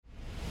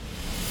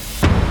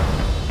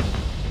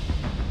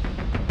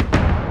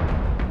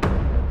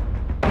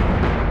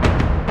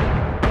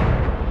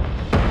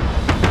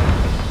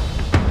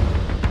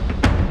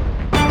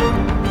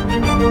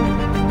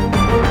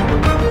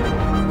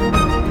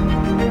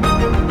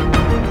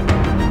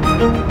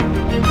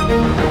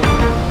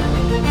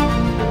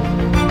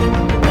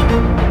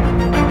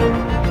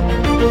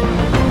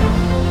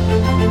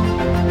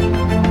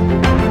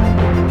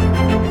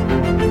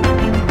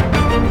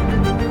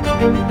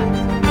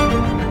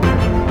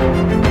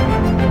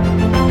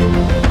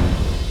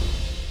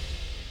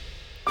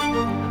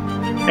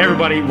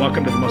everybody.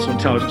 Welcome to the Muscle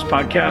Intelligence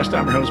Podcast.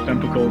 I'm your host, Ben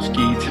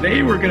Pekolsky.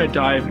 Today, we're going to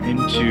dive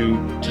into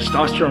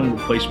testosterone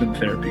replacement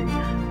therapy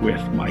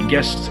with my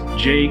guest,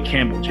 Jay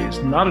Campbell. Jay is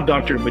not a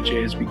doctor, but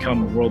Jay has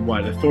become a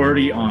worldwide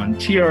authority on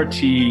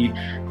TRT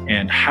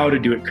and how to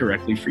do it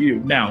correctly for you.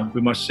 Now, we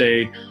must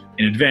say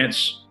in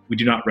advance, we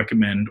do not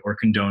recommend or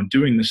condone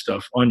doing this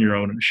stuff on your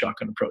own in a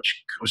shotgun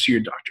approach. Go see your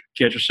doctor,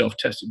 get yourself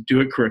tested, do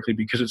it correctly,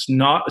 because it's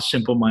not a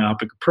simple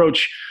myopic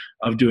approach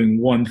of doing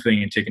one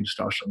thing and taking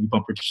testosterone. You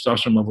bump your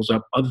testosterone levels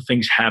up, other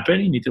things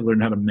happen. You need to learn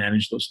how to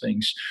manage those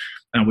things.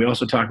 And we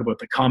also talk about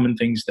the common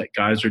things that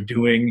guys are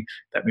doing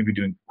that may be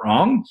doing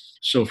wrong.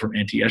 So from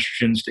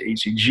anti-estrogens to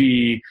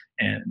HCG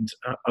and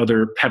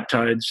other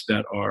peptides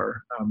that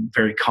are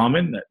very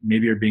common that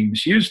maybe are being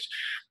misused.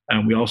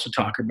 We also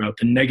talk about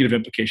the negative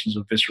implications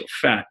of visceral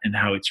fat and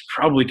how it's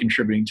probably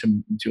contributing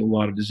to a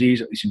lot of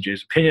disease, at least in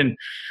Jay's opinion.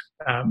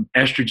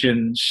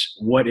 Estrogens,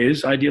 what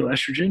is ideal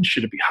estrogen?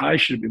 Should it be high?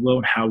 Should it be low?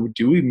 And how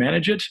do we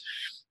manage it?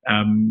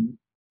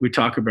 We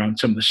talk about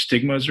some of the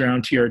stigmas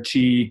around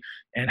TRT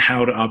and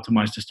how to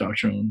optimize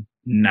testosterone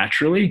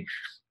naturally.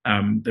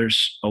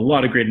 There's a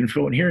lot of great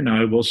info in here.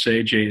 Now, I will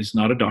say Jay is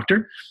not a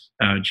doctor.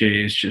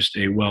 Jay is just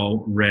a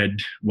well-read,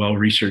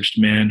 well-researched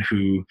man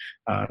who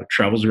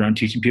travels around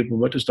teaching people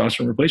about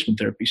testosterone replacement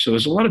therapy. So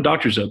there's a lot of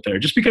doctors out there.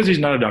 Just because he's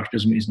not a doctor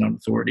doesn't mean he's not an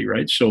authority,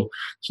 right? So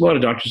there's a lot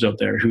of doctors out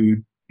there who,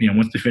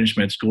 once they finish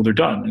med school, they're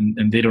done,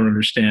 and they don't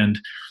understand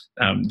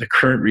the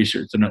current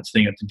research. They're not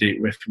staying up to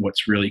date with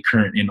what's really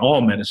current in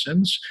all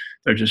medicines.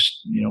 They're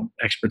just,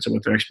 experts at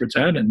what they're experts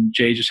at. And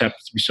Jay just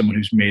happens to be someone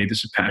who's made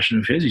this a passion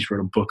of his. He's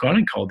wrote a book on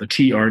it called The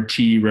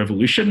TRT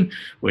Revolution,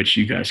 which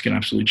you guys can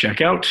absolutely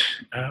check out.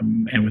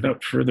 And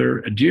without further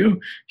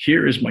ado,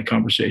 here is my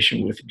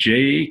conversation with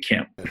Jay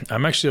Campbell.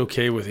 I'm actually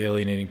okay with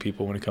alienating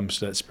people when it comes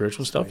to that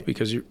spiritual stuff,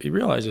 because you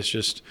realize it's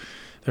just,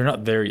 they're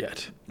not there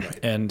yet. Right.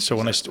 And so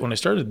when I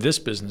started this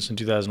business in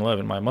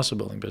 2011, my muscle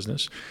building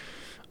business,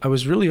 I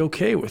was really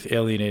okay with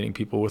alienating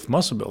people with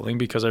muscle building,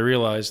 because I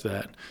realized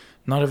that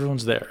not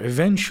everyone's there.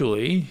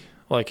 Eventually,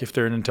 like if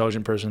they're an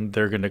intelligent person,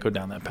 they're going to go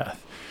down that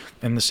path.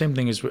 And the same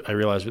thing is I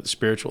realized with the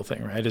spiritual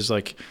thing, right? Is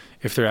like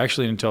if they're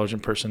actually an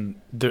intelligent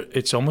person,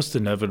 it's almost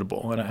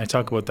inevitable. And I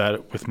talk about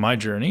that with my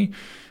journey,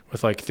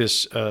 with like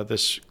this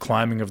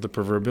climbing of the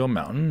proverbial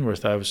mountain, where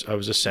I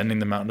was ascending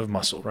the mountain of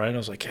muscle, right? I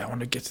was like, I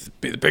want to get to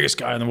be the biggest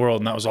guy in the world,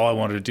 and that was all I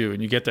wanted to do.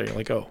 And you get there, you're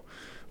like, oh,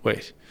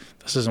 wait,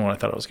 this isn't what I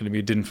thought it was going to be.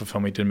 It didn't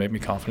fulfill me, it didn't make me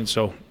confident.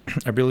 So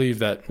I believe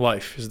that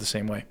life is the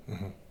same way.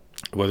 Mm-hmm.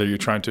 Whether you're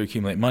trying to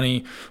accumulate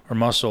money or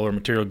muscle or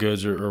material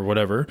goods or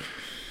whatever,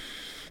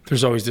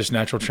 there's always this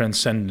natural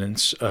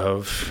transcendence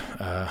of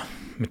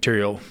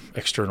material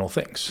external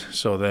things.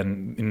 So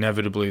then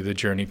inevitably the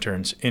journey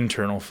turns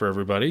internal for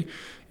everybody.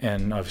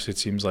 And obviously it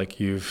seems like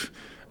you've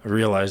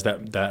realized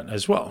that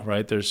as well,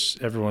 right? There's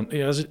everyone,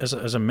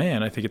 as a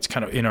man, I think it's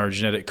kind of in our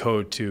genetic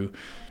code to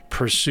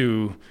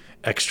pursue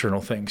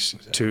external things,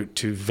 exactly,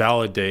 to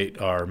validate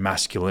our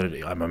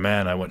masculinity. I'm a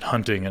man, I went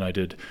hunting and I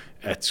did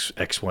X,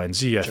 Y, and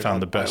Z. I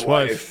found the best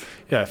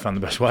wife. Yeah, I found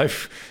the best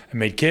wife. I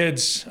made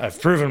kids. I've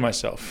proven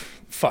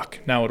myself. Fuck,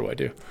 now what do I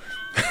do?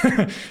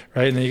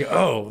 Right? And then you go,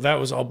 oh, that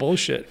was all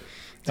bullshit.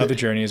 Now the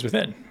journey is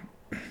within.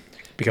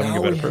 Becoming a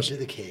better person. Now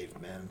we head to the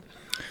cave, man.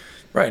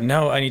 Right,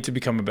 now I need to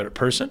become a better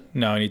person.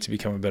 Now I need to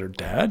become a better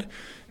dad.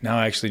 Now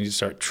I actually need to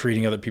start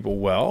treating other people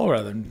well,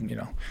 rather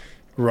than,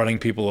 running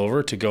people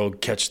over to go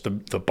catch the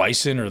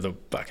bison or the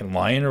fucking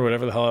lion or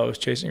whatever the hell I was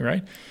chasing,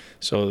 right?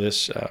 So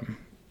this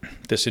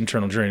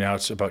internal journey, now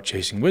it's about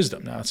chasing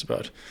wisdom. Now it's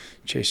about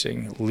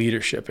chasing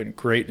leadership and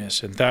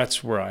greatness. And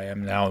that's where I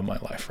am now in my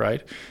life,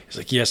 right? It's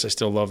like, yes, I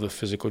still love the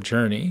physical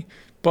journey,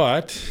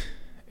 but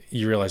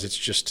you realize it's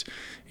just,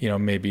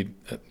 maybe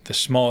the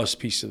smallest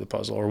piece of the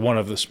puzzle, or one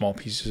of the small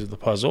pieces of the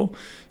puzzle.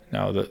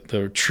 Now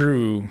the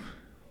true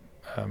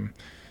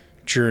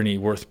journey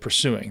worth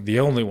pursuing, the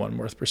only one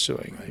worth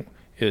pursuing, right,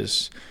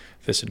 is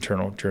this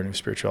internal journey of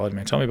spirituality.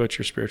 Man, tell me about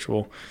your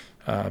spiritual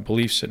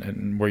beliefs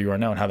and where you are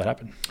now and how that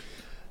happened.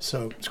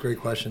 So it's a great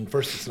question.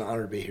 First, it's an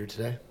honor to be here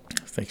today.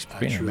 Thanks for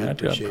being here, man. I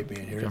appreciate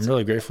being here. I'm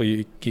really grateful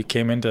you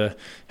came in to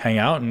hang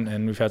out,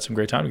 and we've had some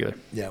great time together.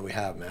 Yeah, we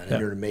have, man. And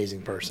you're an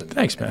amazing person.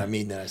 Thanks, man. And I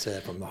mean that. I say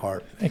that from the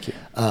heart. Thank you.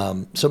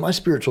 So my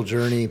spiritual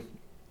journey,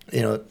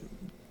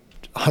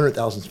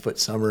 100,000 foot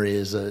summary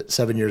is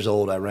 7 years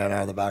old. I ran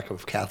out of the back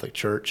of Catholic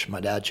church. My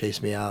dad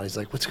chased me out. He's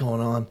like, what's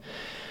going on?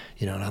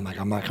 And I'm like,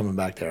 I'm not coming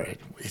back there.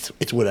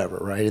 It's whatever,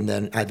 right? And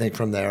then I think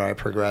from there I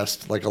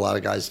progressed like a lot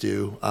of guys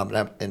do.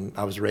 And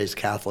I was raised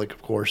Catholic,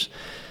 of course.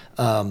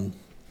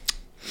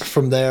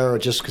 From there,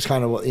 just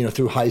kind of,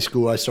 through high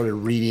school, I started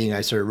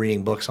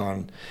reading books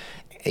on,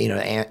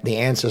 the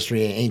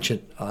ancestry and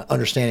ancient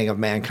understanding of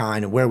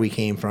mankind and where we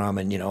came from,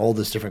 and, all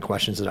those different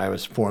questions that I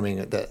was forming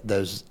at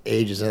those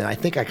ages. And I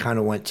think I kind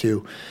of went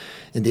to,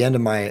 in the end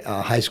of my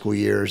high school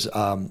years,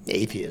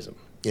 atheism.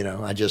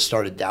 I just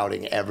started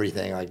doubting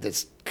everything. Like,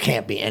 this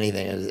can't be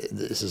anything.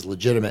 This is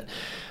legitimate.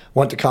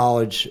 Went to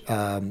college,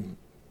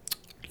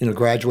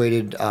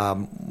 graduated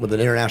with an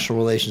international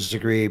relations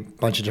degree, a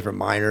bunch of different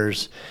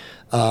minors,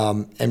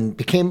 and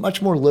became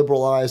much more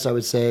liberalized, I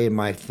would say, in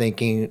my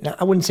thinking. Now,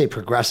 I wouldn't say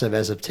progressive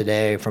as of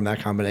today from that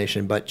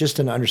combination, but just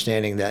an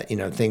understanding that,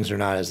 things are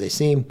not as they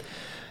seem.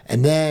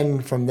 And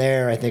then from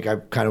there, I think I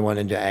kind of went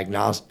into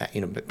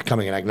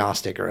becoming an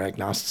agnostic or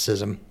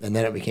agnosticism, and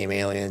then it became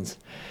aliens.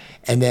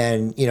 And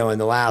then, in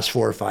the last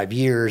 4 or 5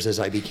 years, as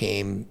I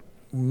became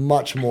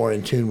much more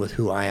in tune with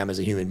who I am as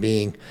a human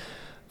being,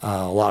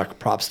 a lot of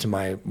props to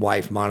my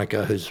wife,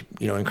 Monica, who's,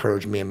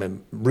 encouraged me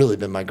and really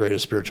been my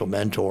greatest spiritual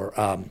mentor.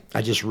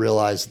 I just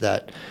realized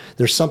that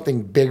there's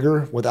something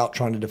bigger without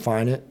trying to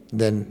define it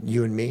than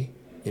you and me,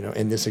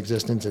 in this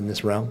existence, in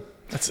this realm.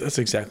 That's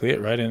exactly it,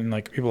 right? And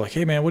like people are like,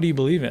 hey man, what do you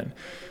believe in?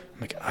 I'm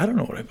like, I don't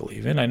know what I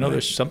believe in. I know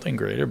there's something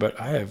greater, but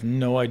I have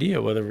no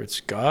idea whether it's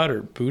God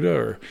or Buddha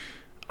or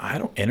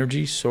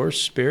energy,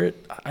 source,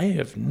 spirit. I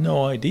have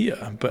no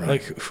idea. But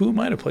like, who am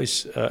I to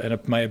place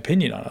my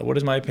opinion on it? What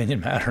does my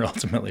opinion matter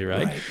ultimately,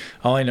 right?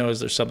 All I know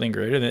is there's something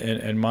greater,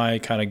 and my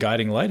kind of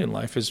guiding light in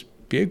life is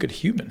be a good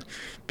human,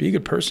 be a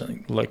good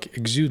person, like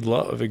exude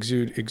love,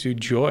 exude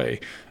joy,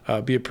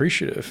 be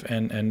appreciative,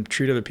 and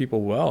treat other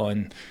people well,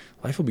 and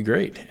life will be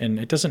great. And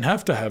it doesn't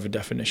have to have a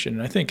definition.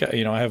 And I think,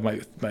 I have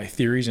my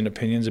theories and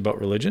opinions about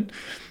religion,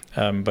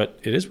 but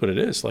it is what it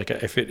is. Like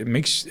if it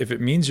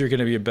means you're going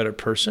to be a better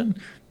person,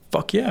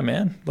 fuck yeah,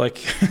 man.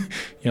 Like,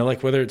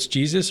 like whether it's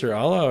Jesus or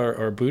Allah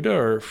or Buddha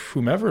or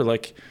whomever,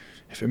 like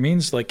if it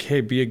means like,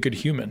 hey, be a good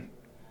human,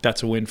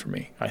 that's a win for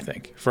me, I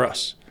think, for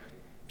us.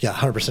 Yeah,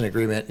 100%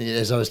 agreement.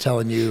 As I was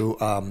telling you,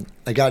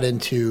 I got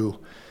into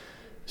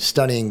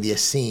studying the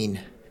Essene.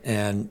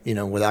 And,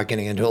 without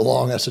getting into a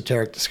long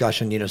esoteric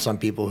discussion, some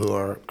people who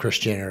are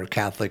Christian or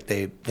Catholic,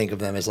 they think of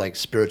them as like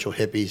spiritual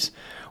hippies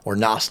or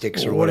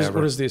Gnostics or whatever.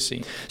 What is the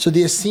Essene? So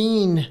the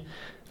Essene,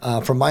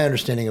 from my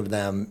understanding of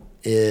them,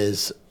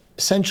 is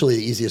essentially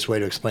the easiest way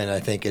to explain it, I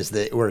think, is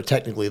that we're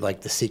technically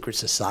like the secret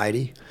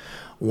society.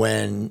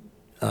 And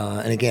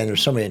again,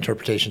 there's so many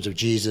interpretations of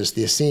Jesus.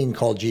 The Essene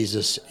called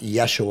Jesus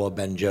Yeshua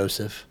ben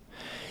Joseph.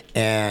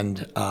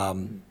 And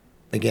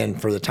again,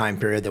 for the time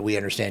period that we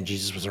understand,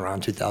 Jesus was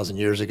around 2,000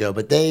 years ago,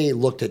 but they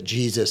looked at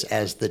Jesus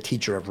as the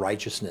teacher of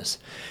righteousness.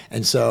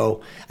 And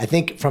so I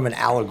think from an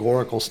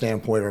allegorical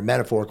standpoint or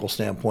metaphorical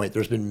standpoint,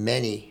 there's been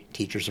many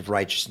teachers of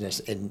righteousness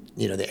in,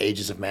 the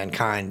ages of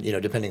mankind,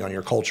 depending on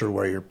your culture,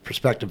 where your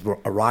perspective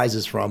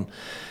arises from.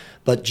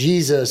 But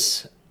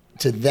Jesus,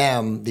 to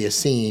them, the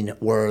Essene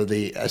were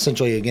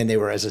essentially, again, they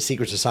were, as a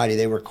secret society,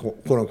 they were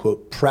quote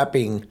unquote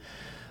prepping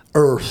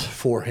earth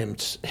for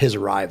his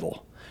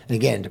arrival. And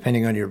again,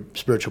 depending on your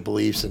spiritual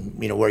beliefs and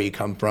where you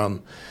come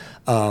from,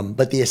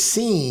 but the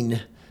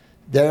Essene,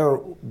 their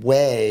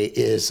way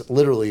is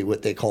literally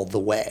what they call the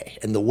way,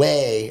 and the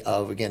way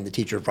of, again, the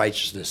teacher of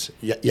righteousness,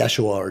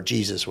 Yeshua or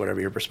Jesus,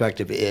 whatever your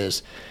perspective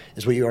is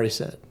what you already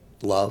said: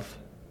 love,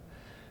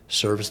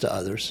 service to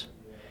others,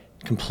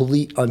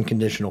 complete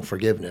unconditional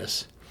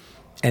forgiveness,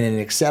 and an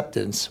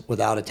acceptance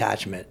without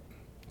attachment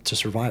to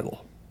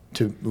survival,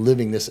 to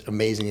living this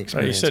amazing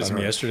experience. You said to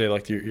me yesterday,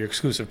 like your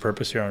exclusive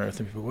purpose here on earth,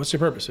 and people, what's your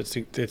purpose?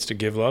 It's to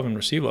give love and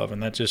receive love,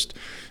 and that just,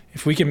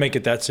 if we can make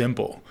it that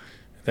simple,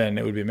 then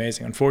it would be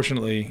amazing.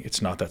 Unfortunately, it's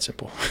not that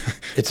simple.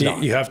 It's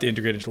not. You have to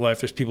integrate it into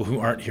life. There's people who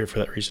aren't here for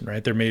that reason,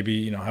 right? There may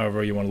be,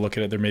 however you want to look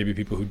at it, there may be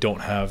people who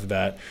don't have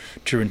that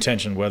true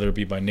intention, whether it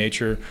be by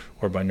nature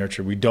or by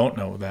nurture. We don't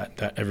know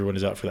that everyone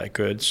is out for that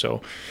good.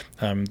 So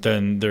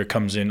then there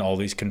comes in all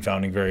these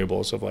confounding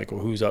variables of like,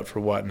 well, who's out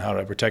for what, and how do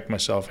I protect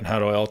myself, and how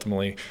do I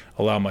ultimately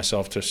allow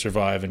myself to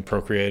survive and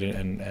procreate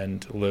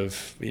and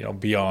live,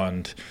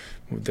 beyond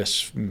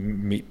this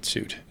meat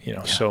suit,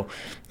 Yeah. So,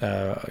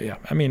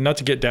 I mean, not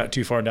to get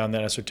too far down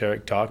that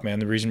esoteric talk, man.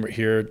 The reason we're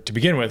here to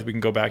begin with, we can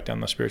go back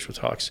down the spiritual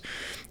talks,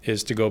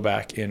 is to go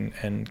back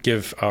and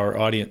give our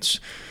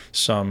audience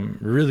some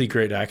really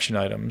great action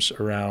items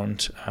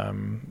around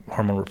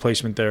hormone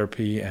replacement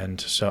therapy, and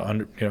so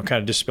kind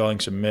of dispelling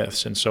some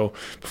myths. And so,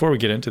 before we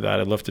get into that,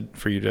 I'd love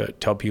for you to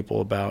tell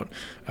people about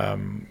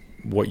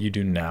what you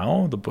do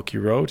now, the book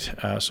you wrote.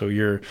 So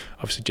you're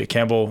obviously Jay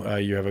Campbell.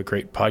 You have a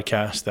great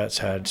podcast that's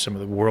had some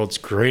of the world's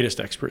greatest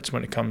experts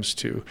when it comes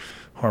to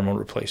hormone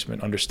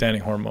replacement,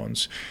 understanding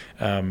hormones,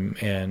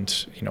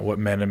 and what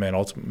men and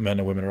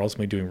women are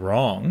ultimately doing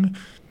wrong.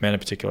 Men in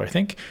particular, I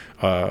think,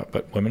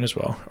 but women as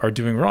well, are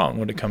doing wrong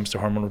when it comes to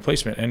hormone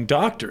replacement. And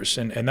doctors,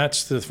 and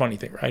that's the funny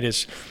thing, right?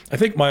 Is I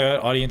think my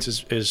audience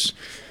is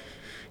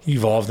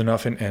evolved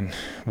enough and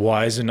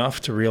wise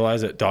enough to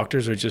realize that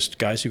doctors are just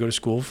guys who go to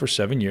school for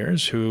 7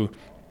 years,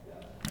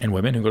 and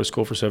women who go to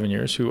school for 7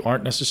 years, who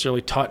aren't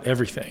necessarily taught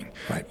everything.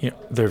 Right.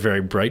 They're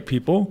very bright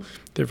people,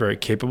 they're very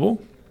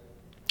capable,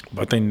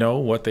 but they know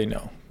what they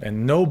know,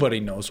 and nobody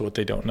knows what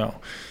they don't know.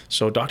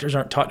 So doctors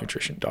aren't taught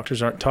nutrition.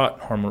 Doctors aren't taught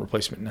hormone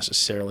replacement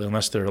necessarily,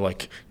 unless they're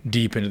like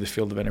deep into the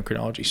field of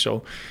endocrinology.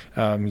 So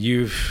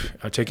you've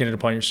taken it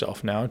upon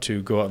yourself now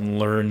to go out and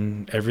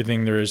learn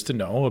everything there is to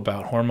know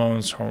about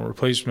hormones, hormone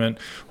replacement,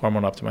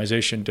 hormone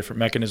optimization, different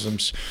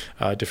mechanisms,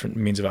 different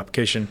means of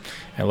application.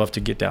 And I love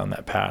to get down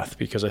that path,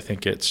 because I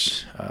think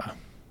it's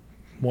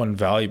one,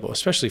 valuable,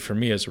 especially for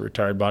me as a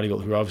retired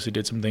bodybuilder who obviously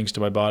did some things to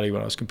my body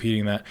when I was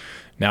competing that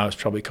now is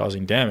probably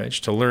causing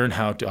damage, to learn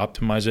how to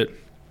optimize it,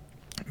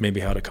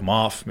 maybe how to come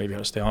off, maybe how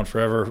to stay on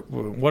forever.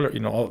 What are,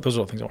 those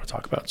are all things I want to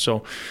talk about.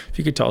 So if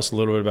you could tell us a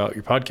little bit about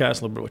your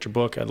podcast, a little bit about your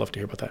book, I'd love to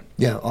hear about that.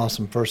 Yeah,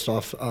 awesome. First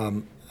off,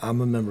 I'm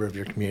a member of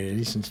your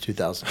community since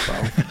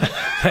 2012.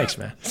 Thanks,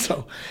 man.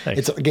 So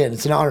Thanks.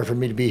 It's an honor for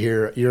me to be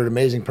here. You're an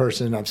amazing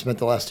person. I've spent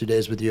the last 2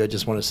 days with you. I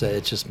just want to say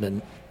it's just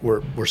been,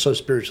 we're so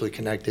spiritually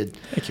connected.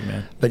 Thank you,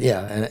 man. But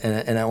yeah,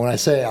 and when I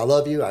say I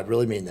love you, I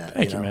really mean that.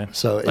 Thank you, man.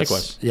 So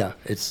likewise. Yeah,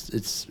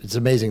 it's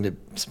amazing to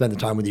spend the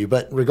time with you.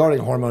 But regarding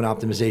hormone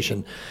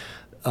optimization,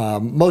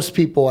 most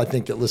people I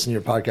think that listen to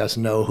your podcast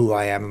know who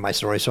I am and my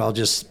story. So I'll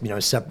just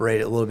separate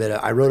it a little bit.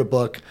 I wrote a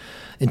book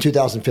in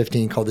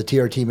 2015 called the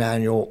TRT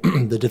Manual,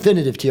 the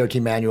definitive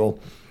TRT Manual.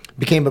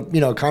 Became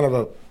a kind of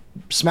a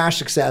smash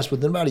success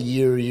within about a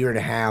year and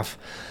a half.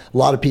 A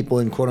lot of people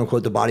in quote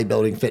unquote the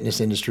bodybuilding fitness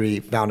industry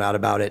found out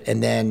about it,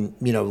 and then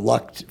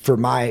luck for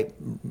my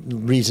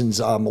reasons,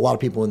 a lot of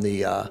people in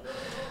the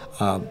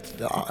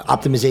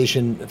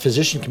optimization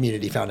physician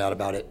community found out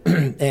about it.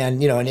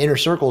 And, in inner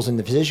circles in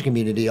the physician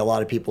community, a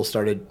lot of people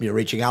started,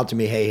 reaching out to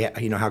me. Hey,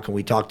 how can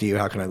we talk to you?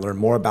 How can I learn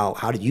more about,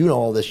 how did you know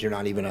all this? You're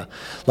not even a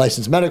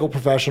licensed medical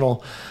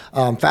professional.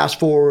 Fast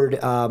forward,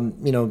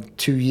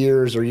 2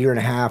 years or year and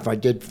a half, I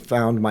did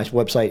found my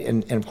website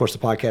and of course the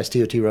podcast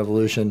TOT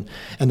Revolution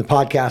and the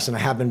podcast. And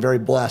I have been very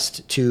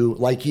blessed to,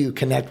 like you,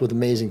 connect with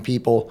amazing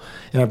people.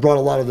 And I've brought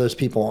a lot of those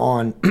people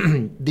on.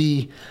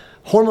 The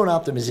hormone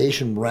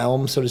optimization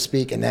realm, so to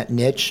speak, and that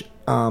niche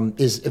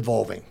is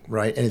evolving,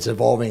 right? And it's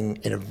evolving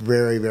in a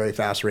very, very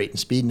fast rate and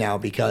speed now,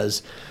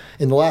 because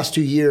in the last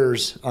 2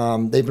 years,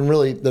 they've been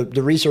really,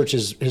 the research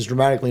has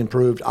dramatically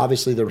improved.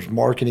 Obviously, there's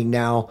marketing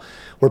now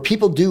where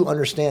people do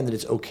understand that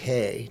it's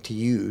okay to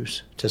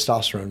use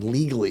testosterone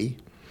legally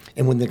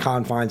and within the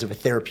confines of a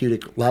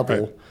therapeutic level,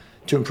 right,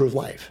 to improve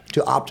life,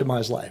 to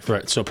optimize life.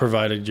 Right. So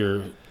provided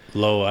you're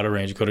low, out of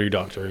range, go to your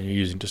doctor and you're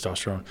using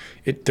testosterone,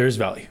 there's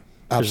value.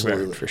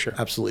 Absolutely, for sure.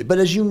 Absolutely. But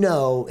as you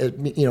know,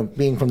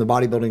 being from the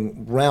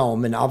bodybuilding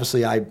realm, and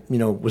obviously I,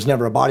 was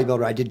never a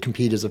bodybuilder. I did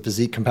compete as a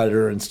physique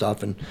competitor and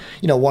stuff, and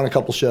won a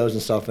couple shows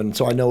and stuff, and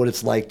so I know what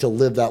it's like to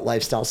live that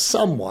lifestyle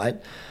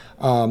somewhat.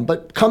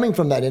 But coming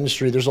from that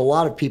industry, there's a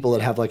lot of people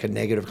that have like a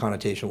negative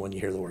connotation when you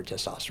hear the word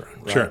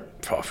testosterone. Right? Sure.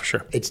 Oh, for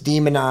sure. It's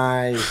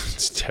demonized.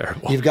 It's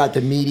terrible. You've got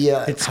the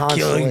media. It's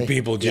constantly killing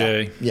people,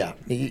 Jay. Yeah.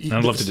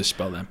 I'd love to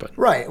dispel that, but.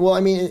 Right. Well, I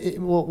mean,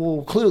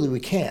 well, clearly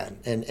we can.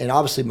 And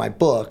obviously my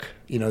book,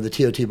 the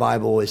TOT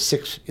Bible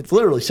it's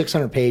literally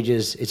 600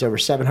 pages. It's over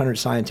 700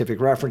 scientific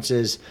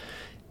references.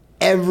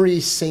 Every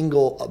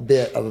single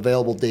bit of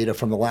available data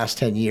from the last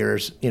 10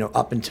 years,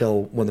 up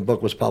until when the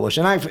book was published.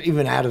 And I've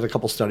even added a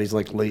couple studies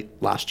like late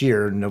last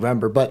year in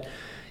November, but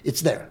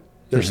it's there.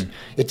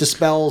 It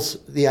dispels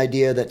the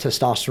idea that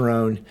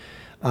testosterone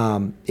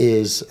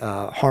is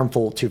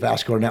harmful to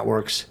vascular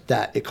networks,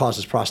 that it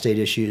causes prostate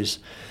issues,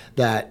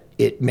 that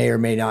it may or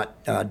may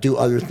not do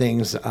other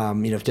things, to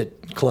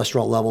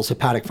cholesterol levels,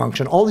 hepatic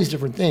function, all these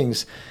different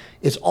things.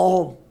 It's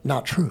all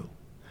not true.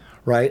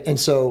 Right. And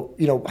so,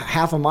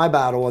 half of my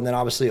battle, and then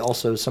obviously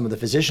also some of the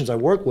physicians I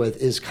work with,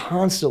 is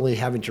constantly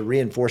having to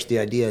reinforce the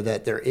idea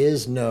that there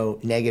is no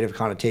negative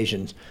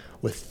connotations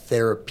with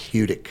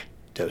therapeutic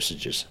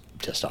dosages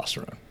of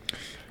testosterone.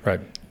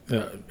 Right.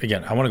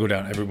 Again, I want to go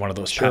down every one of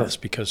those paths,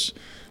 because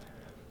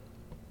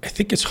I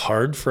think it's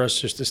hard for us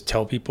just to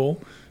tell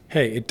people,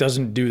 hey, it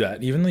doesn't do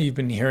that. Even though you've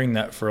been hearing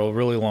that for a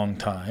really long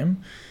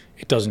time,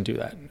 it doesn't do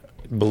that.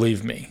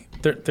 Believe me.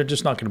 They're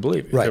just not going to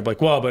believe you. Right. They're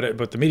like, well,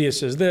 but the media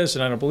says this,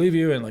 and I don't believe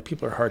you. And like,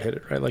 people are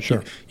hard-headed, right? Like,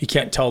 sure. you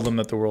can't tell them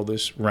that the world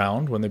is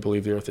round when they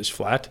believe the earth is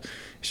flat.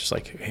 It's just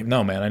like, hey,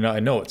 no, man, I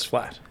know it's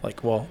flat.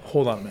 Like, well,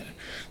 hold on a minute.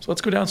 So let's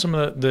go down some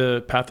of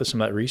the path of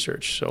some of that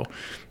research. So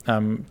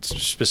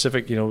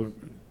specific,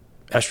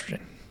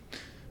 estrogen,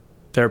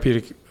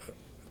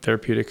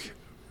 therapeutic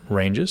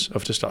ranges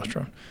of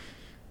testosterone.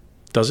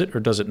 Does it or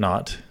does it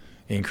not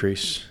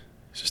increase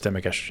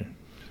systemic estrogen?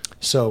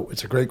 So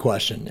it's a great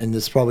question. And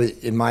this is probably,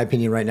 in my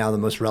opinion right now, the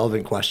most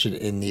relevant question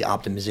in the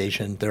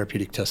optimization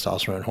therapeutic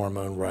testosterone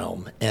hormone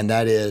realm. And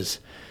that is,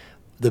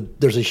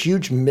 there's a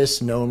huge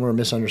misnomer,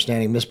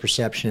 misunderstanding,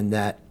 misperception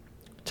that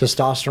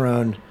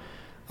testosterone,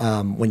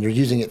 when you're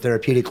using it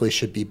therapeutically,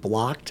 should be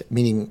blocked,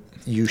 meaning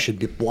you should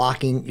be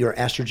blocking your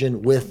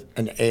estrogen with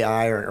an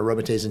AI or an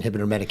aromatase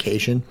inhibitor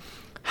medication.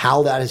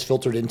 How that is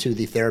filtered into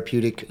the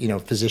therapeutic,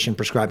 physician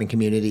prescribing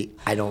community,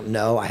 I don't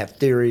know. I have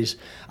theories.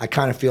 I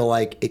kind of feel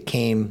like it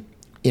came,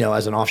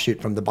 as an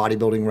offshoot from the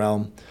bodybuilding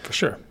realm. For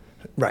sure.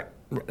 Right.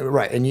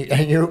 And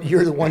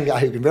you're the one guy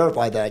who can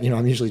verify that.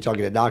 I'm usually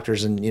talking to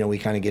doctors, and we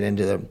kind of get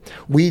into the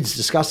weeds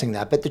discussing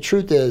that. But the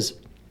truth is,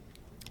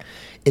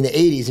 in the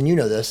 80s, and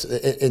this,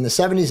 in the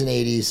 70s and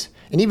 80s,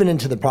 and even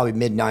into the probably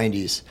mid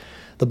 90s,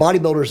 the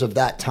bodybuilders of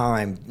that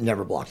time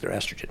never blocked their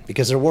estrogen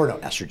because there were no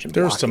estrogen.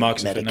 There was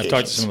tamoxifen. I've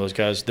talked to some of those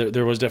guys.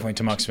 There was definitely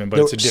tamoxifen, but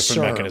it's a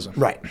different mechanism.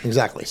 Right,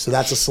 exactly. So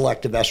that's a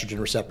selective estrogen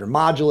receptor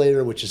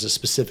modulator, which is a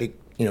specific,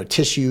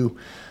 tissue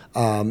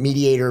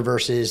mediator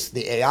versus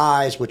the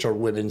AIs, which are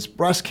women's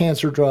breast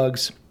cancer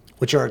drugs,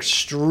 which are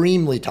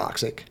extremely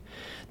toxic.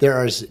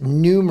 There is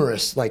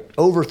numerous, like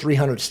over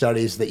 300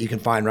 studies that you can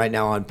find right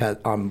now on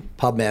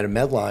PubMed and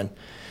Medline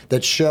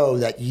that show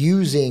that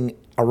using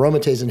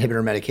aromatase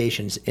inhibitor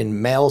medications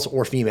in males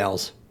or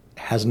females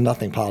has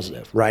nothing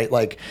positive, right?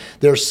 Like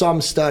there's some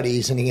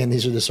studies, and again,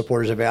 these are the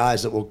supporters of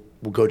AIs that will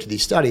go to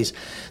these studies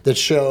that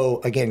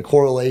show, again,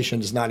 correlation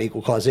does not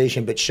equal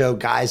causation, but show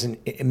guys and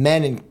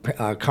men in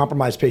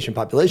compromised patient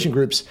population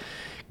groups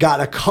got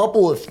a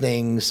couple of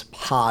things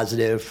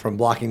positive from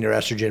blocking their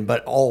estrogen,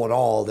 but all in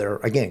all, they're,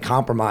 again,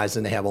 compromised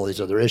and they have all these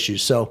other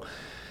issues. So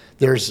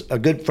there's a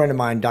good friend of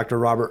mine, Dr.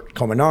 Robert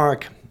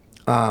Komenarek,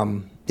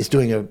 is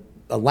doing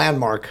a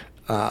landmark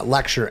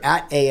lecture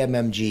at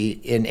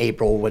AMMG in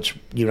April, which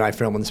you and I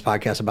filmed on this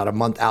podcast about a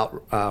month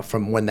out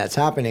from when that's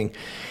happening.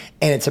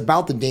 And it's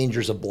about the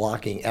dangers of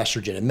blocking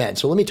estrogen in men.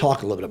 So let me talk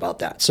a little bit about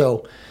that.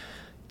 So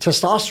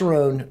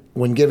testosterone,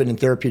 when given in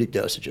therapeutic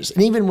dosages,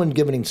 and even when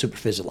given in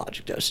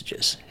superphysiologic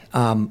dosages,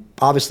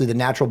 obviously the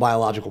natural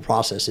biological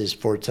process is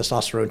for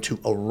testosterone to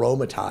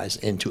aromatize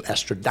into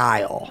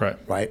estradiol,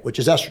 right? Which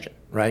is estrogen,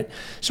 right?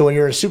 So when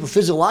you're at a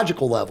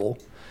superphysiological level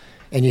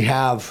and you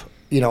have,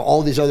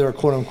 all these other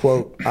quote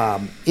unquote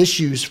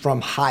issues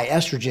from high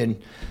estrogen,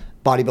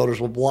 bodybuilders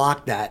will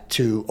block that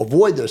to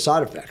avoid those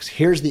side effects.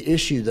 Here's the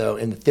issue though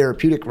in the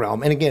therapeutic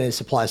realm, and again,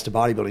 this applies to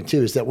bodybuilding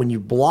too, is that when you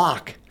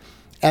block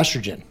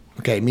estrogen,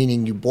 okay,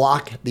 meaning you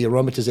block the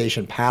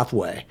aromatization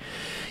pathway,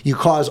 you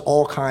cause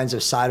all kinds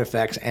of side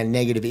effects and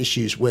negative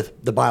issues with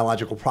the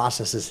biological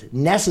processes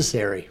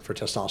necessary for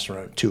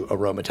testosterone to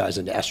aromatize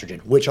into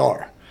estrogen, which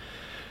are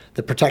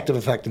the protective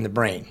effect in the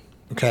brain,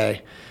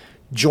 okay,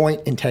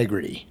 joint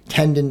integrity,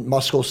 tendon,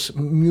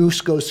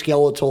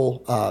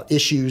 musculoskeletal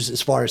issues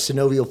as far as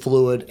synovial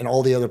fluid and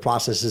all the other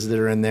processes that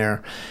are in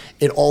there.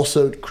 It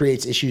also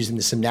creates issues in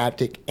the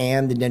synaptic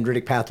and the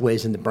dendritic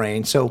pathways in the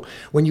brain. So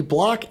when you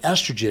block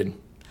estrogen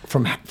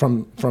from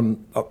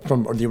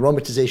the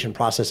aromatization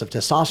process of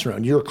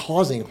testosterone, you're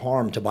causing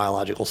harm to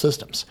biological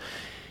systems.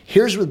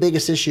 Here's the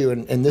biggest issue,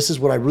 and this is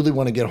what I really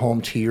want to get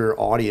home to your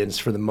audience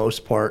for the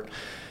most part,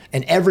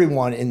 and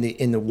everyone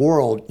in the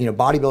world,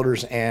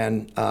 bodybuilders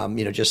and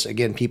just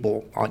again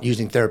people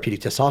using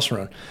therapeutic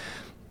testosterone,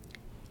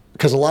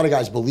 because a lot of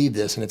guys believe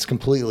this and it's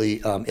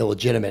completely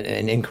illegitimate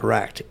and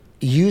incorrect.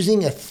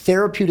 Using a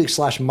therapeutic /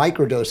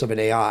 microdose of an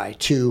AI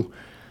to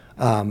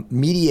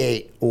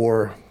mediate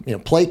or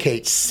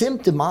placate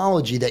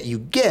symptomology that you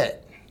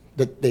get,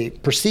 that they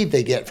perceive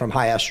they get from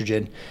high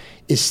estrogen,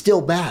 is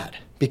still bad,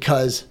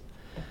 because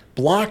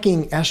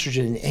blocking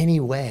estrogen in any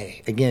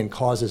way, again,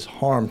 causes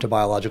harm to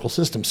biological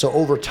systems. So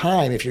over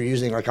time, if you're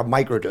using like a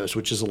microdose,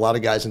 which is a lot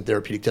of guys in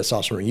therapeutic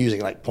testosterone are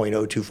using, like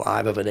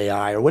 0.025 of an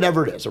AI or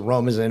whatever it is, a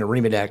Romazin, a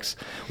Remadex,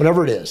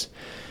 whatever it is,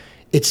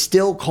 it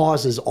still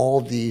causes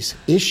all these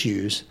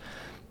issues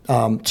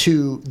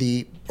to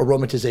the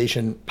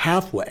aromatization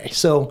pathway.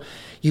 So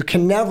you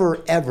can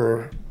never,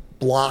 ever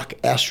block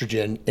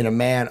estrogen in a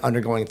man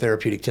undergoing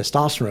therapeutic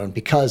testosterone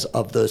because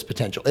of those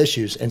potential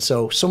issues. And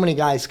so many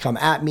guys come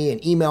at me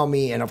and email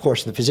me, and of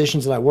course the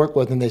physicians that I work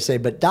with, and they say,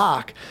 but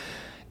doc,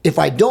 if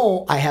I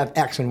don't, I have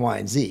X and Y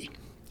and Z.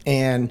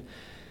 And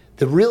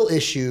the real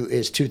issue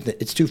is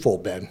it's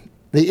twofold, Ben.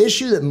 The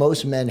issue that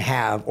most men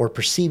have or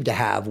perceive to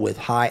have with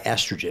high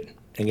estrogen,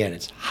 again,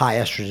 it's high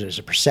estrogen as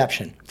a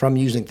perception from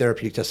using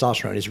therapeutic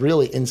testosterone, is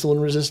really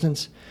insulin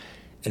resistance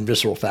and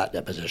visceral fat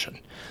deposition.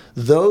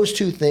 Those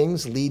two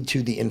things lead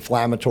to the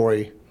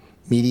inflammatory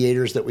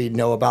mediators that we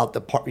know about.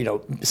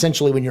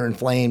 Essentially when you're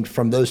inflamed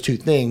from those two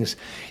things,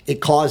 it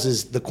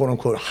causes the quote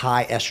unquote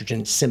high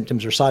estrogen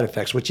symptoms or side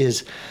effects, which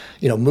is,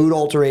 mood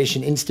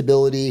alteration,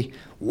 instability,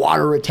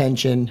 water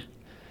retention,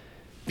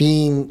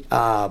 being,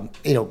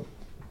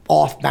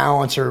 off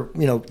balance, or,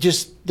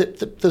 just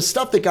the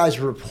stuff that guys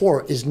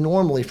report is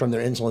normally from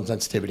their insulin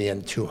sensitivity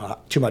and too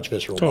much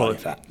visceral body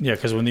fat. Yeah,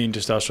 because when they eat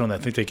testosterone, they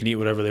think they can eat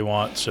whatever they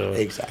want. So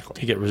exactly.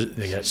 They get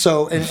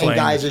and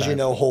guys, as you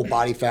know, whole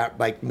body fat,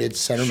 like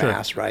mid-center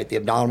mass, right? The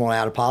abdominal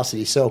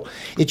adiposity. So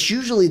it's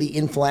usually the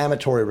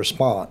inflammatory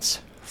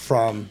response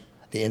from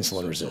the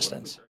insulin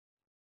resistance.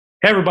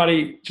 Hey,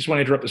 everybody. Just want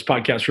to interrupt this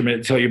podcast for a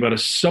minute to tell you about a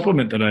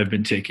supplement that I've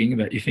been taking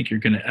that you think you're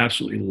going to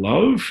absolutely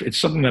love. It's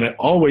something that I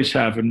always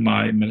have in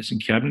my medicine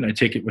cabinet. I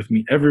take it with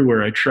me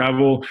everywhere I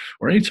travel,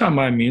 or anytime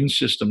my immune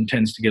system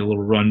tends to get a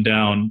little run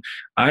down,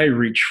 I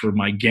reach for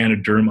my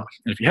Ganoderma.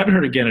 And if you haven't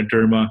heard of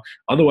Ganoderma,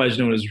 otherwise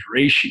known as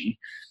reishi,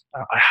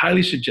 I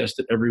highly suggest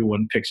that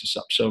everyone picks this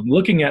up. So I'm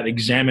looking at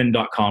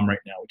examine.com right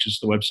now, which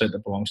is the website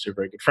that belongs to a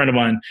very good friend of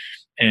mine.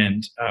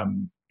 And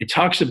it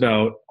talks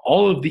about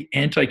all of the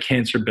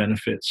anti-cancer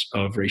benefits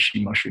of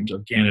reishi mushrooms,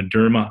 of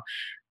Ganoderma.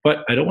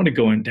 But I don't want to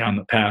go down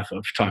the path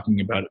of talking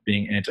about it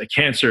being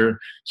anti-cancer.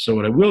 So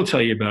what I will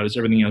tell you about is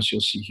everything else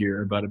you'll see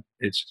here about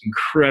its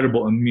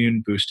incredible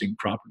immune-boosting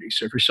properties.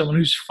 So if you're someone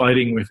who's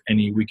fighting with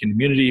any weakened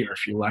immunity, or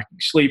if you're lacking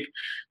sleep,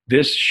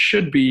 this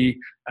should be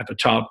at the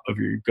top of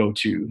your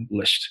go-to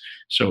list.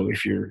 So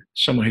if you're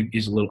someone who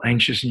is a little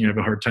anxious and you have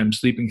a hard time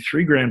sleeping,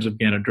 3 grams of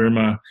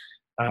Ganoderma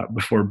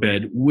before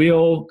bed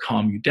will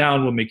calm you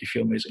down, will make you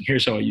feel amazing.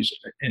 Here's how I use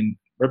it. And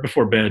right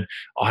before bed,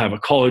 I'll have a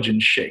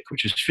collagen shake,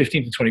 which is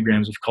 15 to 20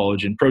 grams of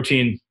collagen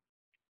protein.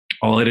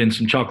 I'll add in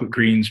some chocolate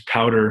greens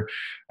powder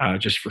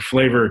just for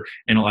flavor,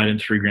 and I'll add in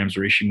 3 grams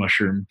of reishi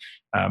mushroom.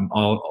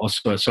 I'll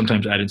also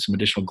sometimes add in some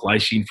additional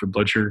glycine for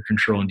blood sugar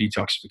control and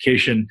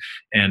detoxification.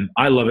 And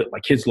I love it.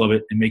 My kids love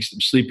it. It makes them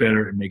sleep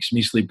better. It makes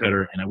me sleep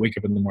better. And I wake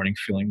up in the morning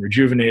feeling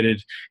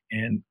rejuvenated,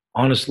 and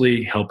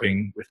honestly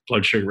helping with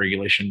blood sugar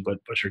regulation, blood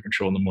sugar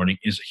control in the morning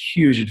is a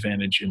huge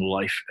advantage in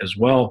life as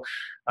well.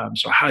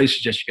 So I highly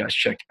suggest you guys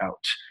check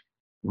out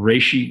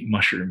reishi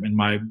mushroom. And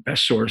my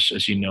best source,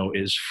 as you know,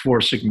 is Four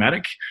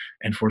Sigmatic.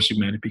 And Four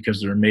Sigmatic, because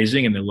they're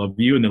amazing and they love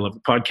you and they love the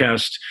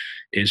podcast,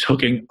 is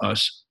hooking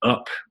us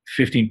up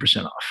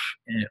 15%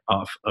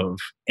 off of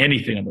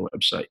anything on the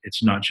website.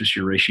 It's not just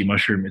your reishi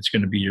mushroom. It's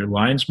going to be your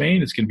lion's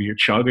mane. It's going to be your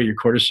chaga, your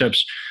cordyceps.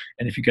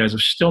 And if you guys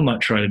have still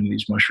not tried any of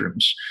these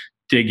mushrooms,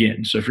 dig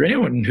in. So if you're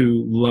anyone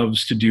who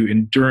loves to do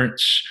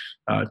endurance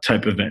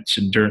type events,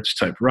 endurance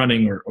type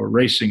running or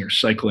racing or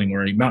cycling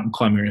or any mountain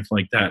climbing or anything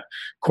like that,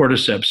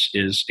 cordyceps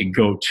is a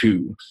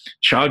go-to.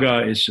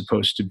 Chaga is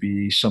supposed to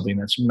be something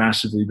that's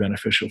massively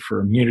beneficial for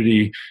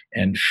immunity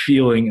and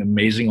feeling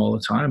amazing all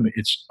the time.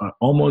 It's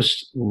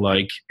almost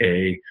like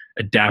a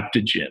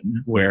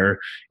adaptogen where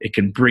it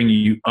can bring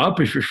you up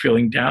if you're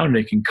feeling down, and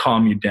it can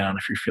calm you down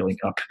if you're feeling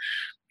up.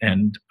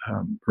 And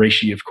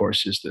reishi, of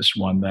course, is this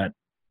one that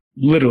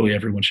literally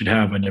everyone should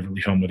have. I never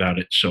leave home without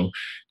it. So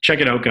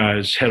check it out,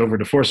 guys. Head over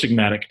to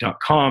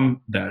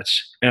foursigmatic.com.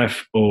 That's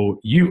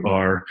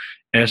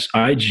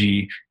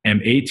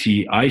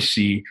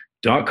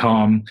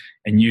foursigmatic.com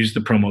and use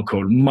the promo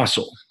code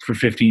MUSCLE for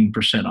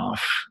 15%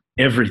 off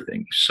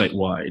everything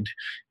site-wide.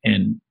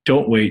 And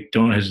don't wait.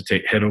 Don't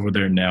hesitate. Head over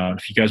there now. And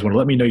if you guys want to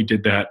let me know you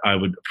did that, I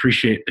would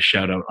appreciate the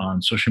shout out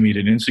on social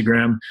media and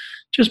Instagram,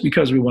 just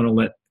because we want to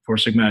let Four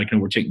Sigmatic know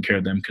we're taking care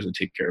of them because they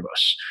take care of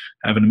us.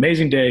 Have an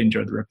amazing day.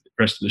 Enjoy the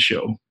rest of the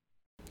show.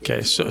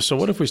 Okay, so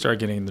what if we start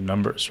getting the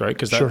numbers, right?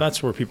 Because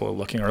that's where people are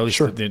looking, or at least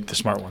the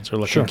smart ones are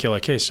looking. Okay,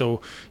 like, hey,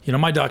 so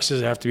my doc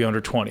says I have to be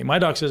under 20. My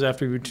doc says I have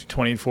to be between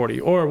 20 and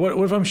 40. Or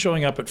what if I'm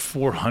showing up at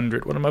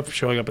 400? What if I'm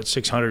showing up at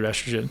 600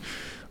 estrogen?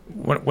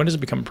 When does it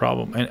become a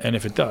problem? And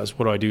if it does,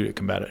 what do I do to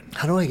combat it?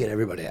 How do I get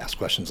everybody to ask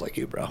questions like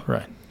you, bro?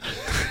 Right.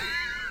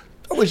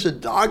 I wish a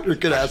doctor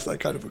could ask that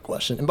kind of a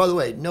question. And by the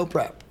way, no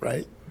prep,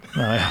 right?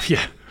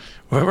 Yeah,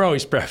 we're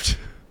always prepped.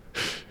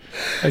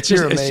 It's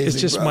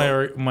just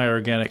my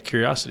organic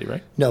curiosity,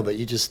 right? No, but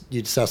you just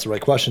ask the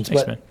right questions.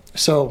 Thanks, but man.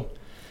 So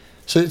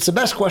it's the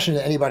best question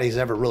that anybody's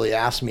ever really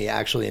asked me,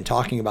 actually, in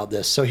talking about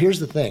this. So here's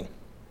the thing: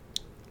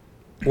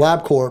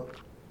 LabCorp,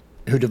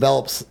 who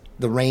develops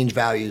the range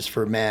values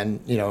for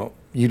men,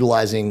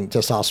 utilizing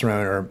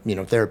testosterone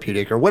or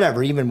therapeutic or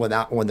whatever, even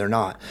when they're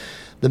not,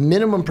 the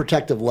minimum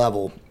protective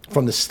level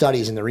from the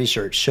studies and the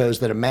research shows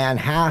that a man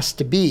has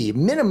to be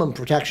minimum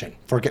protection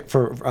for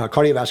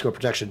cardiovascular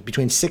protection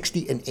between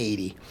 60 and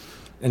 80.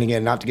 And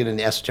again, not to get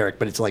into esoteric,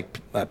 but it's like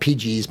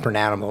PGs per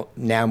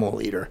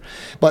nanomilliliter.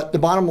 But the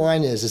bottom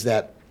line is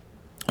that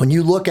when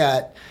you look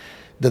at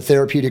the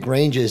therapeutic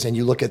ranges and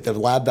you look at the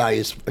lab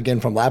values, again,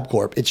 from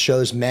LabCorp, it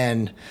shows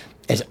men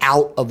as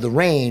out of the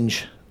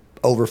range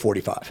over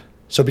 45.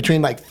 So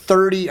between like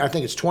 30, I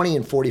think it's 20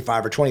 and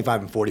 45 or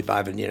 25 and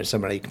 45, and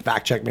somebody can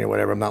fact check me or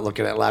whatever. I'm not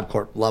looking at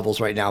LabCorp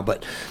levels right now,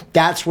 but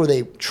that's where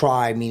they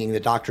try, meaning the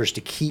doctors,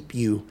 to keep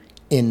you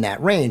in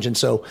that range. And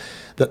so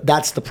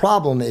that's the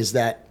problem, is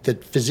that the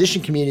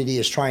physician community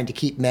is trying to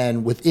keep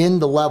men within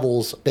the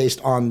levels based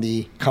on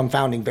the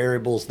confounding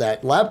variables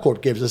that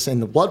LabCorp gives us in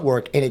the blood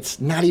work, and it's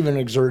not even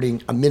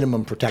exerting a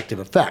minimum protective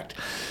effect.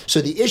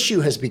 So the issue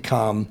has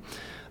become,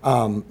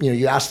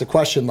 you ask the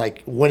question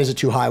like, when is it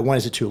too high? When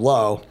is it too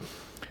low?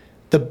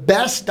 The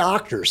best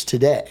doctors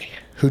today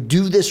who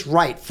do this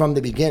right from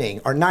the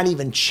beginning are not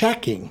even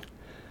checking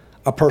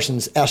a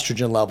person's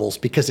estrogen levels,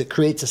 because it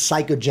creates a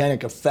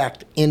psychogenic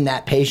effect in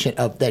that patient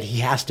of that he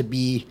has to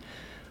be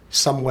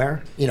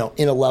somewhere, in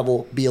a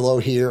level below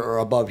here or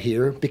above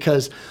here,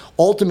 because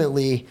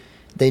ultimately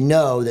they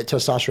know that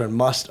testosterone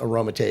must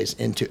aromatase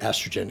into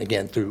estrogen,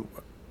 again, through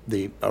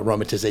the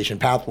aromatization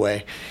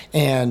pathway.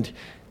 And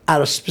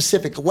at a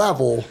specific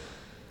level,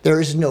 there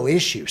is no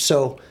issue.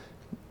 So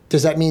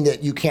does that mean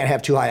that you can't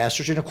have too high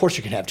estrogen? Of course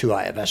you can have too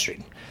high of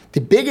estrogen.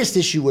 The biggest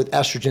issue with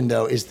estrogen,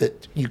 though, is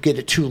that you get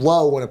it too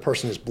low when a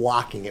person is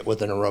blocking it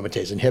with an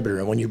aromatase inhibitor.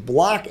 And when you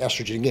block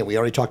estrogen, again, we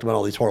already talked about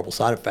all these horrible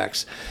side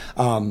effects,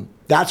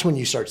 that's when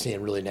you start seeing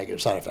really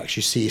negative side effects.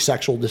 You see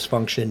sexual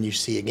dysfunction. You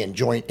see, again,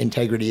 joint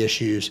integrity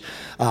issues.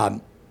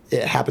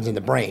 It happens in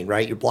the brain,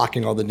 right? You're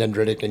blocking all the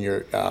dendritic and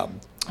your...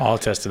 I'll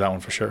attest to that one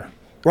for sure.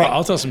 Right.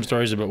 I'll tell some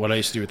stories about what I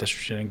used to do with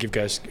estrogen and give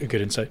guys a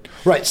good insight.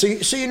 Right. So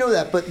you know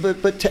that,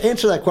 but to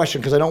answer that question,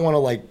 because I don't want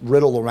to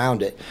riddle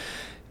around it,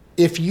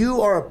 if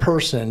you are a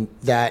person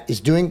that is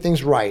doing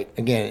things right,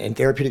 again, in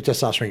therapeutic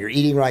testosterone, you're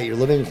eating right, you're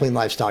living a clean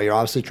lifestyle, you're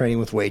obviously training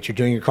with weights, you're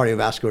doing your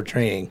cardiovascular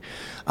training.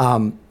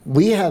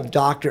 We have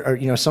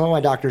some of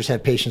my doctors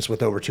have patients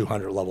with over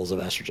 200 levels of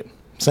estrogen,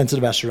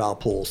 sensitive estradiol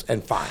pools,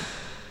 and fine.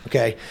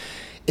 Okay.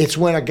 It's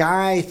when a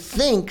guy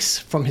thinks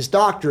from his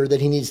doctor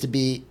that he needs to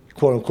be,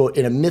 quote unquote,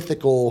 in a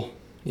mythical,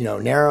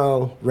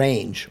 narrow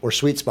range or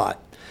sweet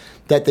spot,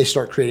 that they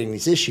start creating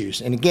these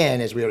issues. And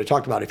again, as we already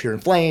talked about, if you're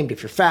inflamed,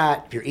 if you're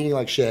fat, if you're eating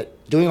like shit,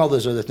 doing all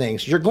those other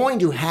things, you're going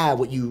to have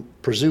what you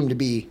presume to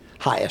be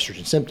high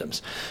estrogen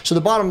symptoms. So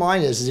the bottom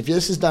line is if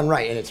this is done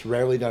right, and it's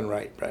rarely done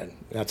right, Brad,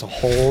 that's a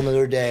whole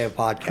nother day of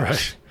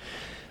podcast.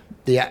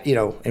 Right.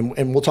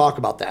 And we'll talk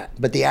about that.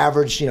 But the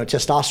average,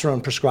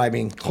 testosterone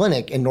prescribing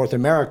clinic in North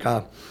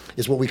America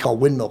is what we call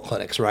windmill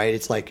clinics, right?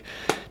 It's like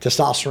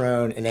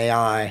testosterone and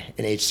AI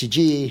and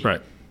HCG,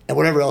 right, and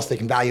whatever else they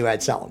can value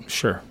add sell them.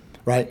 Sure.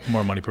 Right?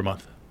 More money per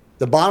month.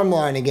 The bottom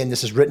line, again,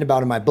 this is written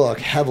about in my book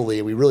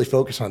heavily. We really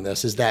focus on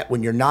this. Is that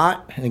when you're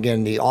not, and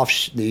again, the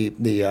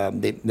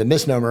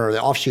misnomer or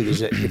the offshoot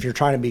is that if you're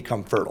trying to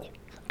become fertile,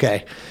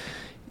 okay,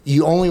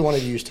 you only want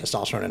to use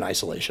testosterone in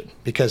isolation,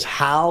 because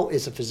how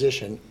is a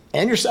physician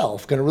and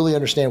yourself going to really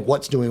understand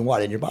what's doing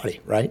what in your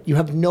body, right? You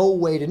have no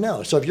way to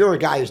know. So if you're a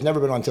guy who's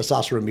never been on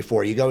testosterone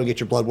before, you go and get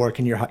your blood work,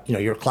 and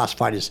you're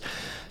classified as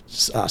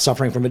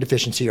suffering from a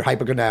deficiency or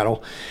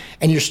hypogonadal,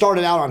 and you're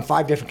started out on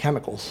 5 different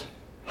chemicals.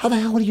 How the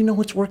hell do you know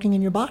what's working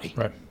in your body?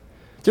 Right.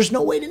 There's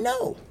no way to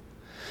know.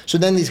 So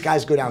then these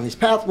guys go down these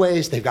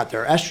pathways. They've got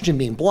their estrogen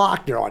being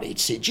blocked. They're on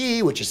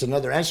HCG, which is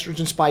another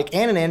estrogen spike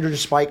and an androgen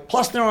spike.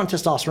 Plus they're on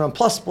testosterone,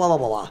 plus blah, blah,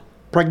 blah, blah.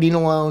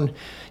 Pregnenolone,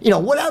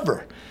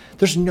 whatever.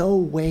 There's no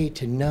way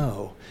to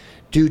know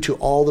due to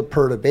all the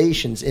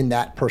perturbations in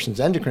that person's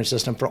endocrine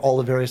system for all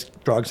the various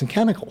drugs and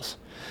chemicals.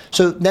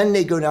 So then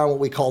they go down what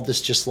we call this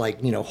just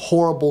like,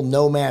 horrible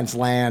no man's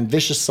land,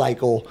 vicious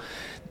cycle.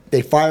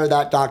 They fire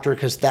that doctor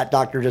because that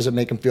doctor doesn't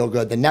make them feel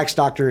good. The next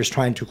doctor is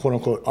trying to, quote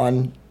unquote,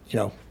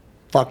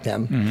 fuck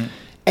them. Mm-hmm.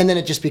 And then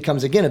it just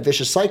becomes, again, a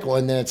vicious cycle.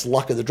 And then it's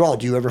luck of the draw.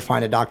 Do you ever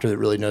find a doctor that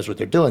really knows what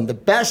they're doing? The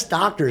best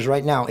doctors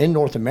right now in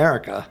North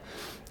America,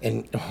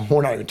 and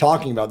we're not even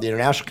talking about the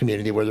international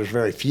community where there's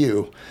very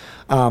few,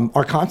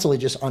 are constantly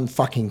just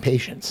unfucking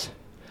patients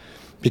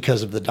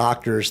because of the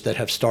doctors that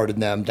have started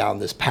them down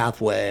this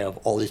pathway of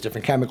all these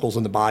different chemicals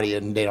in the body,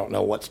 and they don't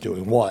know what's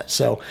doing what.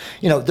 So,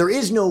 there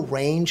is no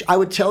range. I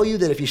would tell you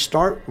that if you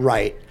start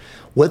right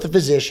with a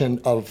physician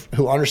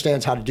who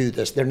understands how to do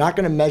this, they're not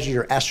going to measure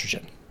your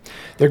estrogen.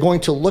 They're going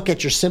to look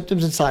at your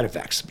symptoms and side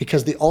effects,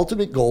 because the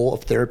ultimate goal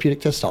of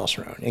therapeutic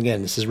testosterone,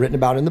 again, this is written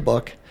about in the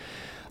book,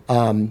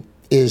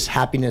 is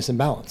happiness and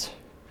balance.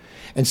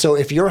 And so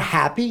if you're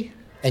happy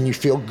and you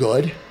feel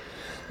good,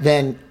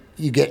 then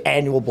you get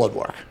annual blood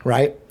work,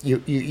 right?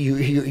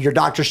 Your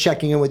doctor's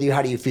checking in with you.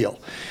 How do you feel?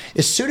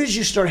 As soon as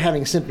you start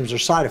having symptoms or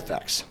side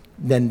effects,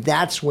 then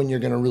that's when you're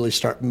going to really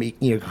start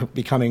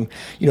becoming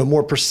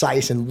more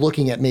precise and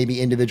looking at maybe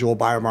individual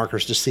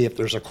biomarkers to see if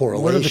there's a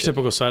correlation. What are the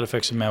typical side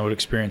effects a man would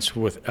experience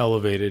with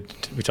elevated?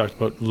 We talked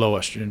about low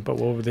estrogen, but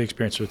what would they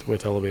experience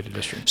with elevated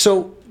estrogen?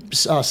 So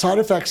side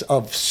effects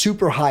of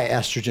super high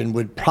estrogen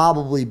would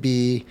probably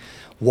be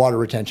water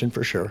retention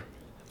for sure.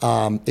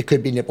 It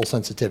could be nipple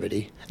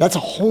sensitivity. That's a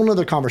whole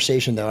nother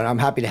conversation, though, and I'm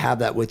happy to have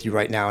that with you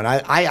right now. And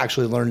I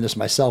actually learned this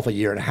myself 1.5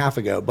 years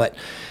ago. But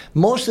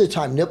most of the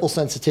time, nipple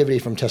sensitivity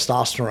from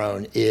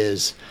testosterone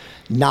is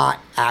not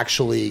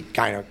actually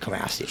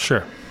gynecomastia.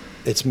 Sure.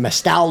 It's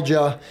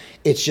nostalgia.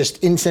 It's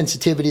just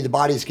insensitivity. The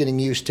body's getting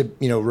used to,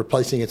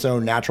 replacing its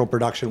own natural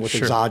production with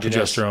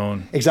exogenous.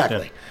 Progesterone.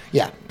 Exactly.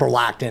 Yeah.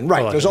 Prolactin.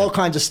 Right. There's all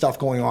kinds of stuff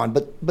going on.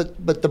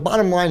 But the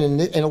bottom line,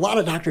 and a lot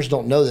of doctors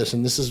don't know this,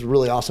 and this is a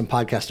really awesome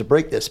podcast to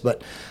break this,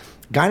 but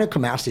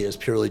gynecomastia is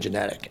purely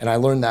genetic. And I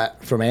learned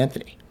that from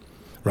Anthony.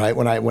 Right.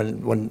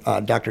 When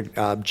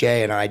Dr.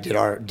 Jay and I did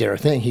our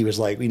thing, he was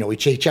like, we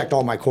checked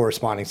all my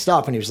corresponding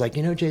stuff, and he was like,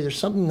 Jay, there's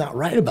something not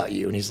right about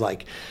you. And he's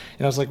like,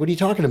 and I was like, what are you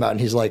talking about? And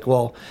he's like,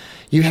 well,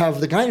 you have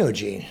the gyno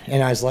gene.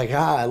 And I was like,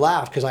 I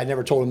laughed because I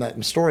never told him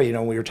that story,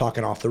 we were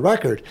talking off the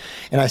record.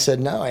 And I said,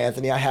 no,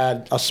 Anthony, I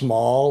had a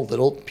small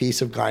little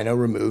piece of gyno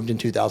removed in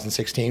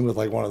 2016 with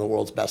one of the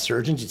world's best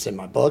surgeons. It's in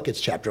my book. It's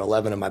chapter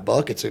 11 in my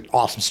book. It's an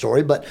awesome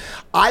story. But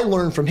I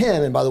learned from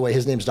him. And by the way,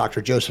 his name's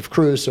Dr. Joseph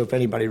Cruz. So if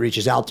anybody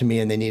reaches out to me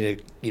and they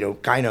need a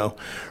gyno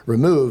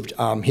removed,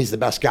 he's the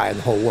best guy in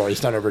the whole world. He's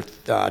done over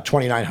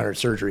 2,900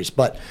 surgeries.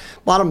 But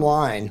bottom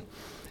line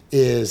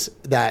is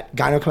that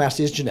gynecomastia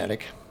is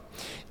genetic.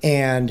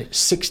 And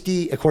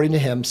according to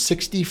him,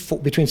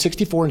 between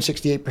 64 and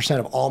 68%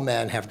 of all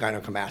men have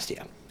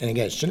gynecomastia. And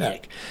again, it's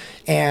genetic.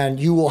 And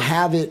you will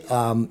have it,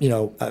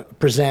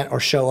 present or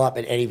show up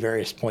at any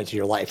various points of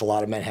your life. A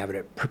lot of men have it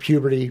at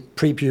puberty,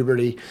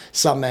 pre-puberty.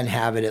 Some men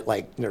have it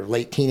at their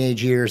late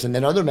teenage years. And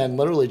then other men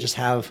literally just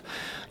have,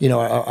 an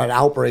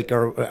outbreak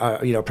or,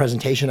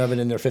 presentation of it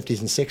in their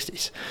 50s and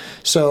 60s.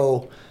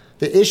 So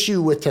the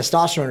issue with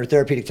testosterone or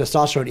therapeutic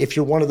testosterone, if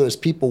you're one of those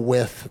people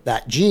with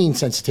that gene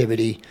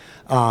sensitivity,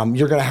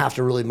 you're going to have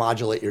to really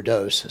modulate your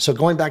dose. So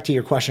going back to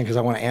your question, because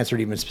I want to answer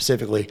it even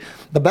specifically,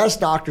 the best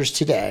doctors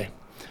today,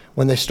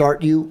 when they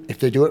start you, if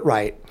they do it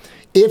right,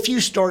 if you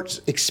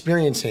start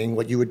experiencing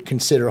what you would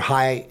consider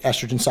high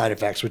estrogen side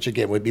effects, which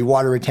again would be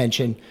water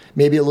retention,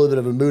 maybe a little bit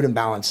of a mood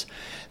imbalance,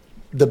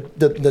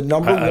 the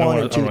number one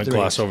and 2, 3. I don't want to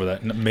gloss over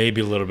that.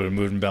 Maybe a little bit of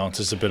mood and balance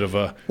is a bit of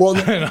a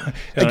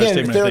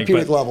again,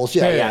 therapeutic levels.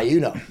 Yeah, you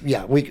know.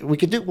 Yeah, we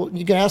could do. Well,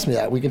 you can ask me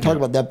that. We can talk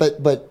about that.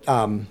 But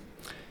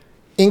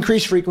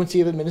increased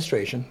frequency of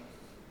administration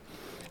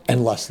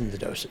and lessen the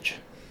dosage.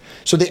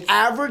 So the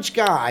average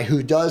guy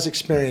who does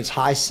experience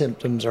high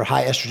symptoms or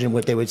high estrogen,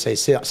 what they would say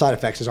side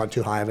effects, is on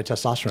too high of a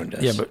testosterone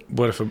dose. Yeah, but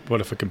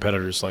what if a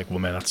competitor is like, well,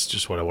 man, that's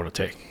just what I want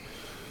to take.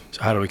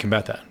 So how do we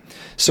combat that?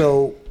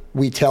 So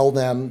we tell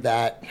them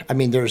that, I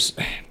mean,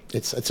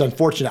 it's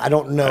unfortunate. I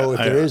don't know if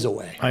there is a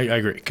way. I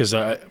agree. Because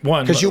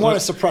you want to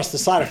suppress the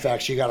side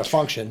effects, you got to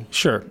function.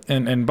 Sure.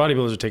 And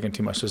bodybuilders are taking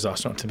too much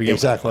testosterone to begin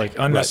with, like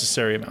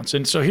unnecessary amounts.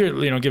 And so here,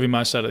 giving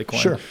my side of the coin.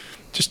 Sure.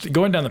 Just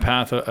going down the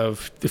path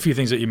of the few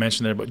things that you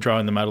mentioned there, but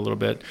drawing them out a little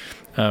bit.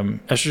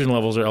 Estrogen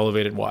levels are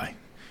elevated. Why?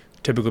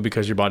 Typically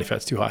because your body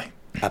fat's too high.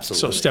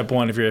 Absolutely. So step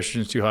one, if your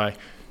estrogen's too high,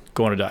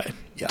 go on a diet.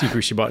 Yeah.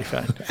 Decrease your body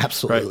fat.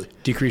 Absolutely.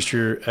 Right? Decrease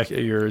your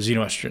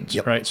xenoestrogens.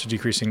 Yep. Right. So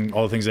decreasing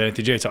all the things that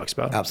Anthony J talks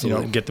about.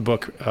 Absolutely. Get the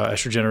book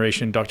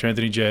Estrogeneration, Dr.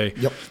 Anthony J.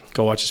 Yep.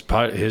 Go watch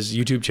his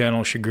YouTube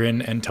channel,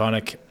 Chagrin and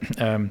Tonic.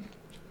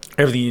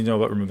 Everything you know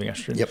about removing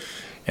estrogen. Yep.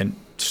 And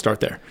start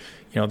there.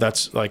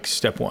 That's like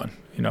step one.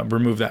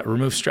 Remove that.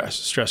 Remove stress.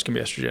 Stress can be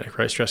estrogenic,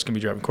 right? Stress can be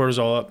driving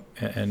cortisol up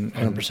and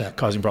 100%.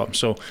 Causing problems.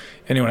 So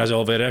anyone has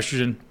elevated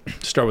estrogen,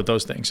 start with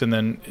those things. And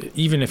then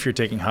even if you're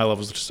taking high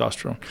levels of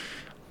testosterone,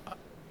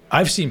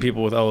 I've seen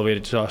people with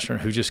elevated testosterone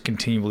who just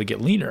continually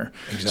get leaner.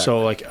 Exactly.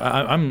 So like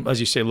I'm,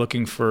 as you say,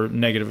 looking for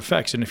negative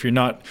effects. And if you're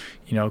not,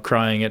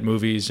 crying at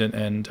movies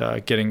and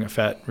getting a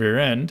fat rear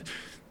end,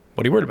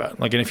 what are you worried about?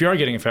 And if you are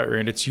getting a fat rear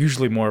end, it's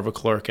usually more of a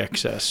caloric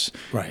excess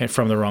and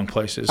from the wrong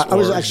places. I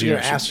was actually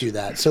going to ask you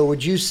that. So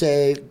would you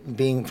say,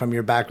 being from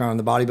your background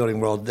in the bodybuilding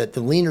world, that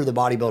the leaner the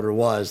bodybuilder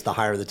was, the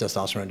higher the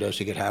testosterone dose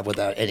you could have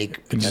without any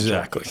potential?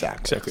 Exactly.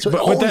 So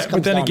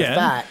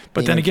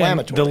but then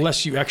again, the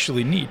less you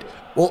actually need.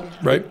 Well,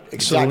 right. Exactly.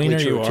 So the leaner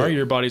you are,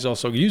 your body's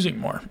also using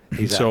more.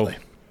 Exactly.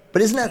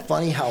 But isn't that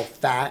funny how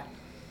fat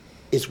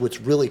is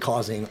what's really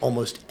causing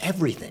almost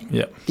everything?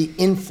 Yeah. The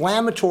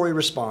inflammatory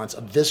response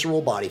of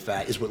visceral body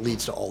fat is what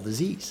leads to all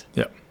disease.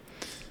 Yeah.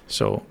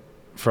 So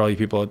for all you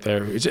people out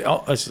there, it's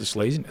just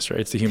laziness, right?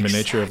 It's the human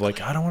nature of I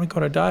don't want to go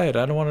on a diet.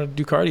 I don't want to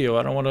do cardio.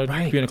 I don't want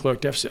to be in a caloric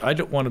deficit. I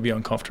don't want to be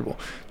uncomfortable.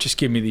 Just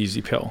give me the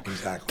easy pill.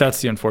 Exactly.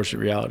 That's the unfortunate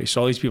reality.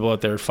 So all these people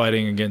out there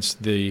fighting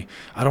against I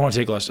don't want to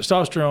take less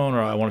testosterone,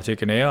 or I want to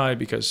take an AI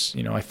because,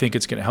 I think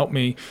it's going to help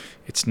me.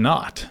 It's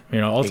not.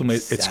 Ultimately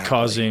It's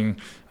causing,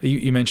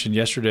 you mentioned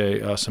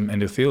yesterday some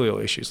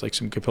endothelial issues, like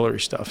some capillary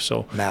stuff.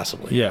 So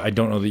massively. Yeah, I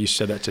don't know that you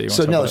said that today.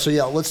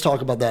 Let's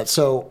talk about that.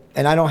 So,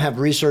 and I don't have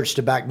research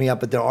to back me up,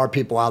 but there are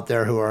people out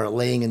there who are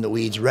laying in the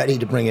weeds ready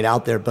to bring it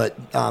out there. But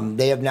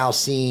they have now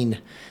seen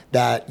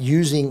that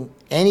using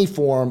any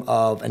form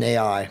of an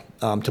AI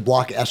to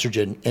block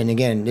estrogen, and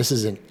again, this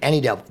isn't any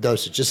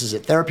dosage, this is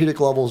at therapeutic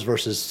levels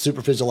versus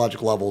super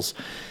physiological levels,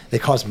 they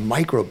cause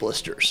micro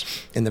blisters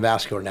in the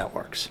vascular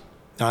networks.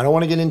 Now, I don't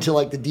want to get into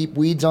the deep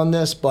weeds on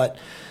this, but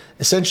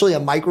essentially a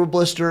micro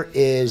blister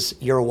is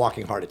you're a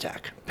walking heart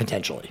attack,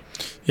 potentially.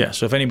 Yeah,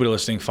 so if anybody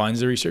listening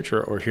finds the research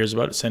or hears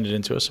about it, send it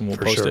in to us and we'll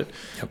post it.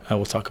 Yep.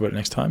 We'll talk about it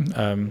next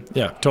time.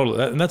 Yeah,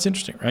 totally. And that's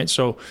interesting, right?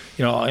 So,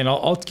 and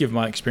I'll give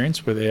my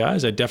experience with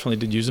AIs. I definitely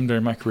did use them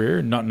during my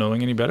career, not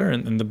knowing any better.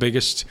 And the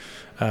biggest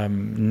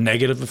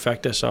negative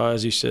effect I saw,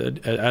 as you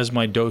said, as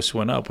my dose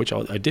went up, which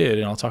I did,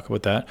 and I'll talk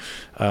about that,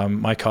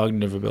 my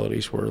cognitive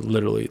abilities were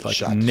literally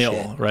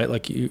nil,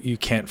 right? You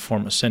can't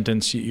form a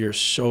sentence. You're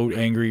so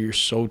angry. You're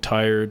so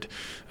tired.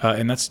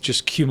 And that's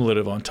just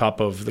cumulative on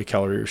top of the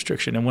calorie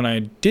restriction. And when I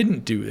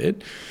didn't do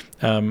it,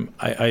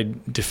 I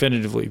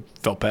definitively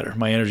felt better.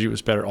 My energy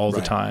was better all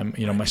the time.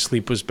 My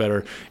sleep was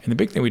better. And the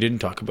big thing we didn't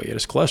talk about yet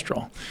is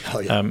cholesterol. Oh,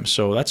 yeah.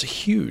 So that's a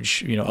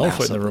huge,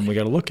 elephant in the room we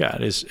got to look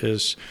at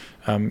is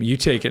you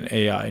take an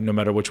AI, no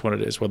matter which one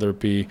it is, whether it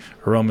be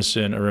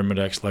Aromacin,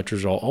 Arimidex,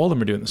 Letrozole, all of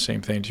them are doing the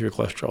same thing to your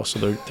cholesterol.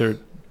 So they're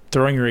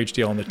throwing your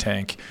HDL in the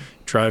tank,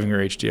 driving your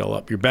HDL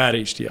up, your bad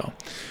HDL.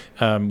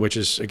 Which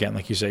is, again,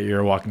 like you say,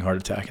 you're a walking heart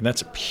attack. And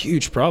that's a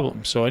huge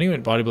problem. So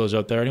anyone bodybuilders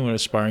out there, anyone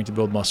aspiring to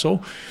build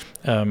muscle,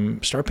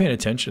 start paying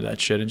attention to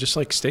that shit and just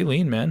stay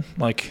lean, man.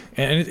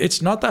 And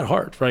it's not that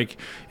hard.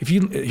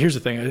 Here's the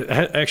thing.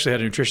 I actually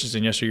had a nutritionist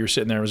in yesterday. You were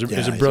sitting there. It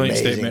was a brilliant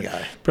statement.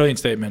 Brilliant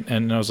statement.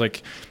 And I was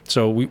like,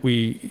 so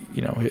we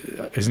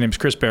his name's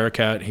Chris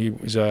Barakat. He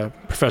was a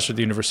professor at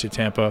the University of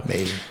Tampa.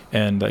 Amazing.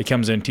 And he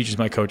comes in and teaches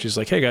my coaches,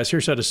 hey guys,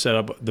 here's how to set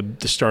up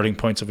the starting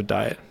points of a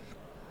diet.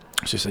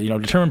 So he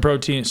said, determine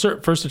protein.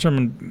 First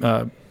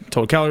determine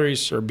total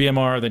calories or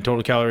BMR, then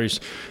total calories,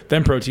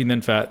 then protein,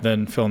 then fat,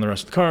 then fill in the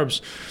rest of the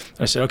carbs.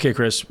 And I said, okay,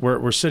 Chris,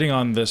 we're sitting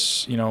on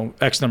this,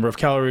 X number of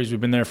calories.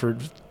 We've been there for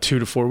 2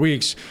 to 4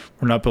 weeks.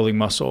 We're not building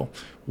muscle.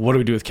 What do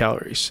we do with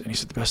calories? And he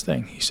said, the best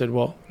thing. He said,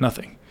 well,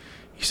 nothing.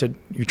 He said,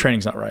 your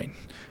training's not right.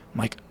 I'm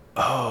like,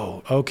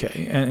 Oh,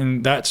 okay.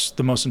 And that's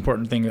the most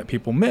important thing that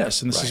people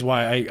miss. And this is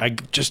why I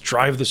just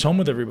drive this home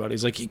with everybody.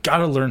 It's like, you got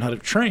to learn how to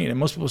train. And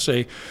most people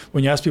say,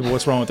 when you ask people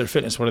what's wrong with their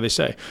fitness, what do they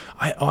say?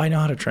 I know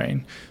how to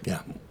train.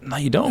 Yeah. No,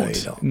 you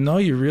don't. No,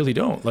 you really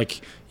don't.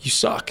 Like, you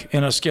suck.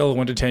 In a scale of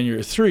 1 to 10, you're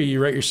a 3. You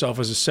rate yourself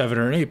as a 7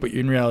 or an 8, but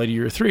in reality,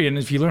 you're a 3. And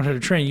if you learn how to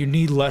train, you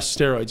need less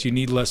steroids. You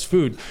need less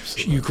food.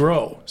 Absolutely. You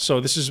grow.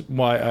 So this is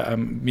why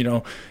I'm,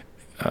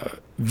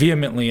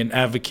 vehemently an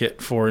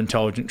advocate for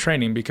intelligent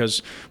training,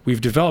 because we've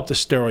developed a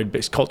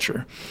steroid-based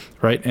culture,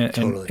 right?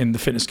 And in the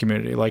fitness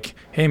community, like,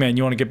 hey man,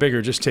 you want to get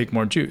bigger, just take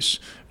more juice.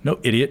 No,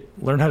 idiot.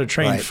 Learn how to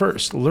train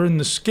first. Learn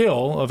the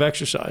skill of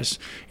exercise,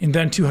 and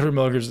then 200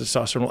 milligrams of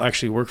testosterone will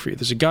actually work for you.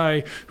 There's a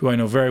guy who I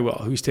know very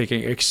well who's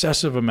taking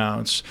excessive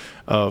amounts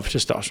of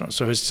testosterone.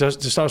 So his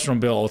testosterone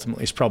bill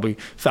ultimately is probably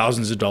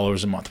thousands of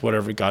dollars a month,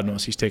 whatever God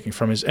knows he's taking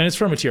from and it's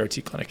from a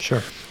TRT clinic.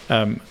 Sure.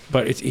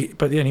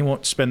 But then he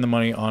won't spend the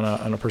money on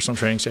a personal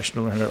training session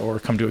to learn how to, or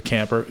come to a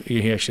camp, or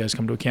he actually has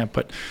come to a camp.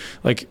 But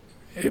like,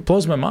 it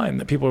blows my mind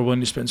that people are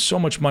willing to spend so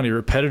much money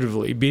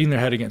repetitively beating their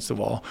head against the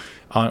wall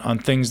on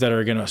things that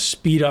are going to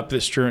speed up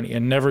this journey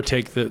and never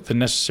take the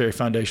necessary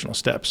foundational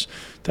steps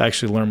to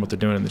actually learn what they're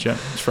doing in the gym.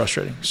 It's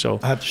frustrating.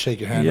 So I have to shake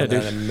your hand on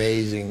that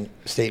amazing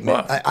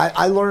statement. Wow.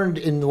 I learned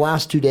in the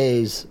last 2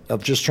 days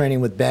of just training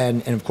with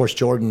Ben and of course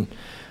Jordan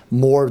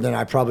more than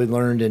I probably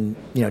learned in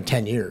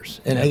 10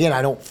 years. And again,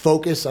 I don't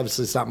focus.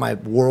 Obviously, it's not my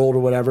world or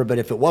whatever. But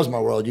if it was my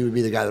world, you would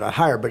be the guy that I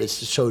hire. But it's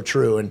just so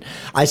true. And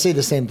I say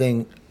the same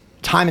thing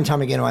time and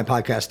time again on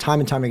my podcast,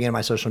 time and time again on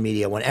my social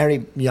media. When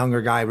any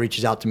younger guy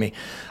reaches out to me,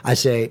 I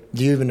say,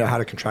 do you even know how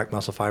to contract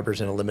muscle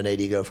fibers and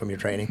eliminate ego from your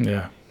training?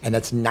 Yeah. And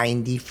that's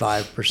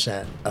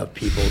 95% of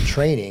people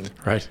training.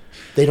 Right.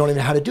 They don't even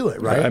know how to do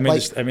it, right? I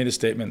made a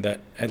statement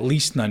that at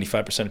least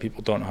 95% of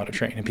people don't know how to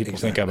train, and people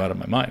think I'm out of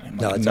my mind. I'm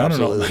like, it's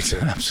no, that's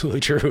absolutely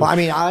true. Well, I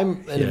mean,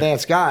 I'm an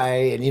advanced guy,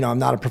 and I'm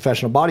not a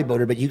professional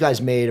bodybuilder, but you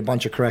guys made a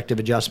bunch of corrective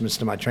adjustments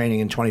to my training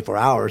in 24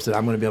 hours that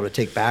I'm going to be able to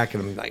take back,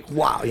 and I'm like,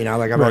 wow,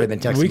 like I've already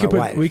been texting my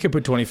wife. We could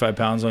put 25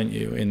 pounds on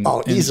you in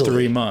easily.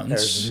 3 months.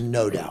 There's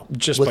no doubt.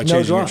 Just by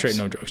changing your training,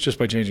 no drugs. Just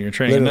by changing your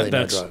training. Literally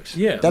no drugs.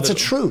 Yeah, that's a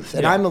truth.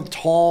 And I'm a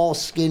tall,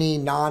 skinny,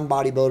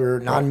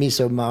 non-bodybuilder,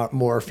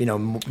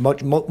 non-mesomorph,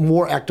 much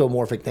more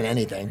ectomorphic than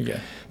anything. Yeah.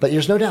 But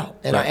there's no doubt,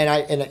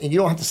 and you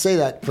don't have to say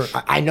that.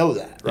 I know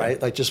that, right?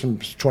 Like just from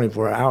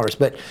 24 hours.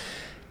 But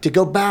to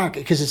go back,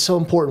 because it's so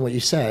important what you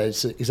said,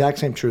 it's the exact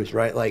same truth,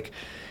 right? Like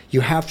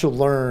you have to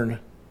learn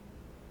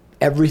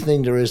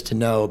everything there is to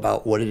know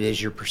about what it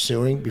is you're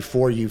pursuing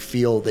before you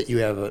feel that you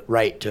have a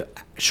right to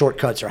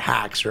shortcuts or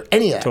hacks or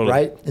any of that,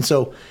 right? And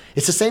so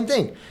it's the same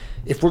thing.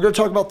 If we're going to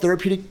talk about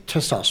therapeutic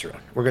testosterone,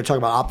 we're going to talk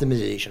about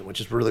optimization,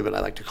 which is really what I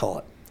like to call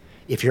it.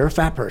 If you're a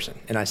fat person,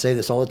 and I say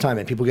this all the time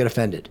and people get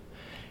offended,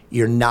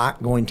 you're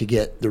not going to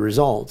get the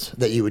results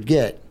that you would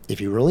get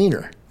if you were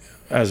leaner.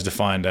 As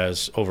defined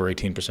as over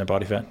 18%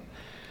 body fat?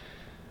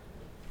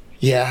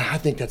 Yeah, I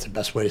think that's the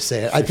best way to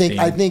say it. 15.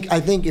 I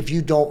think if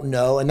you don't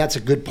know, and that's a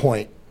good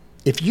point,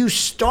 if you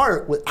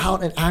start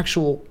without an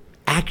actual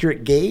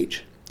accurate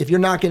gauge, if you're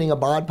not getting a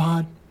bod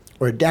pod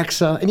or a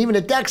DEXA, and even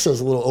a DEXA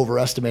is a little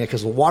overestimated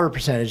because of the water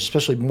percentage,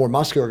 especially more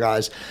muscular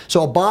guys.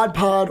 So a bod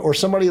pod or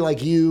somebody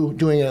like you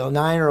doing a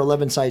 9 or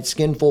 11 site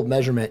skin fold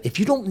measurement, if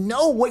you don't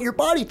know what your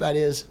body fat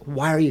is,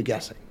 why are you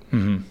guessing?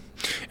 Mm-hmm.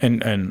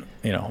 And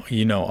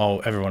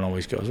everyone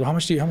always goes, well, how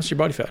much is your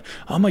body fat?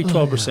 I'm like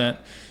 12%.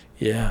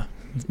 Yeah.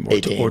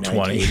 18, or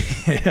 20.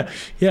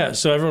 Yeah.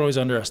 So everyone always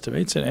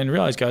underestimates and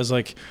realize, guys,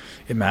 like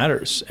it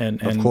matters.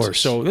 And of course.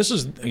 So this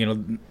is,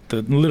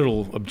 the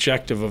literal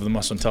objective of the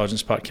Muscle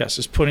Intelligence podcast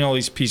is putting all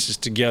these pieces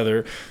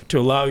together to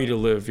allow you to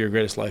live your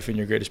greatest life in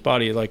your greatest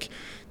body. Like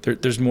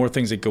there's more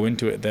things that go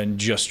into it than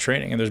just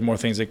training, and there's more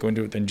things that go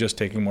into it than just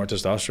taking more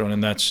testosterone.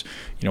 And that's,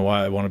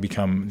 why I want to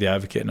become the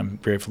advocate, and I'm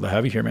grateful to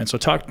have you here, man. So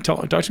talk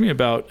to me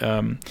about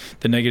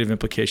the negative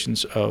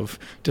implications of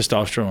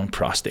testosterone on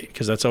prostate,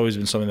 because that's always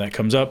been something that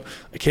comes up.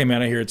 Like, hey,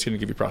 man, I hear it's going to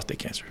give you prostate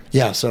cancer.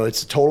 Yeah, so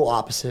it's the total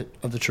opposite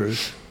of the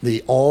truth.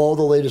 All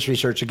the latest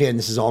research, again,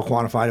 this is all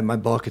quantified in my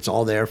book. It's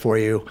all there for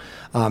you.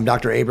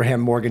 Dr. Abraham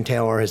Morgan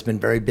Taylor has been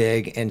very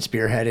big in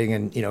spearheading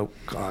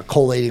and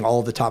collating all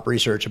of the top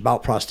research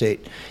about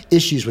prostate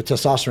issues with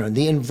testosterone.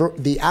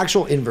 The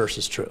actual inverse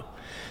is true.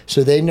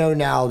 So they know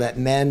now that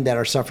men that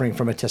are suffering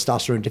from a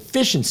testosterone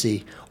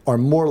deficiency are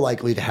more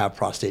likely to have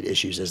prostate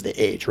issues as they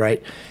age,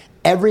 right?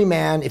 Every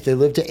man, if they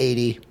live to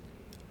 80,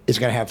 is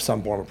going to have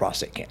some form of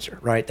prostate cancer,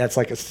 right? That's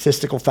like a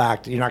statistical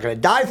fact. You're not going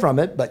to die from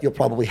it, but you'll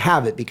probably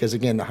have it because,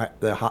 again,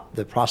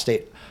 the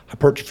prostate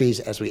hypertrophies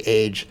as we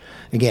age,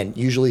 again,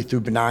 usually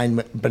through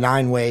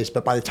benign ways,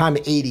 but by the time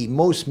of 80,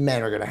 most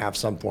men are going to have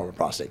some form of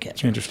prostate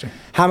cancer. Interesting.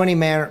 How many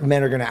men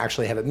are going to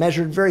actually have it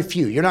measured? Very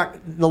few.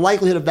 The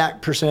likelihood of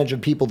that percentage of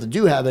people that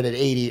do have it at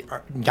 80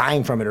 are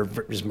dying from it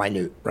is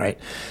minute, right?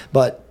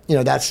 But,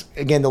 that's,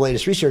 again, the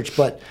latest research.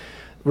 But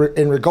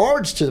in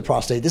regards to the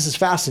prostate, this is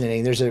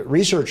fascinating. There's a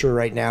researcher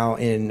right now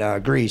in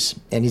Greece,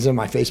 and he's on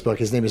my Facebook.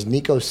 His name is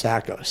Nikos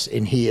Sakos,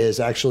 and he is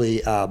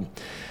actually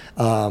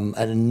a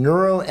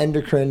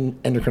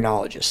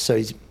endocrinologist. So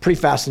he's a pretty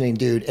fascinating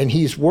dude, and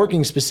he's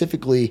working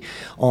specifically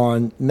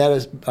on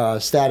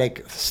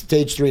metastatic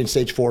stage 3 and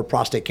stage 4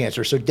 prostate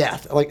cancer. So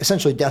death, like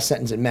essentially death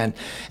sentence in men.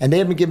 And they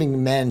have been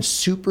giving men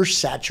super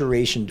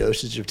saturation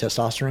dosage of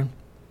testosterone,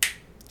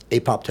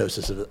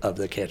 apoptosis of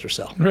the cancer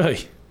cell.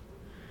 Really?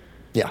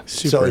 Yeah.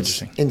 Super so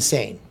it's interesting.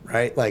 insane,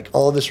 right? Like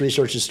all of this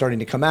research is starting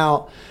to come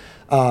out.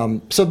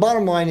 So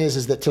bottom line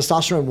is that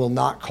testosterone will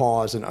not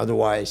cause an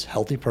otherwise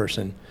healthy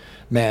person,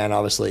 man,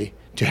 obviously,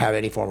 to have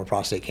any form of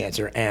prostate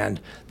cancer.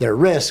 And their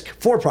risk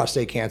for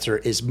prostate cancer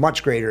is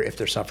much greater if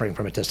they're suffering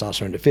from a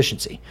testosterone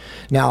deficiency.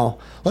 Now,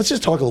 let's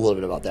just talk a little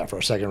bit about that for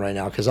a second right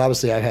now, because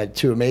obviously I've had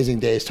 2 amazing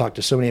days, talked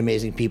to so many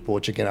amazing people,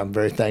 which again, I'm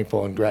very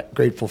thankful and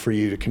grateful for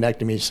you to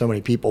connect me to so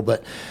many people.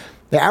 But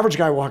the average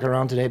guy walking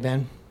around today,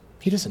 Ben,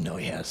 he doesn't know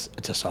he has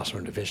a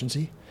testosterone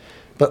deficiency.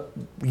 But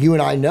you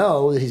and I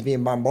know that he's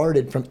being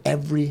bombarded from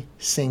every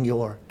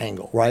singular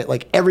angle, right?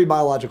 Like every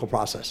biological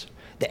process,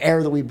 the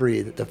air that we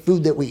breathe, the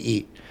food that we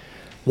eat,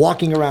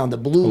 walking around, the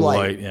blue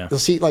light. Yeah. You'll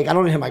see, like, I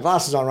don't even have my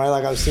glasses on, right?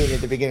 Like I was saying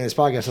at the beginning of this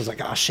podcast, I was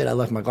like, oh shit, I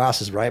left my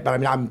glasses, right? But I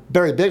mean, I'm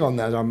very big on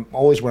that. I'm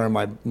always wearing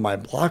my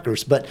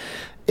blockers. But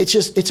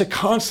it's a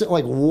constant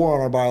like war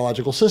on our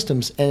biological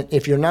systems. And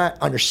if you're not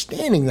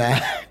understanding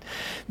that,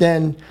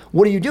 then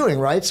what are you doing,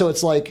 right? So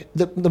it's like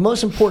the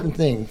most important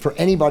thing for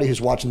anybody who's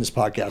watching this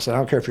podcast, and I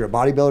don't care if you're a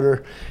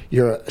bodybuilder,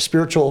 you're a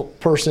spiritual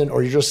person,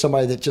 or you're just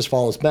somebody that just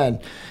follows Ben,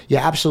 you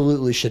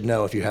absolutely should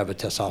know if you have a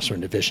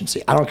testosterone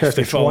deficiency. I don't care if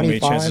they you're follow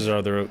 25. me, chances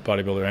are they're a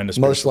bodybuilder and a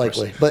spiritual Most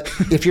likely. person. But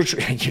if you're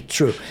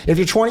true, if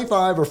you're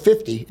 25 or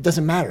 50, it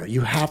doesn't matter. You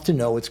have to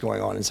know what's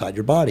going on inside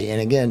your body.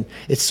 And again,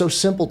 it's so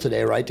simple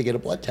today, right, to get a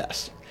blood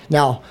test.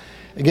 Now,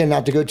 again,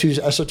 not to go too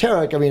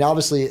esoteric, I mean,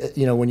 obviously,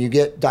 when you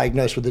get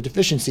diagnosed with a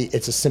deficiency,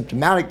 it's a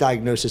symptomatic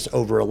diagnosis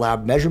over a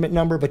lab measurement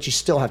number, but you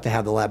still have to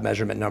have the lab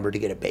measurement number to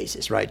get a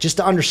basis, right? Just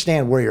to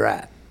understand where you're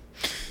at.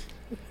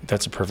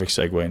 That's a perfect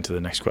segue into the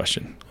next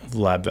question,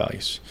 lab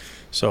values.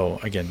 So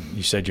again,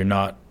 you said you're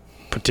not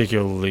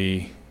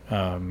particularly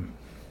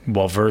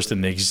well-versed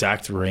in the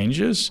exact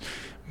ranges,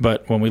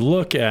 but when we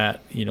look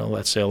at,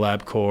 let's say a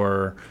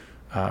LabCorp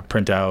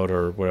printout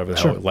or whatever the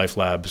hell, Life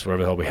Labs,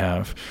 whatever the hell we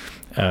have,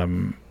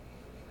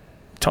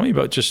 tell me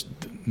about just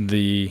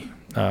the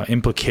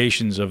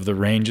implications of the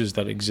ranges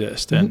that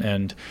exist.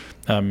 Mm-hmm.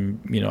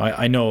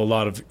 I know a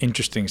lot of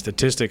interesting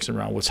statistics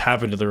around what's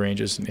happened to the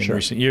ranges in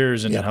recent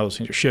years and how those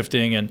things are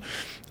shifting. And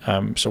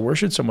so where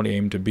should somebody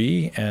aim to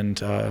be?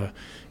 And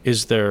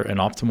is there an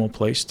optimal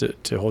place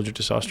to hold your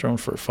testosterone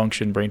for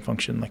function, brain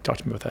function? Like, talk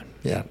to me about that.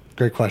 Yeah,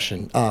 great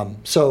question.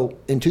 So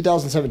in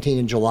 2017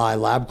 in July,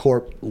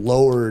 LabCorp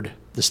lowered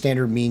the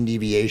standard mean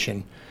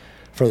deviation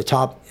for the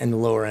top and the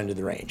lower end of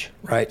the range,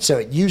 right? So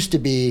it used to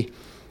be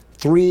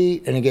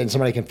 3, and again,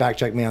 somebody can fact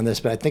check me on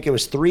this, but I think it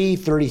was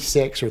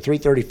 336 or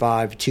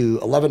 335 to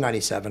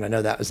 1197. I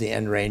know that was the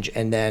end range.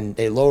 And then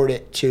they lowered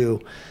it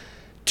to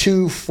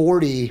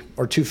 240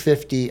 or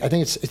 250. I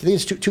think it's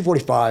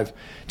 245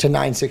 to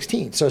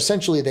 916. So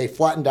essentially they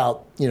flattened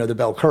out, the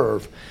bell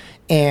curve.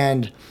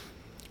 And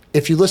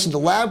if you listen to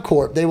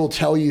LabCorp, they will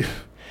tell you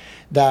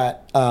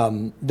that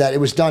it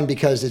was done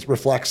because it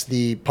reflects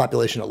the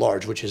population at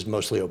large, which is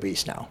mostly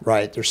obese now,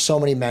 right? There's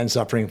so many men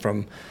suffering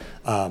from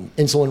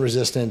insulin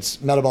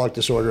resistance, metabolic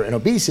disorder, and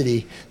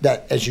obesity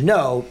that, as you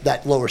know,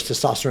 that lowers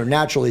testosterone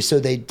naturally. So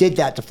they did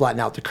that to flatten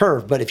out the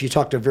curve. But if you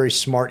talk to very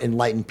smart,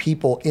 enlightened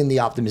people in the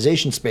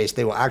optimization space,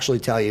 they will actually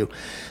tell you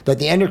that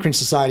the Endocrine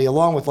Society,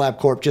 along with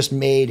LabCorp, just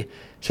made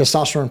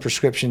testosterone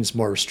prescriptions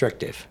more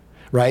restrictive,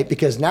 right?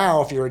 Because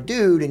now if you're a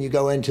dude and you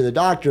go into the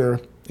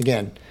doctor,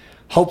 again,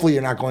 hopefully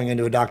you're not going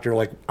into a doctor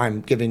like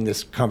I'm giving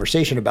this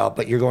conversation about,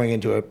 but you're going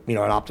into an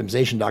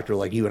optimization doctor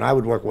like you and I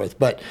would work with.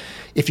 But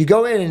if you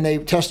go in and they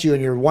test you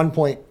and you're 1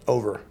 point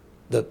over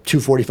the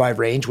 245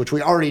 range, which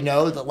we already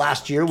know that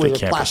last year we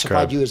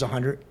classified you as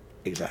 100,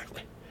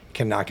 exactly,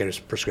 cannot get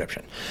a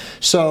prescription.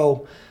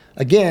 So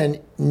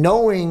again,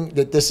 knowing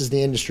that this is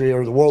the industry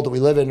or the world that we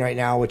live in right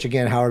now, which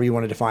again, however you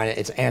want to define it,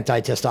 it's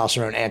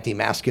anti-testosterone,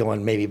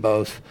 anti-masculine, maybe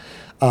both.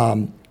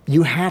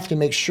 You have to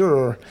make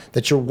sure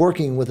that you're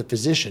working with a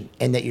physician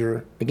and that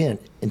you're, again,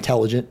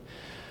 intelligent.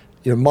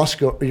 You're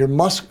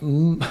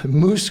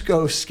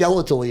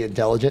musculoskeletally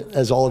intelligent,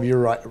 as all of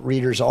your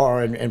readers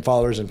are and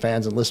followers and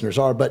fans and listeners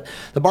are. But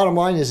the bottom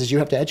line is you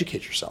have to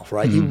educate yourself,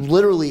 right? Mm-hmm. You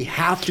literally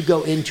have to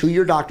go into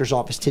your doctor's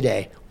office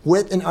today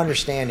with an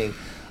understanding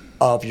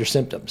of your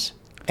symptoms.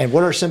 And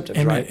what are symptoms,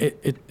 and right?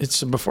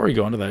 It's before you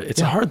go into that, it's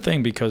a hard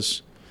thing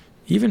because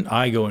even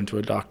I go into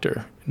a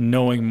doctor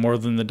knowing more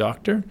than the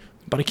doctor,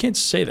 but I can't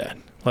say that.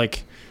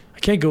 Like, I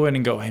can't go in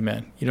and go, hey,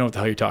 man, you don't know what the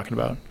hell you're talking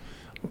about.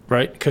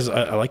 right? Because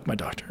I like my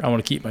doctor. I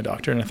want to keep my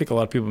doctor. And I think a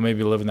lot of people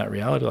maybe live in that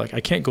reality. Like,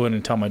 I can't go in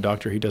and tell my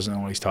doctor he doesn't know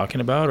what he's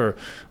talking about. Or,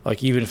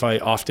 like, even if I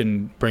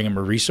often bring him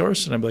a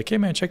resource and I'm like, hey,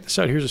 man, check this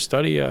out. Here's a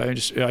study. I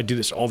do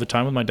this all the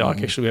time with my doc.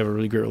 Mm-hmm. Actually, we have a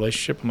really great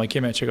relationship. I'm like, hey,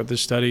 man, check out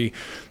this study.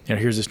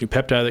 Here's this new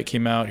peptide that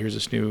came out. Here's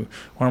this new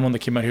hormone that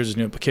came out. Here's this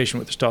new application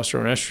with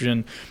testosterone and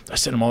estrogen. I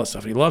send him all that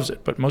stuff, and he loves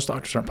it. But most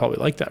doctors aren't probably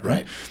like that,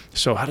 right?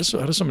 So how does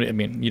somebody, I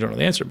mean, you don't know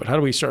the answer, but how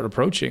do we start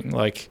approaching,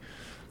 like,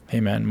 hey,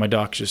 man, my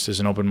doc just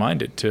isn't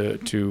open-minded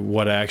to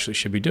what I actually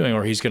should be doing,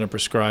 or he's going to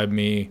prescribe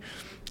me,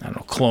 I don't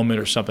know,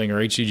 Clomid or something, or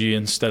HCG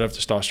instead of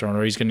testosterone,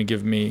 or he's going to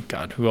give me,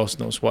 God, who else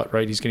knows what,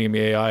 right? He's going to give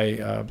me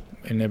AI.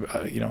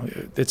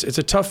 It's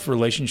a tough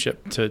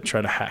relationship to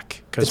try to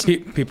hack because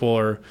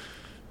people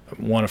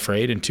one,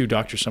 afraid, and two,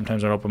 doctors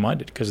sometimes aren't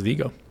open-minded because of the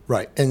ego.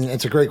 Right, and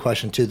it's a great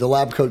question, too. The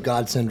lab coat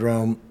God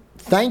syndrome,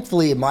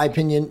 thankfully, in my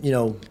opinion,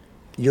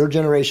 your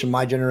generation,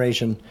 my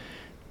generation,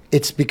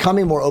 it's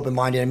becoming more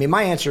open-minded. I mean,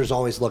 my answer is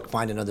always, look,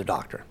 find another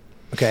doctor.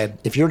 Okay,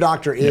 if your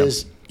doctor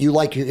is you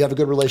have a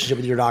good relationship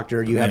with your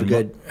doctor, you have a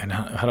good. And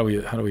how do we?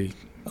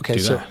 Okay, do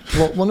so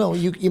that? well, no,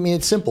 you mean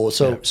it's simple.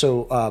 So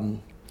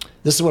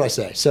this is what I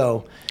say.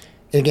 So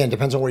again,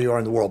 depends on where you are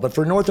in the world, but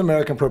for North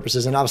American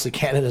purposes, and obviously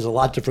Canada is a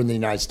lot different than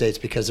the United States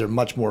because they're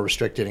much more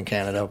restricted in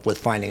Canada with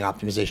finding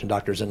optimization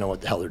doctors that know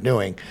what the hell they're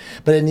doing.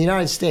 But in the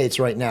United States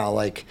right now,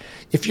 like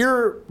if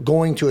you're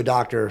going to a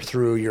doctor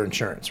through your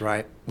insurance,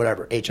 right?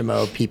 Whatever,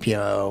 HMO,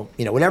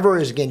 PPO, whatever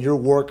is, again, your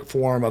work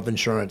form of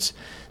insurance,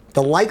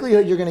 the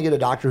likelihood you're going to get a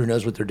doctor who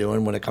knows what they're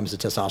doing when it comes to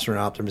testosterone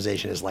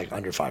optimization is like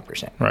under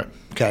 5%. Right.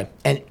 Okay.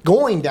 And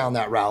going down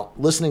that route,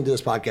 listening to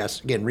this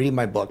podcast, again, reading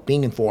my book,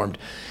 being informed,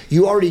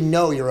 you already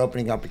know you're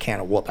opening up a can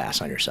of whoop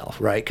ass on yourself,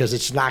 right? Because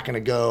it's not going to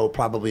go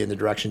probably in the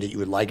direction that you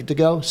would like it to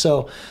go.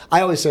 So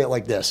I always say it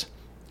like this.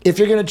 If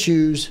you're going to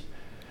choose,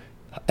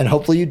 and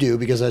hopefully you do,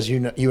 because as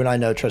you and I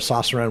know,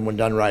 testosterone, when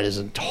done right, is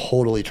a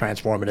totally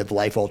transformative,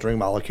 life-altering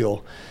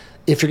molecule.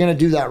 If you're going to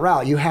do that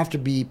route, you have to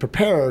be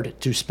prepared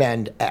to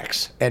spend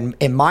X. And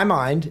in my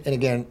mind, and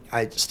again,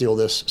 I steal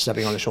this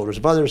stepping on the shoulders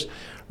of others,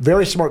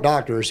 very smart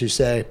doctors who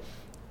say,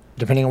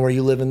 depending on where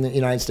you live in the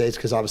United States,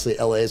 because obviously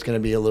LA is going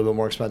to be a little bit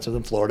more expensive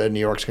than Florida, New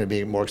York's going to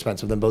be more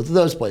expensive than both of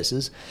those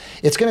places,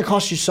 it's going to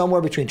cost you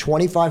somewhere between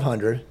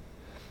 $2,500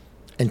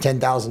 and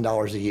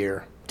 $10,000 a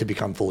year to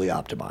become fully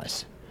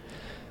optimized.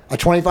 A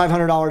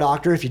 $2,500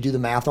 doctor, if you do the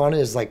math on it,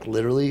 is like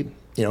literally,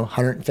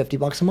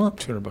 $150 a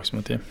month. $200 a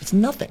month, yeah. It's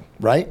nothing,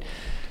 right?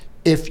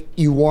 If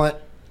you want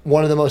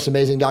one of the most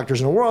amazing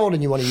doctors in the world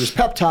and you want to use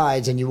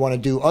peptides and you want to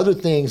do other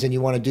things and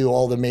you want to do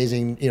all the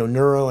amazing,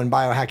 neuro and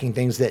biohacking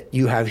things that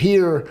you have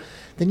here,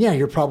 then yeah,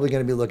 you're probably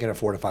going to be looking at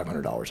 $400 to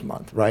 $500 a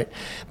month, right?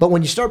 But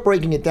when you start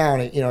breaking it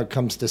down, it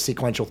comes to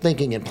sequential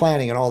thinking and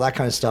planning and all that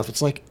kind of stuff.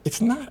 It's like,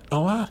 it's not a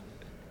lot.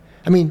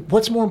 I mean,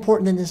 what's more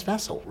important than this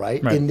vessel,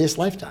 right? In this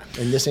lifetime,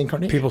 in this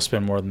incarnation? People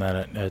spend more than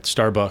that at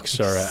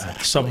Starbucks or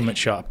a supplement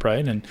shop,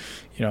 right? And,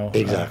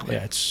 exactly.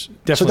 It's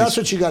definitely. So that's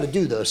what you got to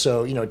do, though.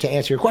 So, to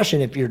answer your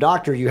question, if your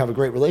doctor, you have a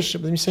great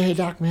relationship with him, you say, hey,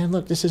 doc, man,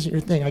 look, this isn't your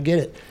thing. I get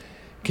it.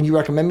 Can you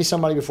recommend me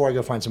somebody before I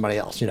go find somebody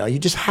else? You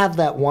just have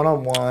that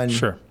one-on-one.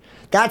 Sure.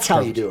 That's how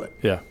you do it.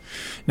 Yeah.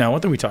 Now,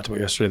 one thing we talked about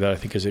yesterday that I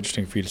think is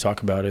interesting for you to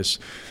talk about is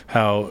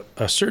how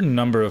a certain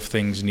number of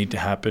things need to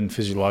happen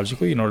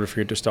physiologically in order for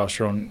your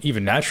testosterone,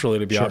 even naturally,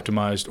 to be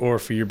optimized, or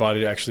for your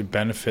body to actually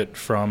benefit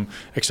from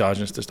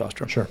exogenous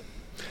testosterone. Sure.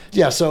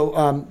 Yeah.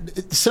 So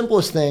the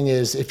simplest thing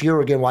is, if you're,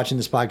 again, watching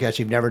this podcast,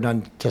 you've never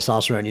done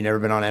testosterone, you've never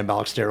been on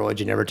anabolic steroids,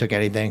 you never took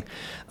anything.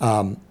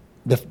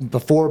 The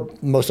four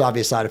most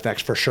obvious side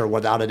effects, for sure,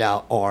 without a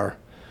doubt, are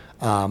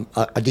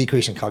a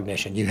decrease in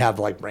cognition. You have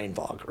like brain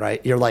fog,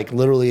 right? You're like,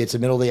 literally, it's the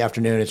middle of the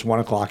afternoon, it's 1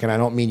 o'clock, and I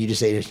don't mean you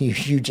just ate a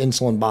huge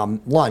insulin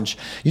bomb lunch.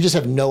 You just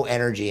have no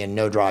energy and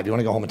no drive. You want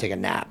to go home and take a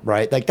nap,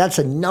 right? Like, that's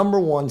a number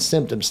one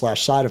symptom /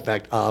 side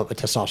effect of a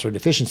testosterone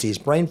deficiency is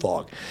brain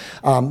fog.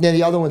 Then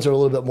the other ones are a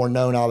little bit more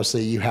known.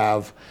 Obviously, you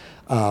have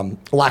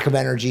lack of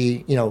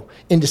energy,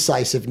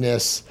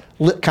 indecisiveness,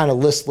 kind of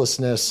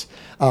listlessness.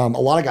 A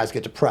lot of guys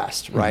get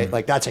depressed, right? Mm-hmm.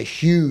 Like, that's a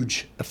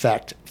huge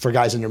effect for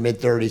guys in their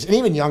mid-30s and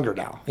even younger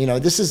now.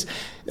 That's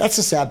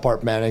the sad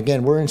part, man.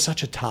 Again, we're in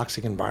such a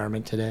toxic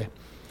environment today.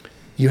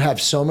 You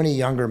have so many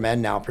younger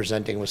men now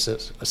presenting with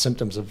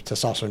symptoms of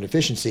testosterone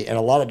deficiency, and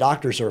a lot of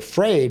doctors are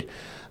afraid,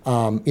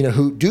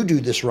 who do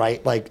this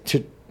right, like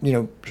to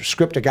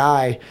script a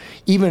guy,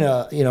 even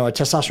a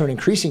testosterone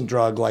increasing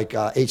drug like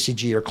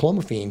HCG or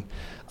clomiphene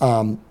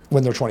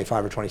when they're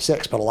 25 or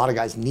 26. But a lot of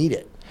guys need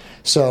it.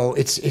 So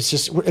it's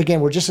just,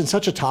 again, we're just in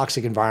such a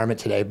toxic environment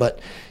today.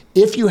 But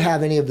if you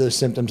have any of those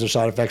symptoms or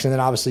side effects, and then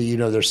obviously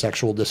there's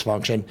sexual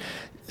dysfunction.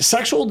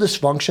 Sexual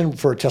dysfunction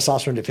for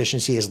testosterone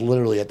deficiency is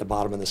literally at the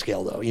bottom of the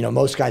scale, though.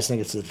 Most guys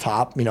think it's at the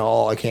top.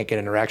 I can't get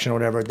an erection or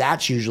whatever.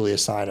 That's usually a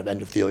sign of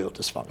endothelial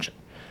dysfunction.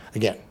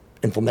 Again,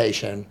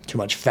 inflammation, too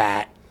much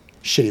fat,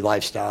 shitty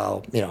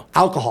lifestyle.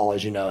 Alcohol,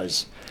 as you know,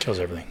 kills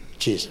everything.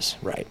 Jesus,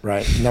 right.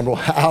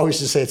 I always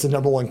just say it's the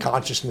number one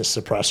consciousness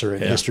suppressor in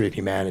the history of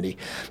humanity.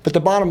 But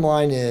the bottom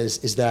line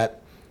is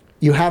that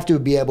you have to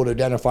be able to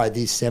identify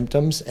these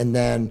symptoms, and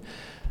then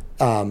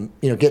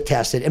get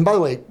tested. And by the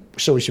way,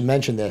 so we should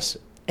mention this,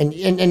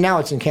 and now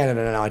it's in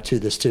Canada now too.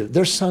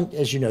 There's some,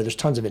 as you know, there's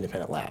tons of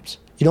independent labs.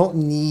 You don't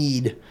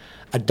need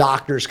a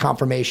doctor's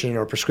confirmation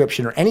or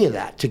prescription or any of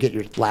that to get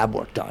your lab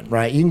work done,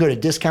 right? You can go to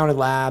discounted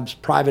labs,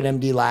 private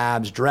MD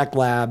labs, direct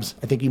labs.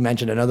 I think you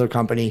mentioned another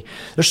company.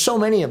 There's so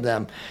many of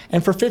them.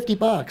 And for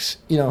 $50,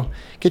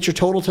 get your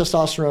total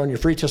testosterone, your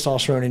free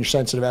testosterone, and your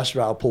sensitive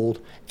estradiol pulled,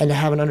 and to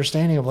have an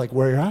understanding of like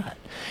where you're at.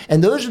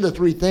 And those are the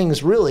three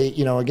things really,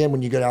 again,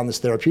 when you go down this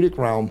therapeutic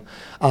realm,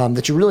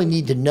 that you really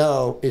need to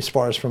know as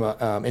far as from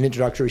an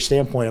introductory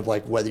standpoint of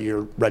like whether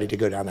you're ready to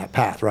go down that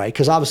path, right?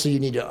 Because obviously you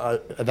need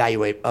to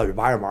evaluate other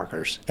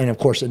biomarkers. And of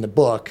course, in the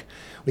book,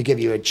 we give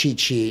you a cheat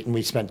sheet, and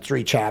we spent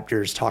 3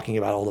 chapters talking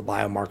about all the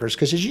biomarkers.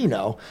 Because as you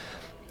know,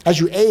 as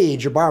you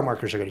age, your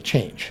biomarkers are going to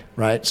change,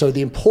 right? So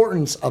the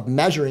importance of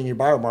measuring your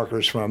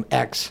biomarkers from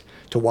X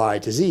to Y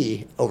to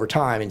Z over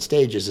time in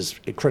stages is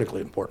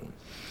critically important.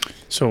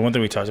 So one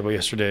thing we talked about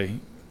yesterday,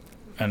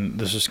 and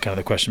this is kind of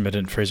the question, but I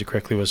didn't phrase it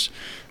correctly, was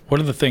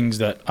what are the things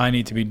that I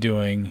need to be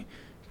doing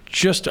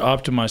just to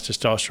optimize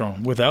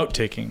testosterone without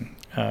taking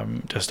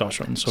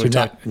testosterone? So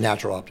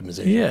natural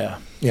optimization.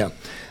 Yeah.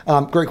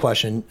 Great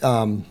question.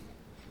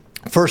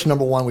 First,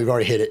 number one, we've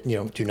already hit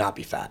it. Do not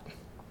be fat,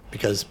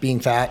 because being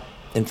fat,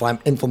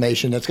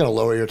 inflammation, that's going to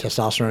lower your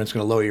testosterone. It's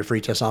going to lower your free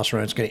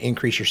testosterone. It's going to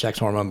increase your sex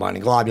hormone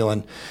binding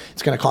globulin.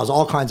 It's going to cause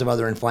all kinds of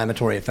other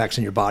inflammatory effects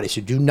in your body.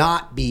 So do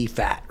not be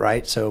fat,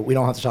 right? So we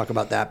don't have to talk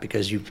about that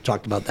because you've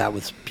talked about that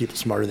with people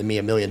smarter than me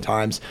a million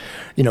times.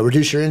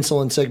 Reduce your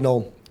insulin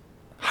signal.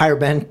 Hire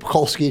Ben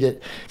Pakulski to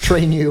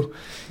train you,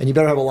 and you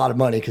better have a lot of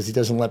money because he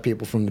doesn't let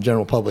people from the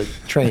general public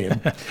train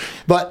him.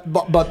 But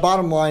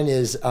bottom line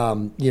is,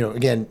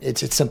 again,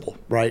 it's simple,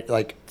 right?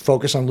 Like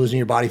focus on losing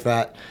your body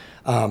fat.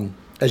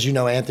 As you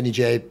know, Anthony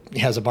J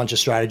has a bunch of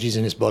strategies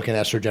in his book in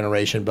Estro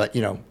Generation, but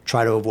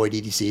try to avoid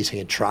EDCs. He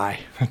can try.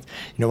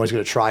 Nobody's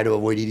going to try to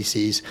avoid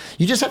EDCs.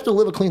 You just have to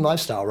live a clean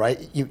lifestyle,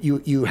 right?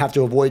 You have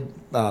to avoid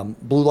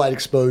blue light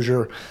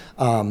exposure.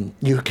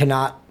 You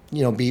cannot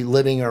be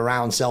living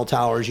around cell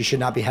towers. You should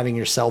not be having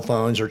your cell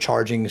phones or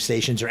charging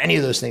stations or any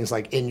of those things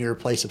like in your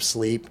place of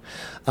sleep.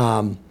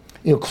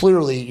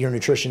 Clearly your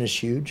nutrition is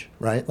huge,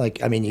 right?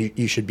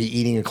 You should be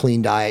eating a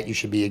clean diet. You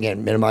should be,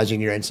 again,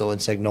 minimizing your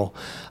insulin signal,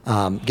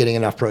 getting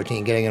enough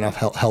protein, getting enough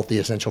healthy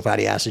essential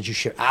fatty acids. You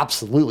should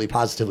absolutely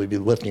positively be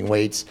lifting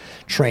weights,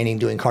 training,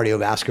 doing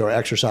cardiovascular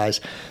exercise.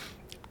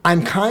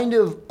 I'm kind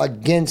of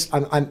against,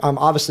 I'm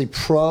obviously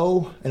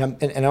pro, and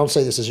I don't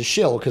say this as a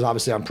shill because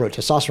obviously I'm pro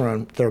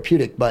testosterone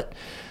therapeutic, but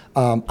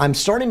I'm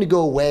starting to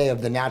go away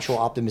of the natural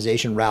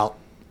optimization route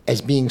as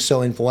being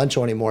so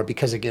influential anymore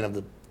because, again, of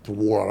the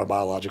war on our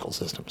biological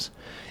systems.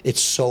 It's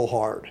so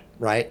hard,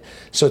 right?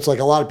 So it's like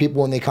a lot of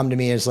people, when they come to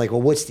me, it's like,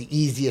 well, what's the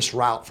easiest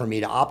route for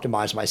me to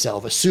optimize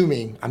myself,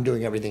 assuming I'm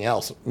doing everything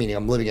else, meaning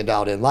I'm living a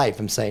dialed-in life.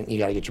 I'm saying you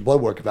got to get your blood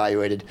work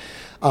evaluated.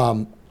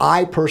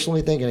 I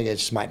personally think, and again,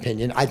 it's just my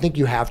opinion, I think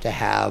you have to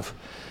have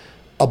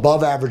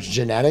above average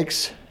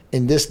genetics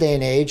in this day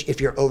and age,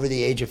 if you're over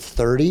the age of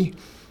 30,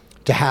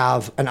 to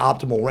have an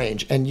optimal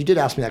range. And you did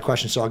ask me that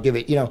question, so I'll give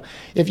it.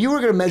 If you were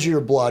going to measure your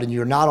blood and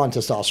you're not on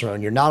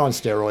testosterone, you're not on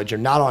steroids, you're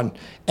not on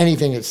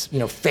anything that's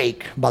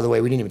fake. By the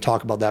way, we didn't even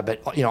talk about that,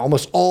 but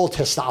almost all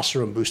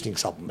testosterone boosting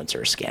supplements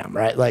are a scam,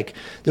 right? Like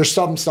there's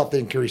some stuff that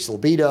increases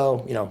libido,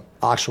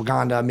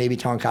 ashwagandha, maybe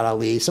Tonkat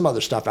Ali, some other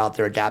stuff out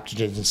there,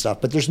 adaptogens and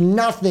stuff. But there's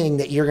nothing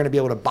that you're going to be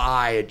able to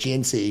buy at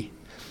GNC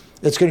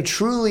that's going to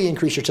truly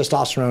increase your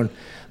testosterone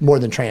more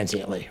than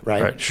transiently,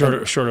 right? Right.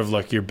 Short of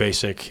like your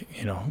basic,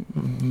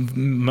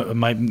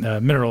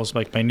 minerals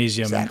like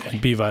magnesium and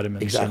B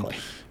vitamins. Exactly.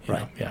 And,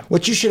 right.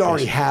 What you should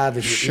already have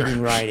if you're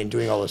eating right and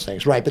doing all those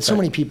things, right? But so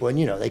many people, and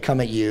they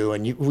come at you,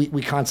 and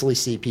we constantly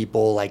see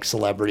people like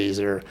celebrities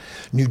or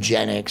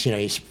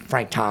Nugenics,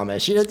 Frank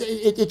Thomas.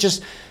 It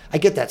just, I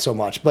get that so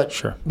much, but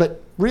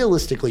but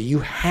realistically, you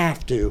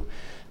have to,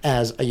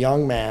 as a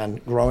young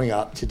man growing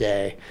up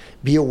today,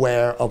 be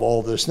aware of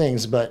all those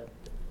things. But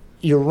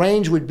your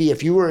range would be,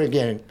 if you were,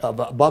 again,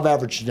 above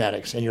average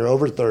genetics and you're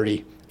over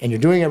 30 and you're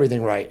doing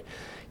everything right,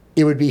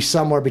 it would be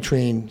somewhere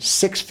between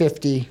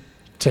 650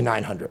 to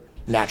 900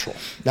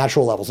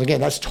 natural levels.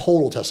 Again, that's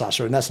total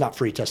testosterone. That's not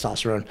free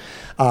testosterone.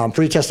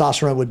 Free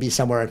testosterone would be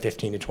somewhere in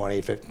 15 to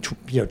 20,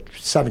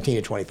 17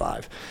 to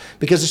 25.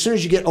 Because as soon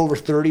as you get over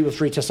 30 with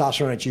free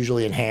testosterone, it's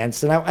usually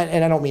enhanced. And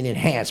I don't mean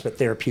enhanced, but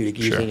therapeutic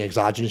using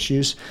exogenous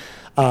use.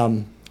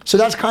 So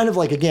that's kind of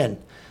like, again,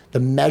 the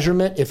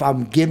measurement, if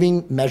I'm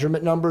giving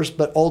measurement numbers,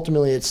 but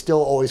ultimately it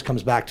still always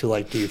comes back to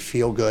like, do you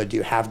feel good? Do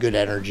you have good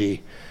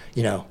energy?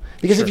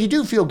 Because if you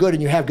do feel good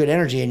and you have good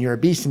energy and you're a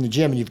beast in the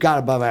gym and you've got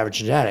above average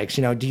genetics,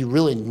 do you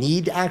really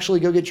need to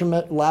actually go get your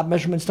lab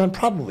measurements done?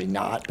 Probably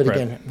not. But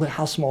again,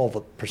 how small of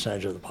a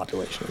percentage of the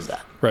population is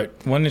that? Right.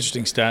 One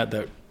interesting stat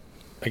that,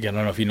 again, I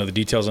don't know if you know the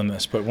details on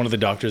this, but one of the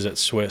doctors at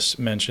Swiss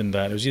mentioned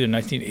that it was either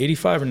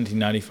 1985 or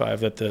 1995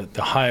 that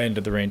the high end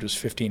of the range was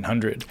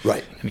 1,500.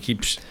 Right. And it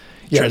keeps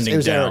trending it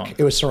was down. Eric.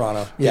 It was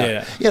Serrano.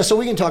 Yeah. So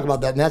we can talk about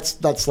that. And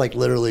that's like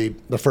literally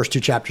the first 2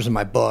 chapters of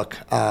my book.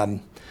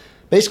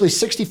 basically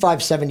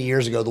 65, 70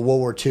 years ago, the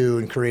World War II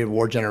and Korean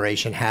War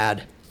generation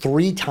had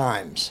 3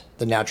 times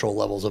the natural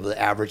levels of the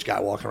average guy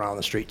walking around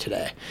the street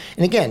today.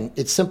 And again,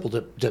 it's simple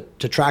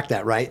to track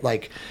that, right?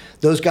 Like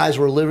those guys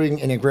were living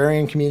in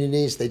agrarian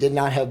communities. They did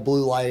not have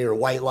blue light or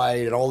white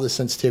light and all the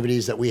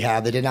sensitivities that we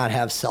have. They did not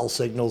have cell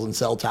signals and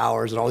cell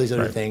towers and all these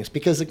other things.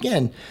 Because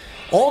again,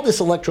 all this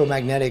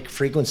electromagnetic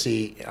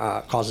frequency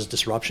causes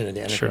disruption in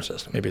the endocrine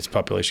system. Maybe it's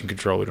population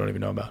control we don't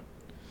even know about.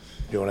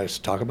 Do you want us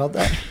to talk about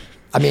that?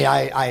 I mean,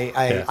 I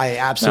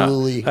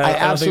absolutely, I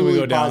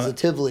absolutely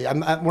positively,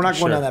 we're not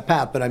going down that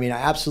path, but I mean, I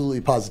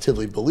absolutely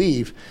positively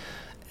believe,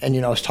 and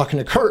I was talking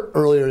to Kurt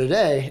earlier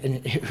today,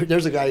 and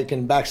there's a guy who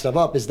can back stuff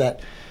up, is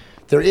that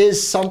there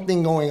is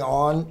something going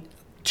on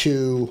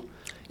to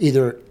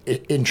either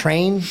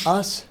entrain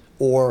us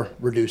or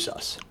reduce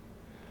us.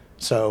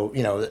 So,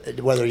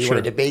 whether you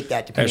want to debate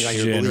that depending on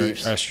your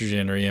beliefs.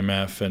 Estrogen or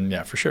EMF, and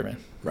yeah, for sure, man.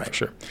 Right. For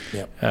sure.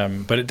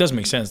 Yep. But it does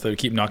make sense that we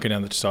keep knocking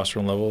down the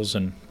testosterone levels,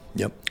 and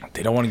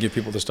they don't want to give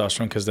people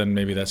testosterone because then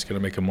maybe that's going to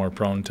make them more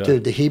prone to...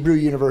 Dude, the Hebrew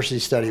University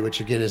study,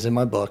 which again is in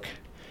my book,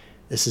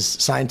 this is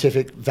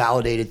scientific,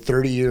 validated,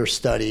 30-year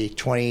study,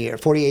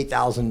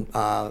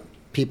 48,000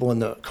 people in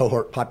the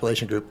cohort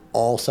population group,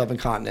 all 7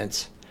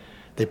 continents.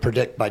 They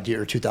predict by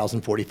year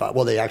 2045.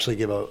 Well, they actually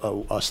give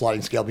a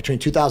sliding scale. Between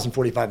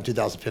 2045 and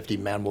 2050,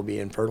 men will be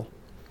infertile,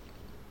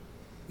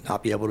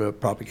 not be able to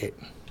propagate.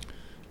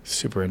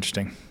 Super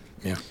interesting.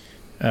 Yeah.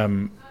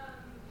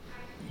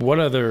 What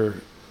other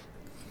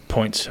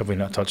points have we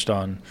not touched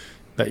on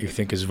that you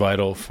think is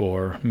vital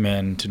for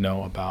men to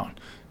know about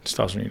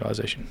testosterone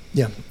utilization?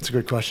 Yeah, it's a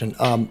good question.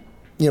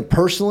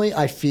 Personally,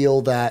 I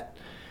feel that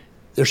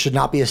there should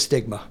not be a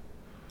stigma.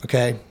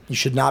 Okay, you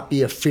should not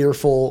be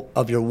fearful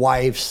of your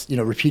wife's,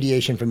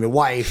 repudiation from your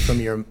wife,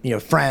 from your,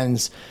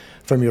 friends,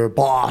 from your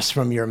boss,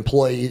 from your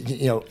employee,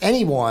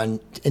 anyone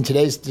in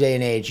today's day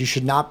and age. You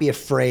should not be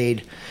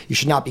afraid. You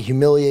should not be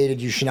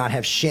humiliated. You should not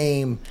have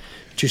shame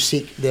to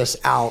seek this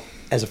out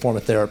as a form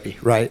of therapy,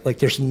 right? Like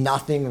there's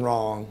nothing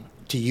wrong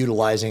to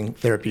utilizing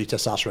therapeutic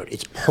testosterone.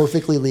 It's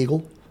perfectly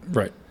legal.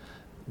 Right.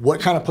 What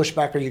kind of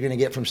pushback are you going to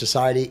get from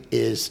society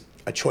is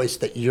a choice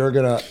that you're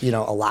going to,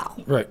 allow.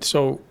 Right.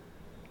 So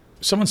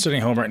someone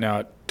sitting home right now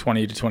at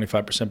 20 to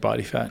 25%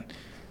 body fat,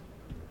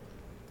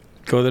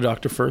 go to the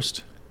doctor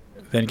first,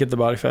 then get the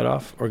body fat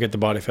off, or get the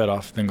body fat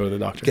off, then go to the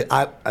doctor?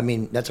 I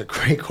mean, that's a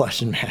great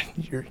question, man.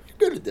 You're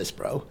good at this,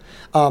 bro.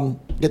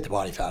 Get the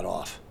body fat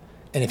off.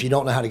 And if you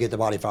don't know how to get the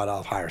body fat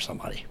off, hire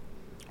somebody,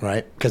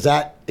 right? Because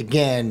that,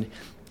 again,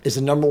 is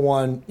the number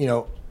one,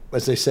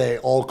 as they say,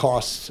 all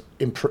costs,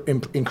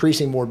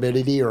 increasing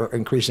morbidity or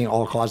increasing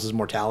all causes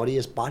mortality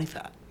is body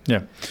fat.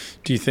 Yeah.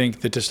 Do you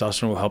think that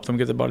testosterone will help them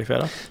get the body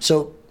fat off?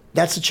 So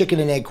that's the chicken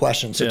and egg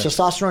question. So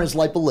testosterone is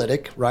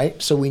lipolytic,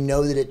 right? So we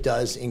know that it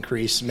does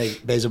increase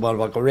basal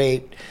metabolic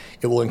rate.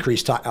 It will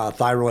increase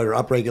thyroid or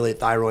upregulate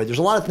thyroid. There's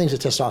a lot of things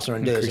that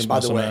testosterone does. And by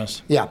the way,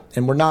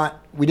 and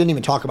we didn't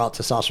even talk about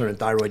testosterone and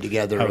thyroid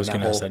together. I was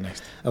going to ask that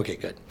next. Okay,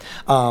 good.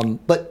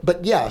 But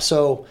yeah,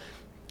 so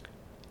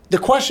the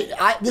question,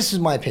 this is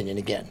my opinion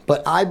again,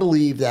 but I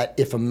believe that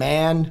if a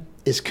man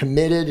is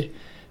committed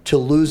to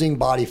losing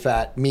body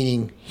fat,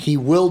 meaning he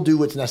will do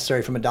what's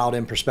necessary from a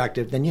dialed-in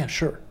perspective, then yeah,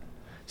 sure.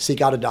 Seek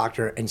out a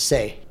doctor and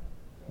say,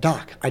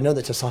 Doc, I know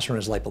that testosterone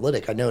is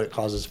lipolytic. I know it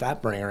causes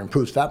fat burning or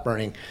improves fat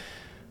burning.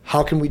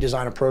 How can we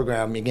design a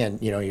program? Again,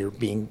 you're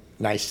being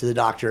nice to the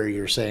doctor.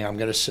 You're saying, I'm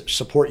going to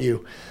support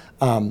you,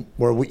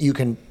 where you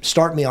can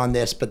start me on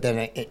this, but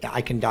then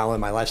I can dial in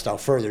my lifestyle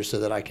further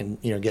so that I can,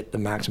 get the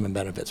maximum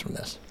benefits from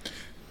this.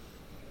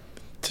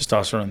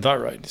 Testosterone and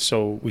thyroid.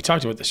 So we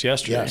talked about this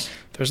yesterday. Yes.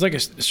 There's like a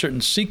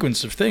certain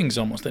sequence of things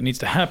almost that needs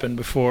to happen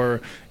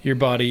before your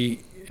body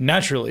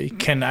naturally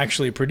can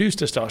actually produce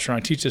testosterone. I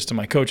teach this to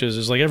my coaches.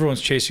 Is like everyone's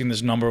chasing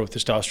this number with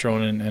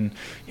testosterone and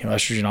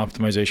estrogen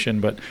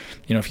optimization, but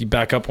if you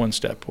back up one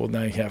step, well,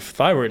 now you have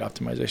thyroid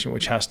optimization,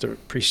 which has to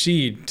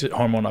precede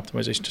hormone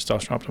optimization,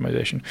 testosterone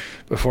optimization.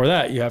 Before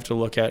that, you have to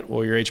look at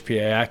your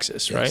HPA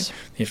axis, right?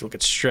 You have to look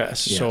at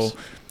stress. Yes. So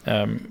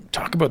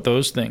talk about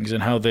those things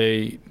and how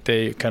they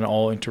kind of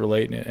all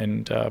interrelate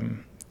and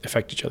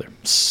affect each other.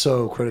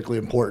 So critically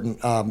important.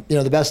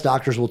 The best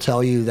doctors will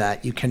tell you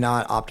that you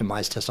cannot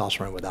optimize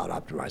testosterone without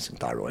optimizing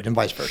thyroid and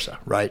vice versa,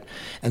 right?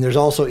 And there's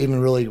also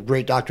even really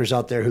great doctors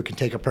out there who can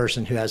take a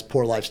person who has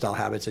poor lifestyle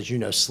habits,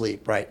 as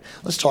sleep, right?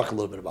 Let's talk a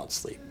little bit about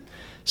sleep.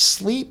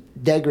 Sleep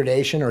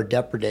degradation or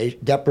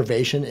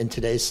deprivation in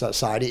today's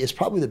society is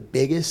probably the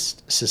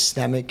biggest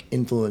systemic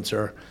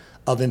influencer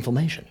of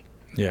inflammation.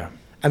 Yeah.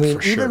 I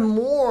mean, even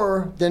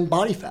more than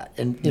body fat,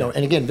 and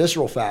and again,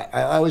 visceral fat.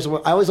 I always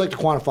like to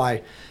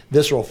quantify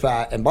visceral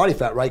fat and body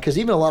fat, right? Because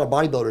even a lot of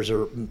bodybuilders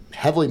are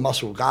heavily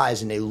muscle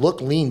guys, and they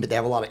look lean, but they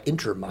have a lot of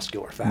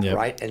intramuscular fat,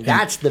 right? And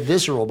that's the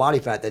visceral body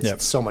fat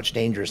that's so much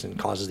dangerous and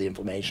causes the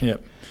inflammation.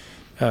 Yep.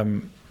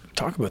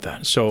 Talk about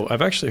that. So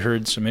I've actually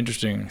heard some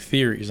interesting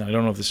theories, and I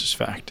don't know if this is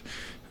fact,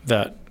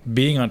 that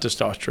being on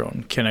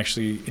testosterone can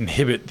actually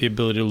inhibit the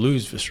ability to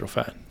lose visceral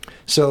fat.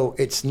 So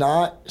it's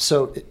not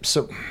so. It's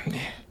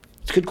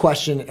a good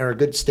question or a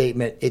good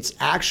statement. It's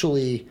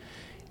actually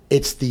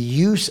it's the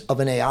use of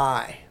an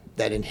AI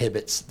that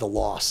inhibits the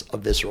loss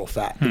of visceral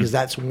fat, because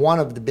that's one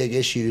of the big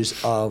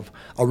issues of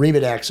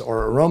Arimidex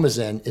or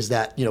Aromazen, is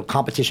that,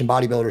 competition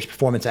bodybuilders,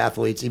 performance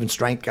athletes, even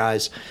strength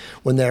guys,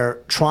 when they're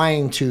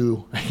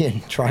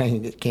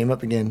it came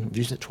up again, I've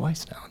used it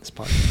twice now in this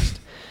podcast,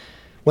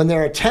 when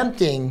they're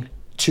attempting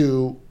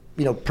to,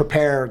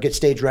 prepare, get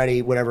stage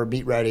ready, whatever,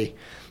 meet ready,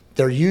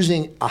 they're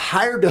using a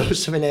higher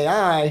dose of an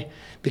AI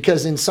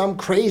because in some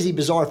crazy,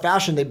 bizarre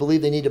fashion, they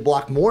believe they need to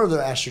block more of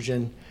their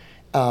estrogen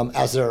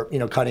as they're,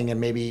 cutting and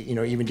maybe,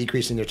 even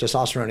decreasing their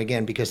testosterone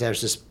again, because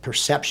there's this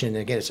perception, and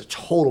again, it's a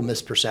total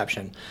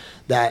misperception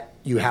that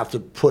you have to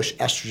push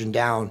estrogen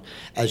down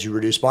as you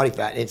reduce body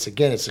fat. It's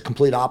the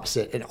complete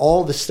opposite. And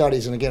all the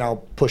studies, and again,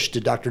 I'll push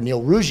to Dr.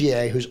 Neil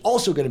Rougier, who's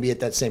also going to be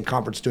at that same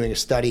conference doing a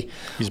study.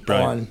 He's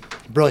brilliant.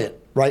 Brilliant,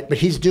 right? But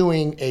he's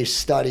doing a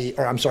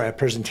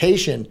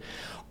presentation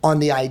on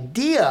the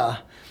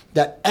idea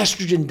that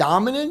estrogen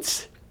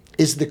dominance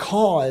is the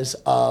cause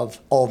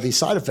of all these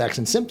side effects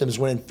and symptoms,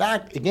 when in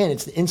fact, again,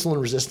 it's the insulin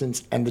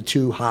resistance and the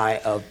too high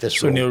of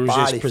visceral body fat. So Neil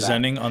Rougier is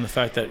presenting on the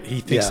fact that he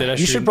thinks that estrogen...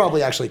 You should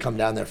probably actually come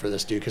down there for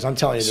this, dude, because I'm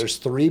telling you, there's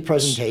 3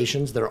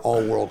 presentations that are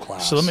all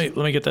world-class. So let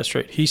me get that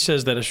straight. He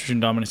says that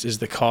estrogen dominance is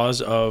the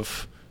cause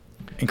of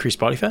increased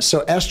body fat?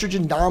 So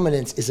estrogen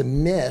dominance is a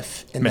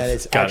myth in that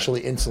it's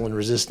actually insulin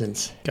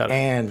resistance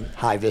and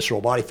high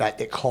visceral body fat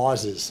that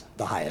causes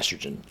the high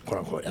estrogen,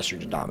 quote-unquote,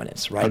 estrogen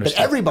dominance, right? Understood.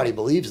 But everybody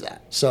believes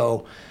that.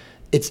 So...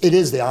 It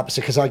is the opposite,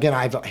 because again,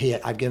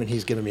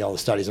 he's given me all the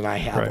studies, and I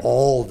have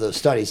all the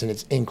studies, and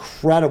it's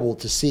incredible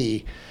to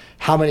see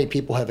how many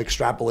people have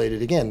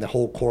extrapolated. Again, the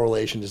whole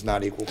correlation does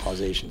not equal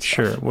causation stuff.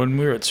 Sure. When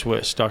we were at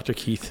Swiss, Dr.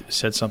 Keith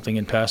said something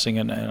in passing,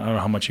 and I don't know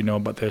how much you know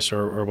about this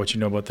or what you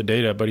know about the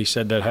data, but he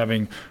said that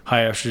having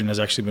high estrogen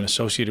has actually been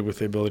associated with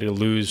the ability to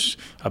lose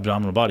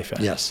abdominal body fat.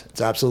 Yes,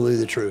 it's absolutely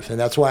the truth. And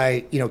that's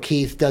why,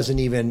 Keith doesn't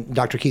even,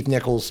 Dr. Keith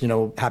Nichols,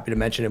 happy to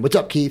mention him. What's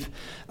up, Keith?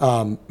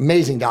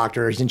 Amazing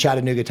doctor. He's in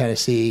Chattanooga,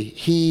 Tennessee.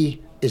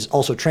 He is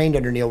also trained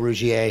under Neil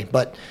Rougier,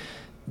 but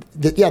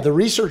the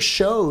research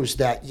shows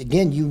that,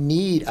 again, you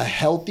need a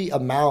healthy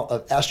amount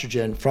of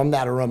estrogen from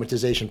that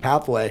aromatization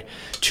pathway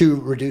to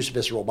reduce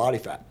visceral body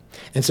fat.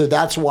 And so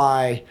that's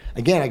why,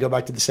 again, I go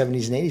back to the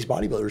 70s and 80s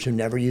bodybuilders who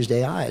never used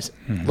AIs.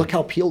 Mm-hmm. Look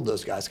how peeled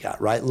those guys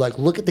got, right? Like,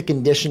 look at the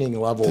conditioning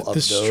level of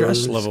those guys. The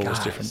stress level was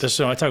different.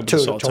 So I talk about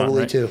this all the time,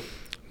 right? Too.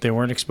 They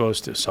weren't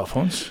exposed to cell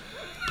phones,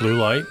 blue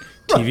light.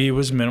 TV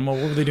was minimal.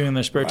 What were they doing in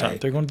their spare time?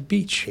 They're going to the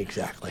beach.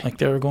 Exactly. Like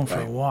they were going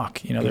for a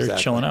walk. They're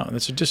chilling out.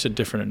 It's just a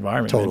different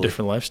environment, a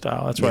different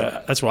lifestyle.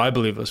 That's why I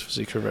believe those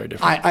physiques are very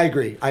different. I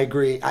agree.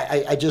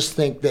 I just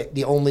think that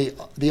the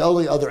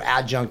only other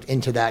adjunct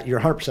into that, you're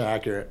 100%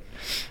 accurate,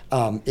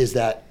 is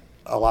that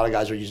a lot of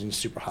guys are using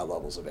super high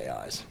levels of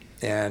AIs.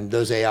 And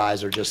those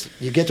AIs are just,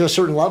 you get to a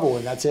certain level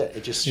and that's it.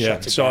 It just shuts it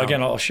down. So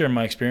again, I'll share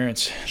my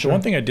experience. Sure. The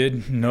one thing I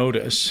did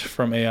notice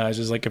from AIs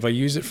is, like, if I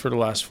use it for the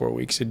last 4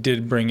 weeks, it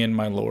did bring in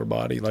my lower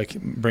body, like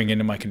bring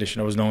into my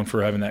condition. I was known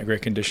for having that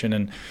great condition,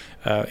 and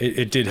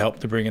it did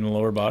help to bring in the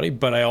lower body.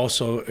 But I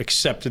also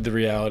accepted the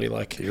reality,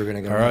 like, you're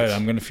gonna go all right,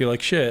 I'm going to feel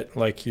like shit.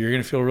 Like, you're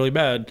going to feel really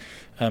bad.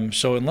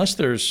 So unless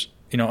there's,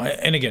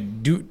 and again,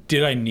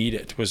 did I need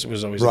it was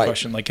always the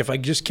question. Like, if I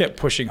just kept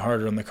pushing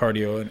harder on the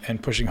cardio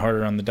and pushing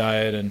harder on the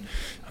diet and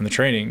on the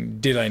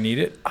training, did I need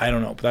it? I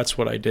don't know, but that's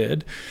what I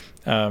did.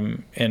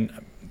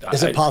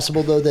 Is it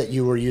possible, though, that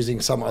you were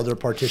using some other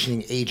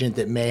partitioning agent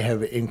that may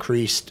have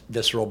increased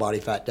visceral body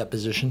fat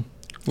deposition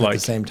at the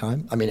same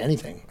time? I mean,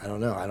 anything. I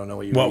don't know. I don't know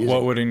what you were using.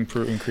 What would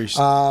increase?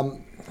 I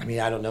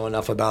don't know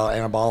enough about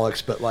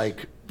anabolics, but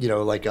like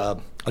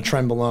a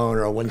trenbolone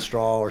or a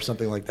Winstrol or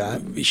something like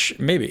that?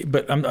 Maybe,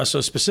 but I'm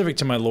so specific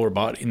to my lower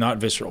body, not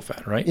visceral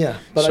fat, right? Yeah,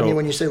 but I mean,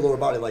 when you say lower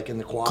body, like in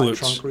the quad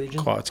trunk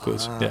region? Quads,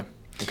 yeah.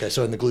 Okay,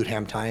 so in the glute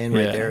ham tie-in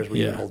there is where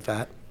you hold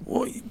fat?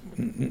 Well,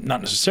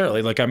 not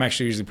necessarily. Like, I'm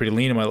actually usually pretty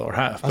lean in my lower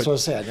half. That's what I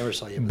was saying. I never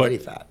saw you belly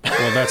fat.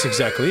 Well, that's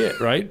exactly it,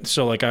 right?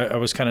 So, like, I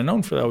was kind of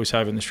known for always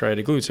having the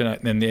striated glutes,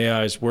 and the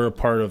AIs were a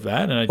part of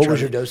that. And what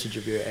was your dosage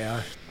of your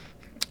AI?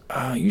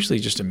 Usually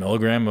just a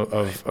milligram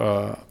of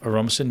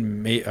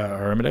Aromazen,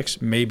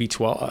 Arimidex, maybe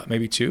 12,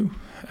 maybe 2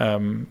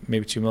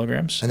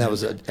 milligrams. And that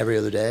was every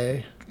other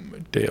day?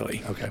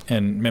 Daily. Okay.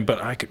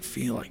 But I could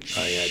feel like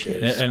shit.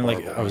 Dude, and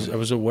like I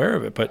was aware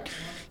of it, but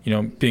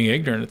being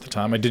ignorant at the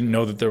time, I didn't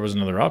know that there was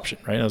another option,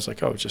 right? I was like,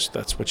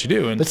 that's what you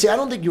do. But see, I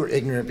don't think you were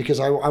ignorant, because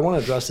I want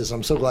to address this.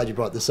 I'm so glad you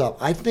brought this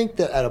up. I think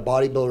that at a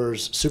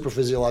bodybuilder's super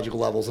physiological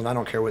levels, and I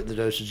don't care what the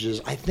dosage is,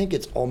 I think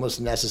it's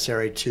almost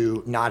necessary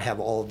to not have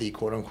all of the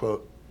quote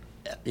unquote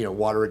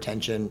water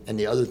retention and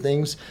the other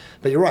things.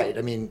 But you're right.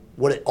 I mean,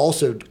 what it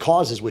also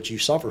causes, which you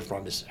suffer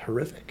from, is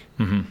horrific.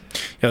 Mm-hmm. Yeah,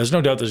 there's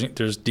no doubt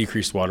there's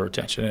decreased water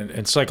retention.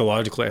 And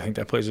psychologically, I think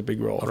that plays a big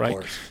role, right?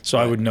 Course. So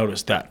I would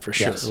notice that for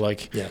sure.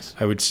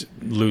 I would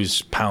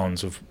lose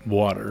pounds of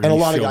water. And a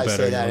lot of guys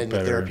say that in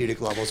the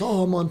therapeutic levels.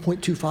 Oh, I'm on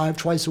 0.25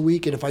 twice a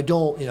week. And if I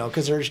don't,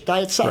 because their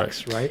diet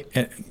sucks, right?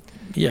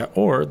 Yeah,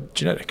 or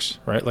genetics,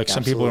 right? Like,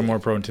 some people are more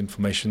prone to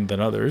inflammation than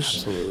others.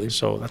 Absolutely.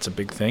 So that's a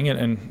big thing.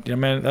 And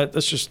man,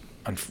 that's just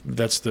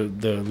that's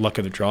the luck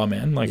of the draw,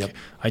 man. Like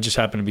I just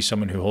happen to be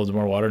someone who holds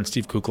more water, and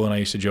Steve Kukla and I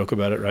used to joke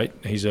about it, right?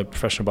 He's a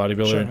professional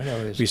bodybuilder. Sure,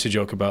 and we used to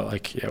joke about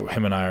like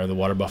him and I are the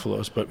water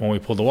buffaloes, but when we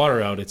pull the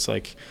water out, it's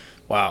like,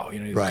 wow,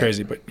 it's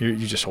crazy, but you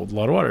just hold a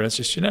lot of water. That's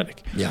just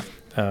genetic. Yeah.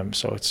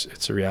 So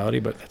it's a reality,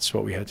 but that's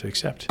what we had to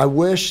accept. I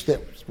wish that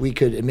we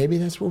could, and maybe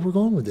that's where we're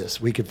going with this.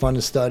 We could fund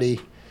a study,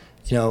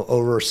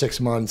 over 6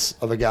 months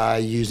of a guy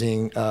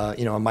using, a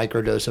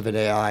microdose of an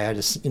AI at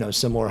a,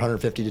 similar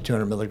 150 to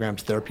 200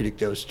 milligrams therapeutic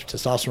dose of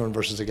testosterone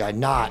versus a guy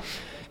not,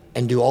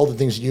 and do all the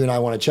things that you and I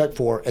want to check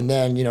for, and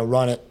then,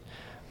 run it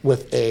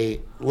with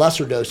a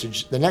lesser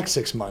dosage the next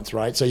 6 months,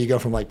 right? So you go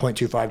from like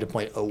 0.25 to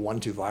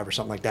 0.0125 or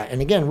something like that.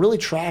 And again, really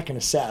track and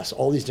assess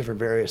all these different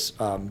various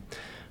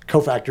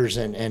cofactors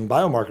and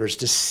biomarkers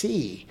to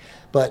see.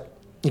 But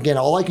again,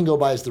 all I can go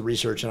by is the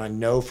research, and I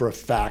know for a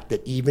fact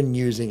that even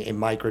using a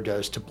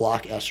microdose to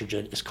block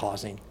estrogen is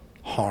causing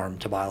harm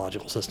to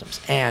biological systems.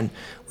 And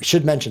we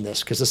should mention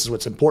this because this is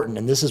what's important,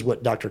 and this is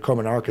what Dr.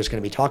 Komenarka is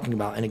going to be talking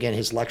about. And again,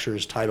 his lecture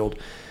is titled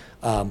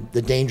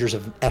The Dangers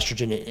of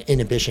Estrogen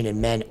Inhibition in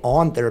Men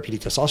on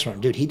Therapeutic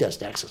Testosterone. Dude, he does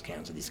DEXA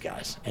scans of these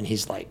guys, and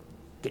he's like,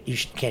 you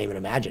can't even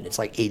imagine. It's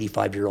like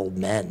 85-year-old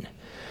men.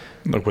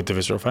 Like with the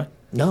visceral fat?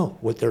 No,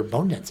 with their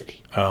bone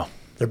density. Oh.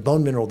 Their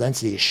bone mineral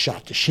density is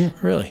shot to shit.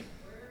 Really?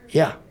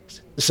 Yeah.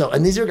 So,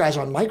 and these are guys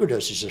on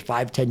microdoses for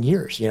 5-10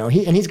 years,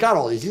 he's got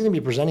all these. He's going to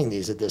be presenting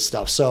these at this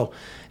stuff. So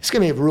it's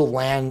going to be a real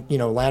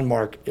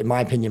landmark, in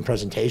my opinion,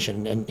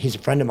 presentation. And he's a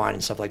friend of mine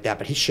and stuff like that,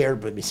 but he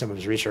shared with me some of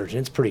his research, and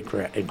it's pretty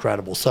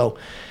incredible. So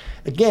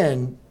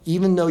again,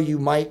 even though you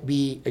might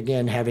be,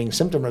 having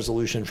symptom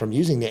resolution from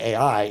using the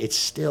AI, it's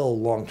still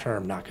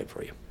long-term not good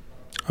for you.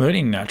 Are there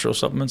any natural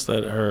supplements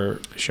that are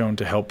shown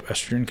to help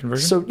estrogen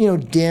conversion? So,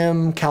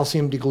 DIM,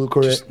 calcium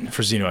deglucarate. Just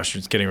for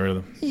xenoestrogens, getting rid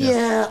of them.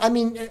 Yeah, I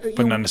mean.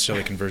 But not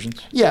necessarily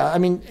conversions? Yeah, I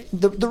mean,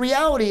 the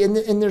reality,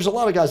 and there's a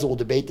lot of guys that will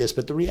debate this,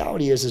 but the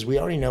reality is we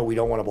already know we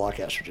don't want to block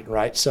estrogen,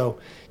 right? So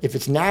if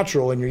it's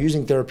natural and you're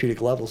using therapeutic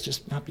levels,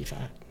 just not be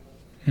fat.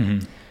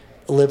 Mm-hmm.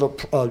 Live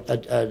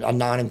a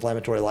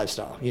non-inflammatory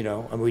lifestyle,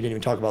 and we didn't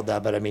even talk about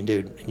that, but I mean,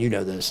 dude, you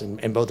know this,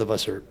 and both of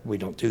us we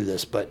don't do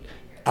this, but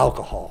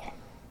alcohol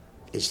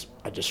is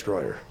a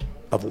destroyer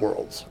of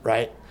worlds,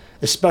 right?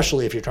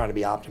 Especially if you're trying to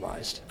be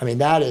optimized. I mean,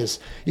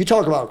 you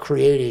talk about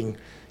creating,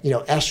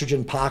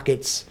 estrogen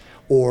pockets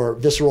or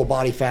visceral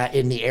body fat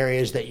in the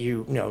areas that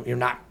you're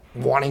not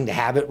wanting to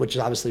have it, which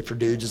is obviously for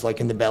dudes is like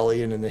in the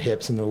belly and in the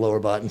hips and the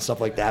lower butt and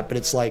stuff like that. But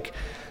it's like,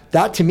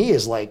 that to me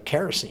is like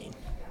kerosene.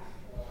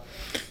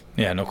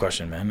 Yeah, no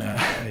question, man.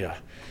 Yeah.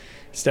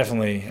 It's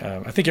definitely,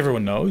 I think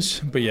everyone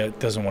knows, but yet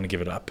doesn't want to give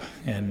it up.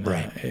 And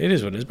it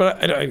is what it is.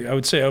 But I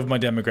would say of my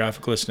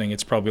demographic listening,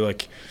 it's probably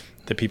like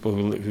the people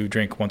who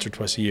drink once or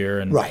twice a year.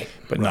 And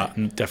But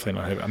definitely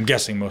not heavy. I'm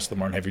guessing most of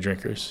them aren't heavy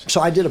drinkers.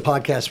 So I did a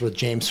podcast with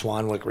James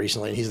Swanwick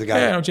recently, and he's the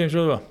guy. Yeah, I know James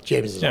really well.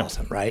 James is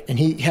awesome, right? And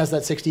he has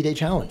that 60-day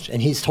challenge. And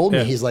he's told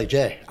me, he's like,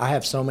 Jay, I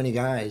have so many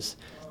guys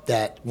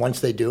that once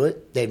they do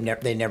it, they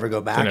never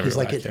go back. He's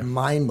like, it's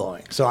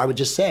mind-blowing. So I would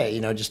just say,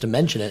 just to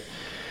mention it,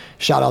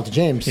 shout out to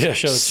James. Yeah,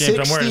 shout out to James.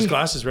 I'm wearing his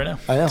glasses right now.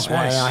 I know.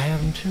 I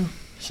have them too.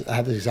 I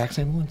have the exact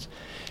same ones.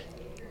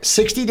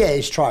 60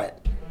 days, try it.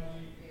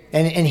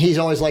 And he's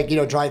always like,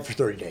 try it for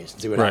 30 days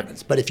and see what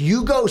happens. But if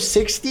you go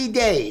 60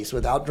 days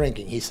without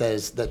drinking, he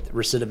says that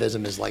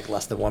recidivism is like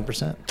less than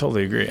 1%.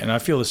 Totally agree. And I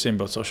feel the same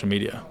about social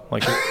media.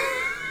 Like,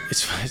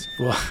 it's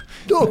well,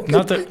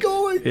 not that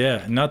going.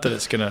 Yeah, not that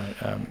it's going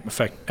to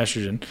affect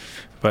estrogen,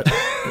 but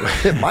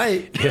it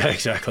might. Yeah,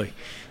 exactly.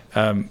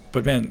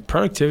 But man,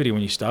 productivity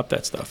when you stop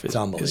that stuff it's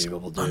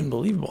unbelievable, dude.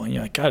 Unbelievable. And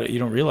you're like, God, you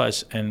don't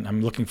realize. And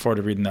I'm looking forward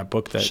to reading that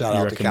book that shout you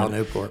out recommend. To Cal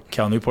Newport.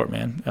 Cal Newport,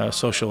 man.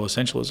 Social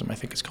Essentialism, I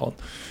think it's called.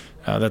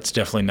 That's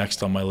definitely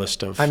next on my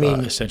list of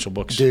essential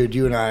books. Dude,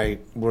 you and I,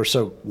 we're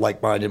so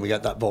like-minded. We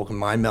got that Vulcan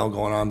mind meld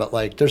going on. But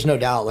like, there's no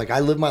doubt. Like,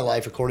 I live my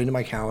life according to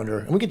my calendar.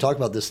 And we can talk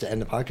about this to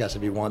end the podcast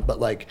if you want. But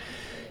like,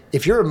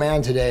 if you're a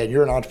man today and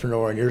you're an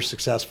entrepreneur and you're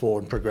successful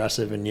and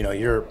progressive and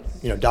you're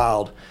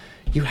dialed,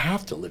 you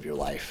have to live your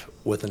life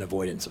with an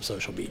avoidance of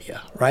social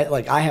media, right?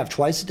 Like I have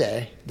twice a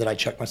day that I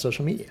check my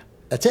social media.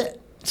 That's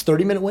it. It's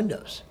 30-minute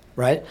windows,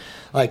 right?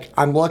 Like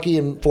I'm lucky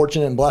and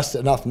fortunate and blessed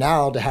enough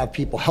now to have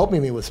people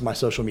helping me with my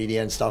social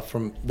media and stuff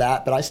from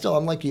that. But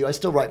I'm like you. I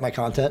still write my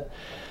content.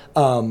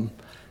 And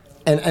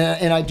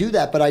I do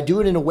that, but I do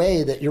it in a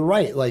way that you're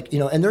right. Like,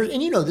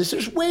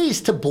 there's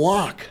ways to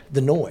block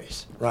the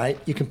noise, right?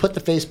 You can put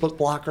the Facebook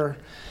blocker.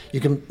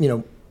 You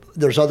can,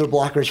 there's other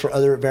blockers for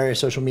other various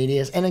social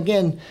medias. And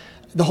again,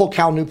 the whole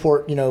Cal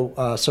Newport,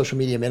 social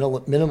media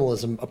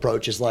minimalism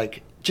approach is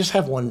like, just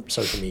have one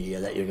social media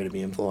that you're going to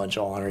be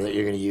influential on or that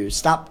you're going to use.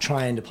 Stop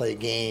trying to play a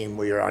game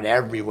where you're on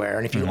everywhere.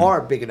 And if you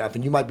are big enough,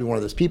 and you might be one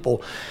of those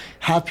people,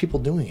 have people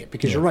doing it.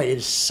 Because you're right, it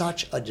is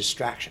such a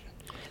distraction.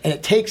 And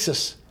it takes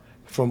us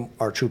from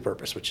our true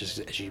purpose, which is,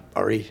 as you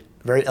already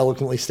very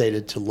eloquently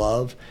stated, to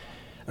love,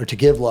 or to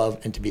give love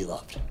and to be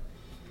loved.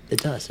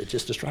 It does. It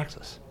just distracts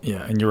us.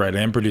 Yeah, and you're right.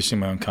 I am producing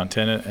my own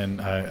content, and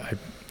I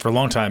for a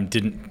long time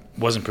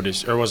I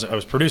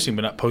was producing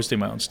but not posting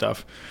my own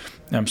stuff.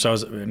 So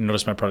I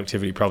noticed my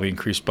productivity probably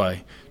increased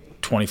by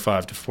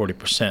 25 to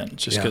 40%,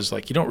 just because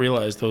like you don't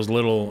realize those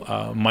little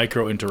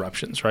micro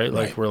interruptions, right?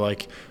 Like we're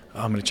like, oh,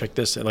 I'm going to check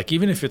this. Like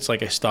even if it's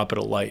like I stop at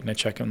a light and I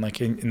check them, like,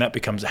 and that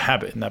becomes a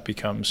habit, and that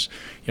becomes,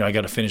 I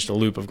got to finish the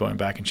loop of going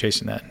back and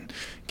chasing that and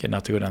getting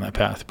not to go down that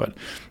path. But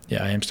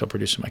yeah, I am still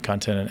producing my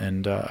content,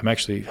 and I'm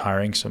actually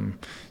hiring some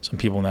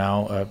people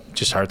now.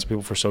 Just hired some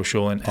people for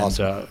social, and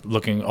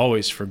looking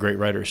always for great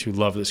writers who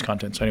love this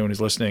content. So anyone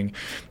who's listening,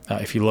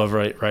 if you love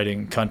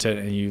writing content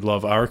and you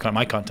love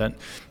my content,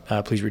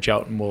 please reach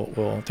out, and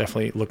we'll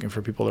definitely looking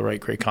for people to write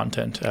great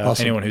content.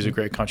 Awesome. Anyone who's a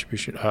great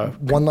contribution.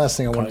 One last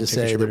thing I wanted to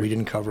say that we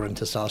didn't cover in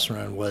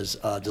testosterone was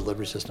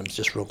delivery systems,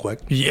 just real quick.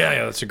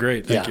 Yeah, that's a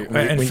great. Thank you.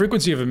 And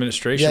frequency of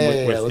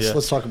administration.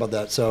 Let's talk about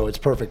that. So it's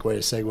a perfect way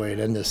to segue and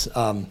end this.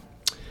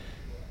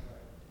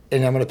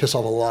 And I'm going to piss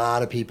off a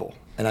lot of people.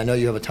 And I know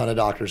you have a ton of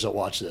doctors that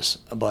watch this,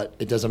 but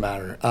it doesn't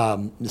matter.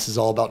 This is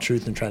all about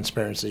truth and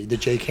transparency, the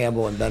Jay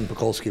Campbell and Ben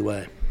Pakulski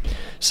way.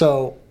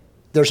 So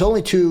there's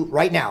only two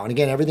right now. And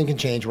again, everything can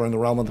change. We're in the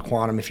realm of the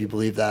quantum if you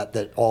believe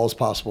that all is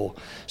possible.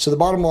 So the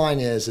bottom line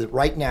is that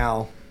right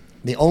now,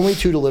 the only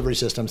two delivery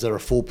systems that are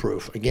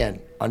foolproof, again,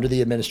 under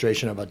the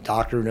administration of a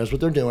doctor who knows what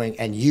they're doing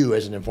and you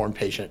as an informed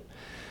patient,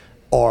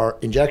 are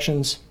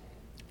injections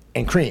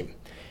and cream.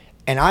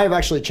 And I have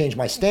actually changed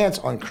my stance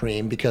on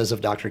cream because of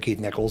Dr. Keith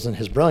Nichols and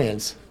his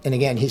brilliance. And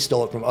again, he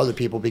stole it from other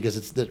people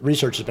because the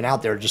research has been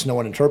out there, just no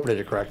one interpreted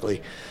it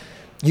correctly.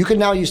 You can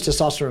now use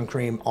testosterone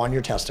cream on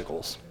your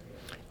testicles.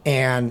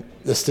 And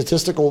the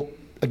statistical,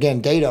 again,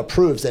 data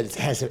proves that it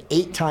has an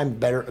 8 times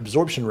better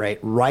absorption rate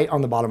right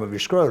on the bottom of your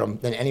scrotum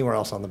than anywhere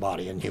else on the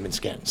body in human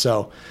skin.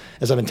 So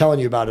as I've been telling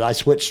you about it, I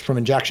switched from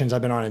injections.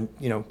 I've been on,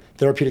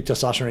 therapeutic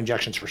testosterone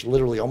injections for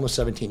literally almost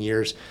 17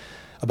 years.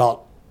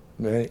 About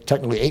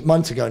technically 8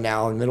 months ago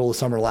now, in the middle of the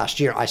summer last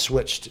year, I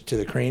switched to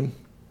the cream.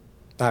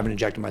 I haven't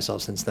injected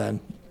myself since then.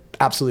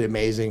 Absolutely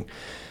amazing.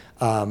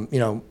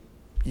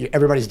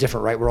 Everybody's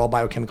different, right? We're all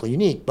biochemically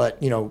unique,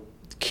 but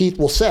Keith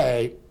will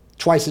say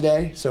twice a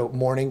day. So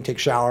morning, take a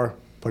shower,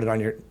 put it on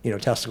your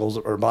testicles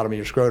or bottom of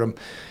your scrotum.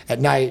 At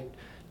night,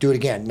 do it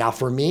again. Now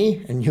for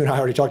me, and you and I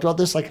already talked about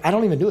this, like I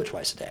don't even do it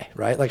twice a day,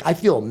 right? Like I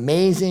feel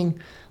amazing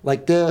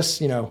like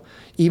this,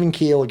 even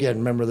keel. Again,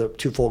 remember the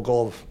twofold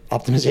goal of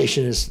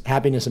optimization is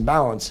happiness and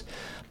balance.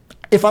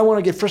 If I want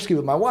to get frisky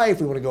with my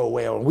wife, we want to go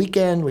away on a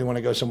weekend, we want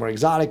to go somewhere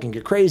exotic and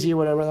get crazy or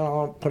whatever, then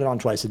I'll put it on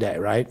twice a day,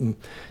 right? And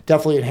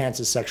definitely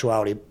enhances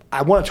sexuality.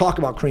 I want to talk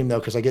about cream though,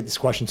 because I get this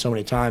question so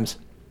many times.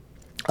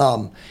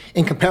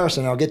 In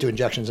comparison, I'll get to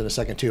injections in a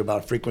second too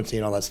about frequency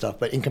and all that stuff,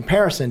 but in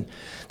comparison,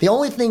 the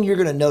only thing you're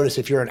going to notice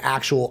if you're an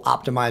actual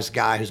optimized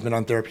guy who's been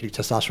on therapeutic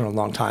testosterone a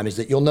long time is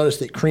that you'll notice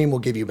that cream will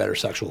give you better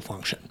sexual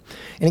function.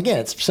 And again,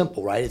 it's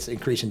simple, right? It's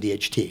increase in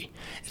DHT.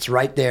 It's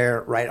right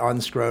there, right on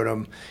the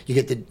scrotum. You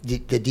get the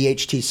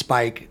DHT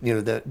spike,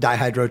 the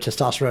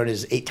dihydrotestosterone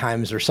is 8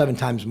 times or 7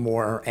 times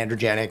more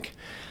androgenic.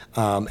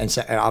 And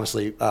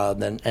obviously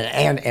and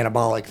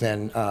anabolic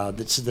than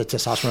the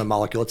testosterone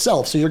molecule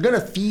itself. So you're going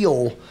to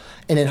feel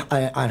an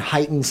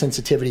heightened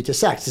sensitivity to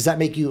sex. Does that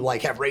make you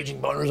like have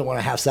raging boners and want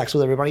to have sex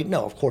with everybody?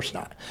 No, of course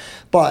not.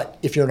 But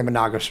if you're in a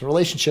monogamous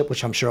relationship,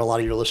 which I'm sure a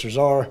lot of your listeners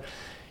are,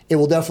 it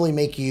will definitely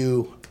make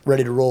you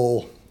ready to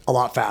roll a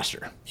lot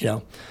faster,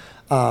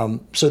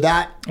 So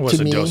that, what's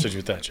to the dosage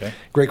with that, Jay?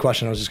 Great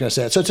question. I was just going to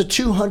say it. So it's a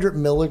 200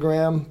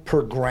 milligram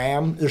per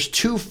gram. There's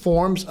 2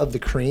 forms of the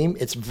cream.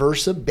 It's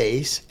Versa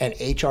Base and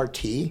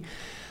HRT.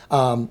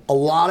 A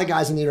lot of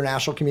guys in the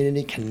international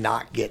community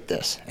cannot get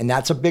this, and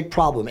that's a big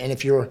problem. And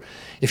if you're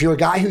a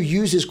guy who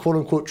uses quote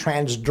unquote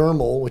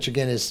transdermal, which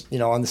again is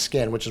on the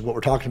skin, which is what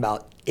we're talking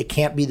about, it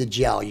can't be the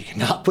gel. You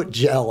cannot put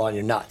gel on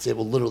your nuts. It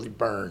will literally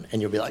burn,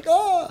 and you'll be like,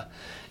 ah.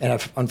 And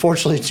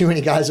unfortunately, too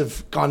many guys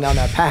have gone down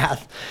that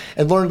path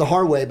and learned the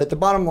hard way. But the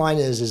bottom line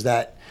is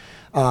that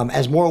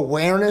as more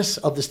awareness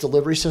of this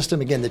delivery system,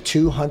 again, the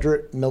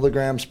 200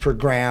 milligrams per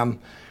gram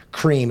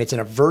cream, it's in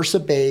a Versa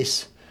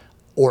base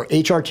or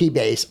HRT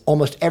base.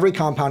 Almost every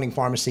compounding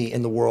pharmacy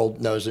in the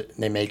world knows it,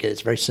 and they make it. It's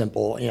very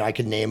simple. I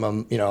could name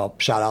them,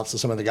 shout outs to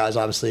some of the guys,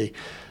 obviously,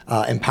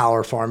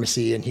 Empower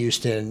Pharmacy in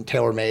Houston,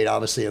 TaylorMade,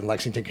 obviously, in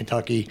Lexington,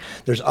 Kentucky.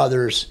 There's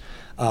others,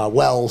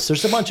 Wells,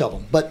 there's a bunch of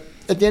them. But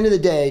at the end of the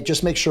day,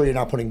 just make sure you're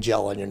not putting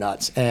gel on your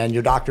nuts, and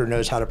your doctor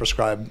knows how to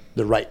prescribe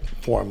the right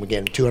form.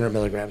 Again, 200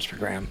 milligrams per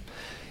gram.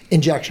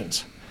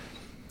 Injections.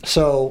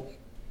 So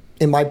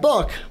in my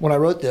book, when I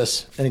wrote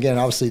this, and again,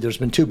 obviously there's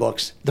been 2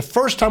 books. The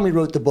first time we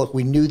wrote the book,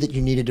 we knew that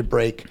you needed to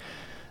break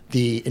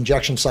the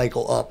injection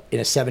cycle up in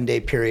a 7-day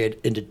period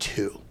into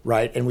 2,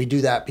 right? And we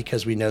do that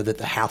because we know that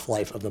the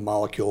half-life of the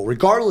molecule,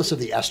 regardless of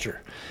the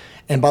ester,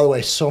 and by the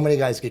way, so many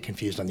guys get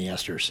confused on the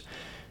esters.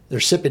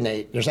 There's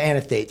cypionate, there's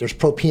anaphthate, there's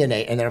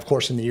propionate, and then of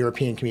course in the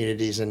European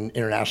communities and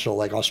international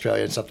like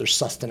Australia and stuff, there's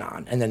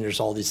sustanon, and then there's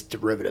all these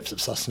derivatives of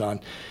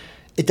sustanon.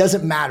 it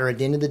doesn't matter. At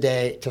the end of the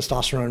day,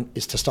 testosterone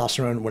is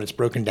testosterone when it's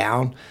broken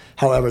down.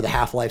 However, the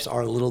half-lives are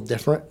a little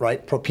different,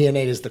 right?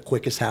 Propionate is the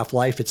quickest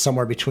half-life. It's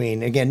somewhere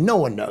between, again, no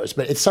one knows,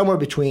 but it's somewhere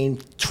between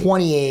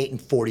 28 and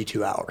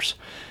 42 hours.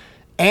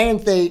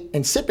 Ananthate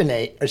and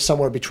cypionate are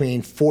somewhere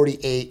between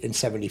 48 and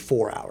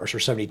 74 hours or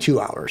 72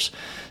 hours.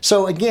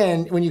 So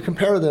again, when you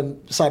compare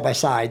them side by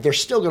side, they're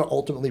still going to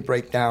ultimately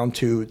break down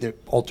to the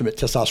ultimate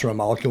testosterone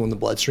molecule in the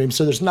bloodstream.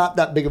 So there's not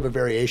that big of a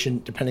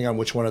variation depending on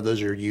which one of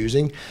those you're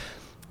using.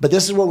 But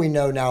this is what we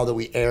know now that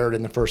we aired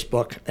in the first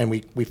book, and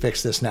we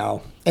fixed this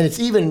now. And it's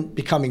even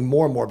becoming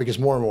more and more because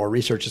more and more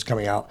research is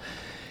coming out.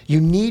 You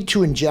need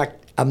to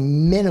inject a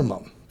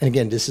minimum, and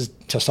again, this is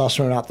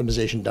testosterone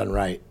optimization done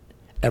right,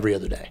 every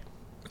other day.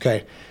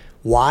 Okay,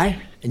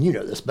 why? And you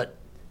know this, but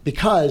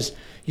because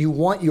you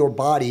want your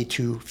body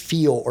to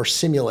feel or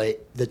simulate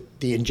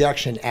the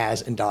injection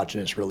as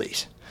endogenous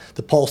release,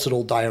 the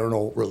pulsatile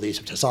diurnal release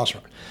of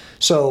testosterone.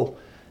 So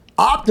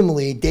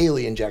optimally,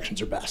 daily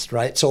injections are best,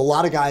 right? So a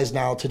lot of guys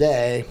now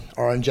today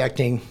are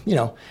injecting,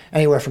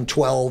 anywhere from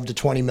 12 to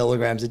 20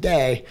 milligrams a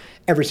day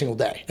every single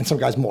day. And some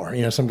guys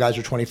more, some guys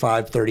are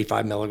 25,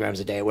 35 milligrams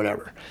a day,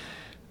 whatever.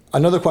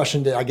 Another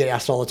question that I get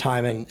asked all the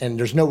time, and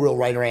there's no real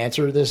right or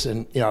answer to this,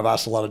 and I've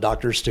asked a lot of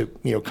doctors to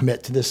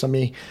commit to this on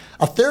me.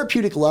 A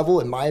therapeutic level,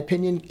 in my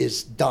opinion,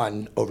 is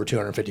done over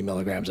 250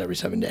 milligrams every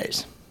 7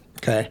 days.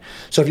 Okay,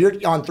 so if you're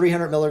on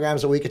 300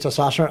 milligrams a week of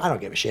testosterone, I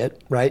don't give a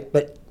shit, right?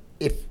 But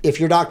if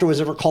your doctor was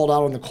ever called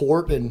out on the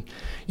court and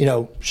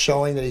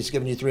showing that he's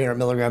giving you 300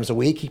 milligrams a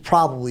week, he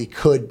probably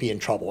could be in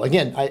trouble.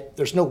 Again,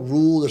 there's no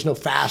rule, there's no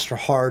fast or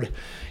hard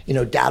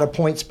data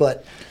points,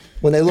 but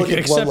when they look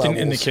at blood levels,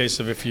 in the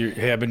case of if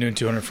I've been doing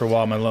 200 for a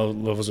while, my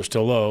levels are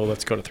still low,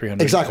 let's go to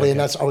 300. Exactly, and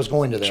I was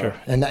going to there.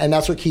 Sure. And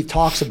that's what Keith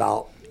talks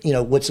about,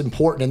 what's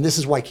important, and this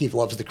is why Keith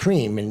loves the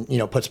cream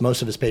and, puts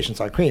most of his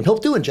patients on cream. He'll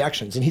do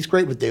injections, and he's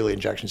great with daily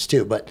injections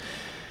too, but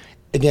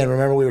again,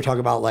 remember we were talking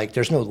about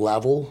there's no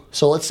level.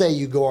 So let's say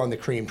you go on the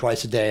cream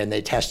twice a day and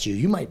they test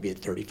you might be at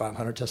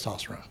 3,500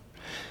 testosterone.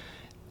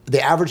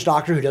 The average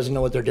doctor who doesn't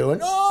know what they're doing,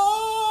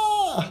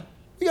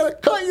 you got to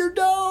cut your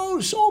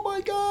dose. Oh my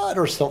God.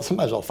 Or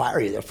sometimes they'll fire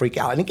you. They'll freak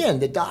out. And again,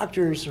 the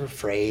doctors are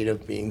afraid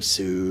of being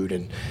sued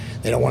and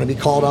they don't want to be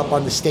called up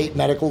on the state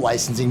medical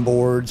licensing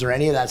boards or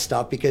any of that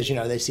stuff because,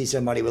 they see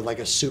somebody with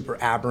a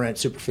super aberrant,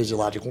 super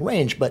physiological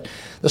range. But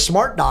the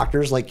smart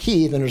doctors like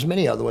Keith, and there's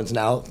many other ones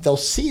now, they'll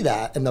see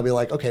that and they'll be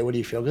like, okay, what do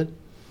you feel good?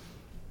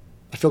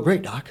 I feel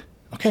great, doc.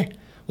 Okay.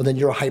 Well, then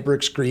you're a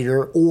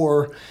hyper-excreter,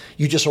 or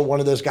you just are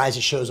one of those guys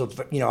that shows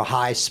a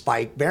high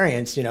spike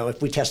variance.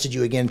 If we tested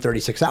you again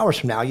 36 hours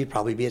from now, you'd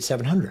probably be at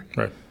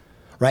 700.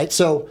 Right.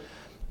 So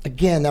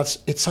again,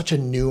 it's such a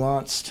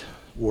nuanced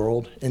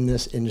world in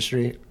this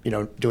industry,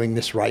 doing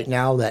this right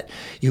now, that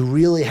you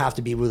really have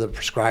to be with a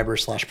prescriber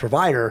 /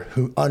 provider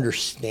who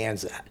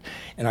understands that.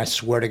 And I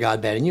swear to God,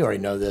 Ben, and you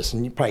already know this,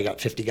 and you probably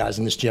got 50 guys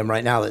in this gym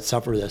right now that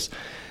suffer this.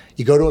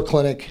 You go to a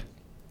clinic,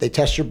 they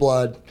test your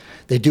blood.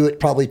 They do it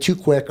probably too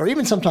quick or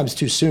even sometimes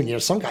too soon.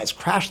 Some guys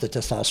crash the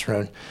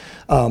testosterone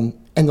and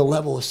the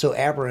level is so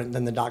aberrant,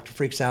 then the doctor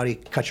freaks out. He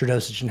cuts your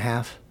dosage in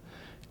half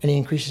and he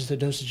increases the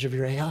dosage of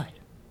your AI.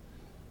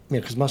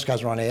 Because most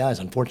guys are on AIs,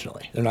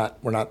 unfortunately.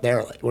 We're not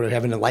there. We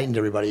haven't enlightened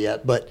everybody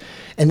yet.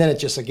 And then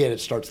it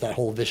starts that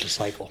whole vicious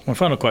cycle. One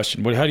final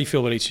question. How do you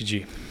feel about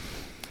HCG?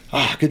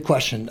 Good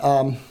question.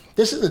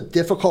 This is a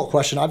difficult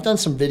question. I've done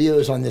some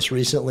videos on this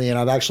recently, and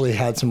I've actually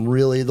had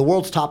the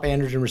world's top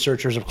androgen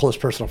researcher is a close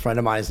personal friend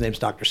of mine. His name's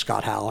Dr.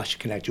 Scott Howell. I should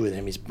connect you with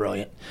him. He's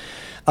brilliant.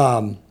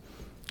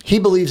 He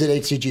believes that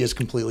HCG is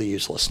completely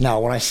useless.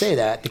 Now, when I say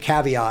that, the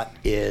caveat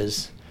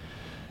is,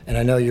 and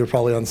I know you're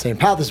probably on the same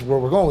path, this is where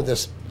we're going with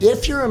this.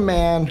 If you're a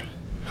man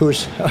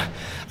who's, I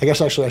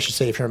guess actually I should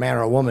say if you're a man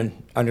or a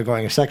woman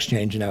undergoing a sex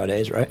change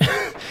nowadays, right?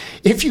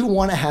 If you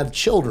want to have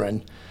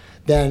children,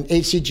 then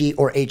HCG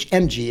or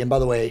HMG, and by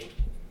the way,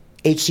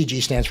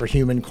 HCG stands for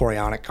human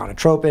chorionic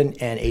gonadotropin,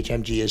 and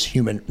HMG is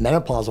human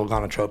menopausal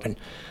gonadotropin.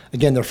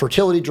 Again, they're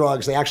fertility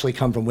drugs. They actually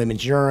come from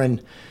women's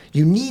urine.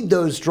 You need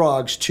those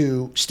drugs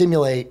to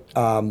stimulate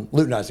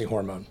luteinizing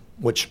hormone,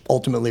 which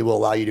ultimately will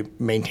allow you to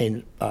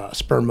maintain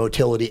sperm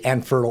motility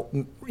and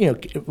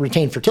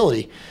retain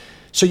fertility.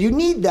 So you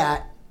need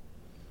that,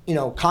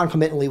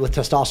 concomitantly with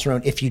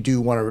testosterone if you do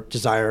want to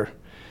desire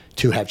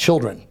to have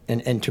children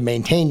and to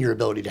maintain your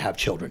ability to have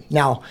children.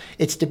 Now,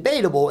 it's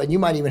debatable, and you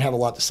might even have a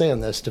lot to say on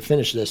this to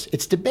finish this.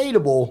 It's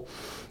debatable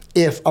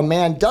if a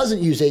man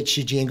doesn't use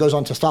HCG and goes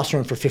on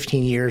testosterone for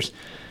 15 years,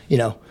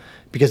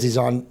 because he's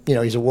on,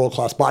 he's a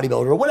world-class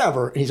bodybuilder or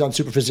whatever, and he's on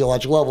super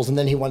physiological levels, and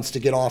then he wants to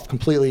get off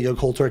completely, go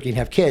cold turkey and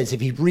have kids.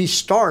 If he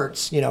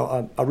restarts,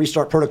 a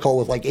restart protocol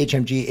with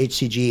HMG,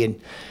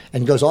 HCG,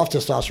 and goes off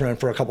testosterone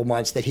for a couple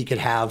months, that he could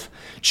have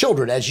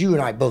children. As you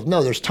and I both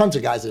know, there's tons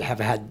of guys that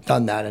have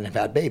done that and have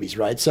had babies,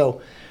 right?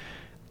 So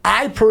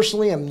I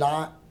personally am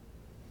not,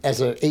 as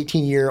an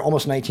 18-year,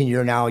 almost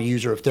 19-year now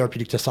user of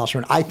therapeutic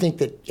testosterone, I think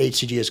that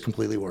HCG is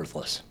completely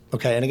worthless.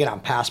 Okay, and again, I'm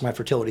past my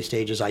fertility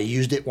stages. I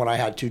used it when I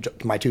had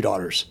my two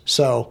daughters.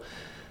 So,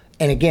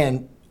 and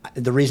again,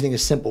 The reasoning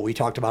is simple. We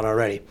talked about it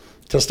already.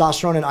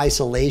 Testosterone in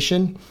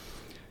isolation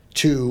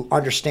to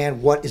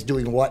understand what is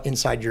doing what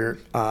inside your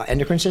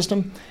endocrine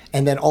system,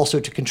 and then also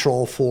to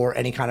control for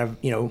any kind of,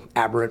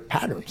 aberrant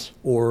patterns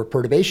or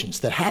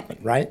perturbations that happen,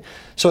 right?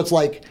 So it's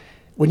like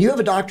when you have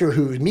a doctor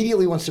who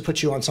immediately wants to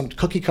put you on some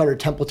cookie cutter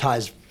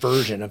templatized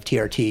version of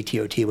TRT,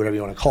 TOT, whatever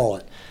you want to call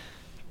it,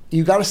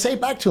 you got to say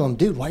back to him,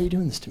 dude, why are you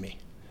doing this to me?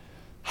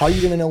 How are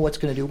you going to know what's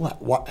going to do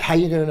what? How are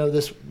you going to know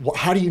this?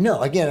 How do you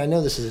know? Again, I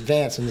know this is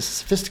advanced and this is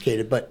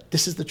sophisticated, but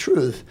this is the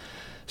truth.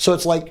 So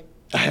it's like,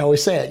 I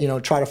always say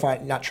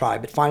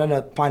it, find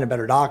a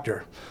better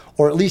doctor,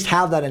 or at least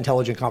have that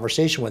intelligent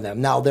conversation with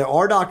them. Now, there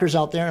are doctors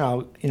out there.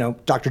 Now,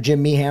 Dr.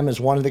 Jim Meehan is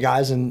one of the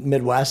guys in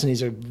Midwest, and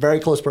he's a very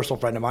close personal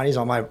friend of mine. He's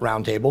on my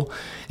round table,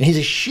 and he's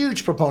a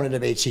huge proponent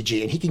of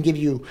HCG, and he can give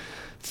you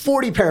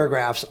 40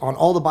 paragraphs on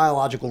all the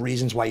biological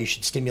reasons why you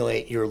should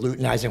stimulate your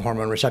luteinizing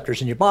hormone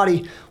receptors in your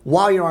body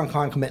while you're on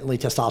concomitantly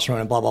testosterone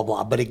and blah, blah,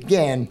 blah. But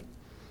again,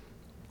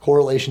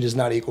 correlation does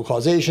not equal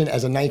causation.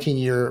 As a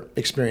 19-year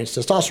experienced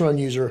testosterone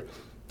user,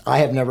 I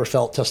have never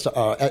felt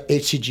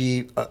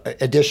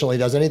HCG additionally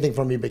does anything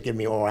for me but give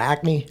me oral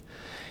acne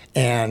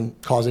and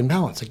cause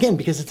imbalance. Again,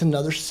 because it's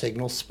another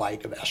signal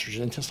spike of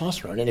estrogen and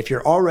testosterone. And if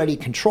you're already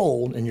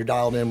controlled and you're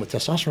dialed in with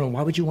testosterone,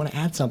 why would you want to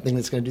add something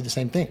that's going to do the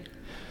same thing?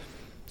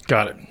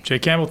 Got it. Jay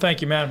Campbell,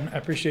 thank you, man. I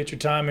appreciate your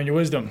time and your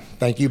wisdom.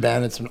 Thank you,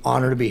 Ben. It's an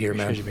honor to be here,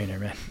 man. Appreciate you being here,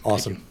 man.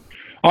 Awesome.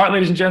 All right,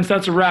 ladies and gents,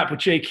 that's a wrap with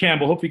Jay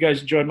Campbell. Hope you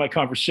guys enjoyed my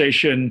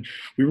conversation.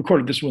 We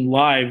recorded this one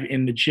live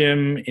in the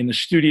gym, in the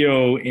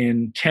studio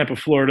in Tampa,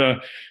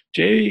 Florida.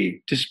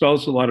 Jay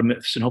dispels a lot of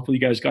myths, and hopefully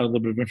you guys got a little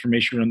bit of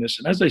information around this.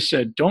 And as I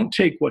said, don't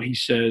take what he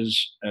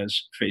says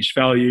as face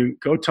value.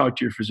 Go talk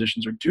to your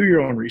physicians or do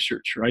your own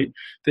research, right?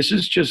 This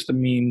is just the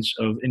means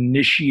of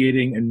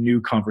initiating a new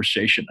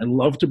conversation. I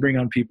love to bring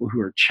on people who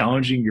are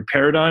challenging your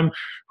paradigm,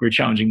 who are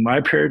challenging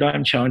my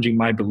paradigm, challenging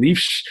my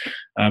beliefs,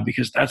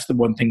 because that's the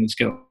one thing that's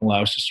going to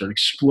allow us to start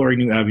exploring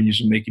new avenues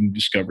and making new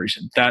discoveries.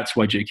 And that's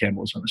why Jay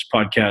Campbell is on this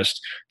podcast.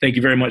 Thank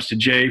you very much to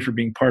Jay for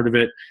being part of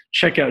it.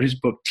 Check out his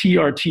book,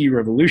 TRT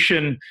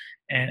Revolution,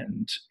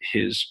 and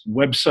his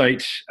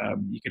website.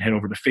 You can head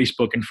over to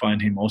Facebook and find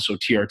him also,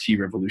 TRT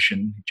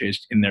Revolution.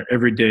 Jay's in there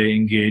every day,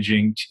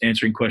 engaging,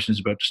 answering questions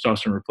about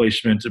testosterone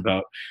replacement,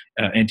 about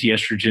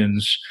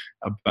anti-estrogens,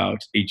 about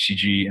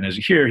HCG. And as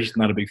you hear, he's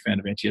not a big fan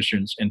of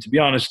anti-estrogens. And to be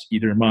honest,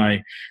 either am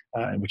I,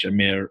 which I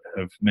may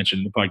have mentioned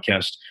in the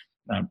podcast.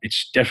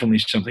 It's definitely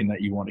something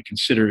that you want to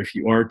consider if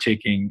you are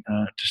taking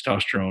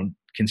testosterone.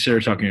 Consider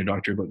talking to your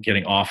doctor about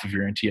getting off of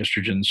your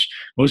anti-estrogens.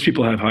 Most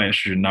people have high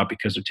estrogen not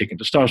because they're taking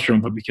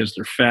testosterone, but because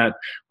they're fat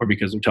or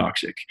because they're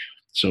toxic.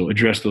 So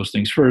address those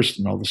things first,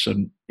 and all of a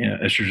sudden,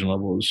 estrogen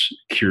levels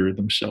cure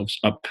themselves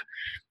up.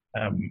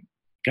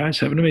 Guys,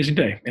 have an amazing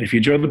day. And if you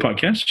enjoyed the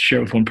podcast, share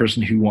it with one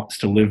person who wants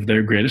to live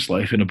their greatest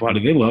life in a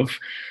body they love.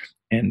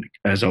 And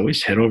as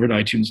always, head over to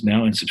iTunes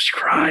now and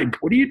subscribe.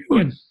 What are you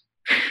doing?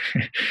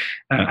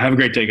 Have a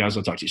great day, guys.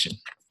 I'll talk to you soon.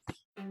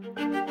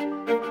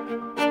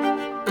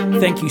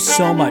 Thank you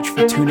so much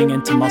for tuning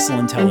into Muscle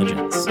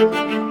Intelligence.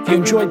 If you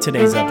enjoyed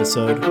today's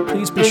episode,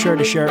 please be sure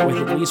to share it with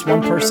at least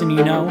one person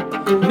you know.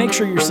 And make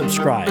sure you're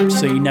subscribed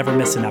so you never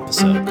miss an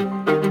episode.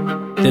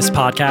 This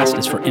podcast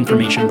is for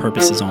information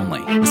purposes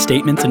only. The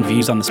statements and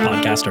views on this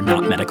podcast are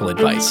not medical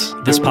advice.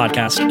 This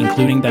podcast,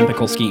 including Ben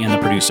Pekulski and the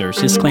producers,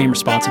 disclaim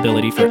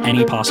responsibility for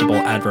any possible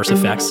adverse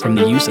effects from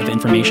the use of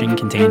information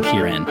contained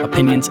herein.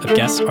 Opinions of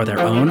guests are their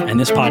own, and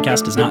this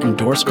podcast does not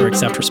endorse or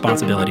accept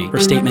responsibility for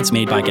statements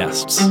made by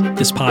guests.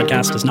 This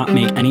podcast does not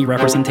make any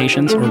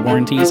representations or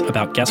warranties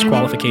about guest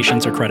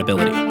qualifications or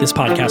credibility. This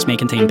podcast may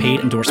contain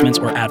paid endorsements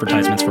or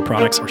advertisements for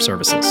products or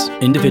services.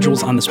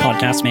 Individuals on this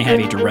podcast may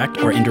have a direct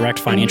or indirect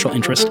financial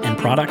interest in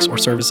products or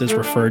services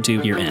referred to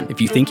herein.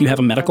 If you think you have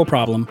a medical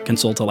problem,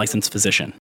 consult a licensed physician.